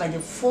influenced by the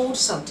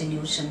force of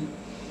delusion.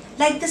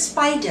 Like the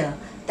spider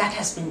that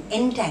has been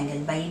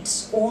entangled by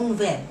its own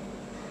web,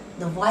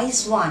 the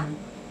wise one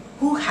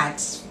who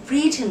has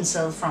freed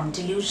himself from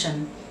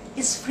delusion,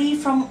 is free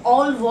from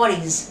all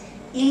worries,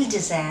 ill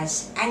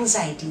desires,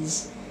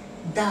 anxieties,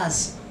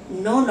 thus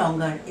no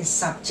longer is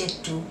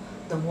subject to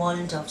the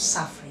world of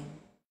suffering.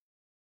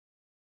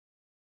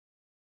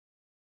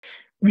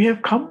 We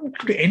have come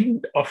to the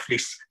end of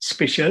this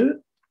special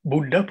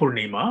Buddha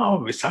Poornima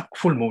or Vesak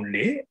Full Moon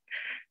Day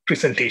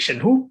presentation.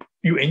 Hope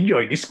you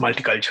enjoy this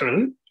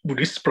multicultural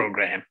Buddhist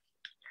program.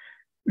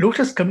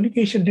 Lotus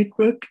Communication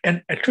Network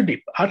and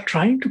Atrodip are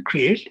trying to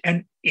create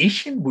an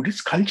Asian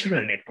Buddhist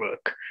cultural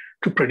network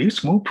to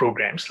produce more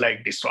programs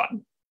like this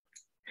one.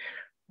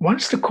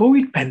 Once the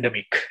COVID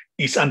pandemic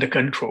is under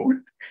control,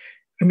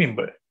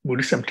 remember,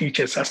 Buddhism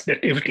teaches us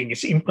that everything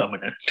is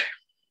impermanent.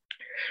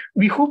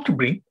 We hope to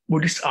bring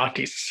Buddhist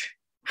artists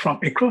from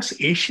across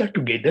Asia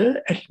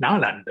together at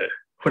Nalanda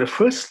for the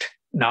first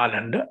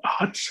Nalanda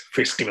Arts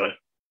Festival.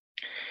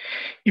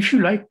 If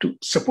you like to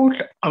support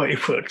our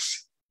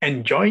efforts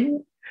and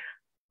join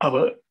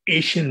our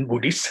Asian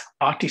Buddhist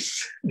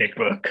Artists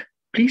Network,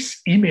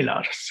 please email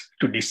us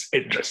to this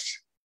address.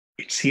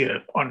 It's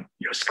here on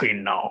your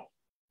screen now.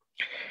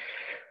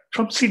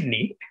 From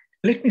Sydney,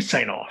 let me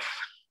sign off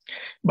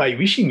by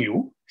wishing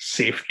you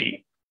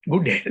safety,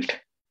 good health,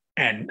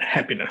 and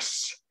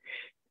happiness.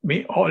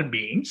 May all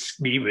beings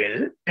be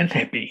well and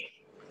happy.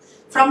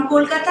 From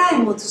Kolkata,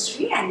 I'm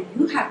Muthusri, and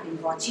you have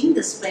been watching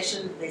the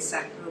special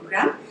Vesak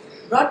program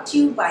brought to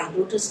you by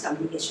Lotus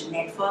Communication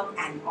Network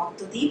and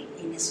Octodip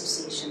in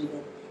association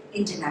with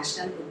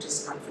International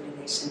Buddhist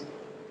Confederation.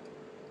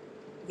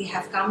 We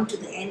have come to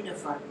the end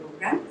of our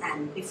program,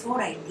 and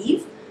before I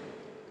leave,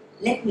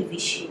 let me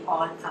wish you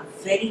all a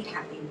very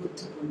happy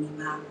Buddha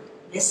Poornima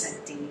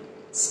Vesak Day.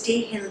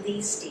 Stay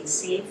healthy, stay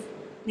safe.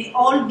 May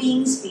all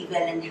beings be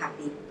well and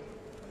happy.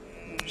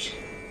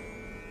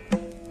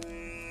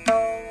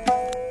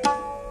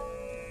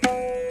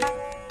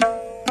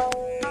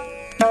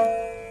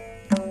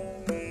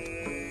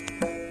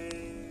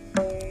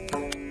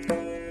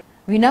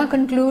 We now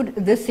conclude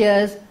this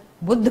year's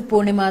Buddha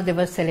Poornima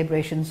Diwas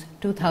celebrations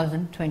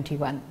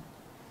 2021.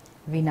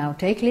 We now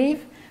take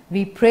leave.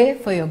 We pray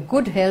for your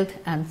good health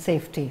and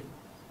safety.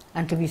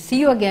 Until we see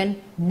you again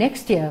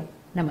next year,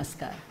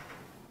 Namaskar.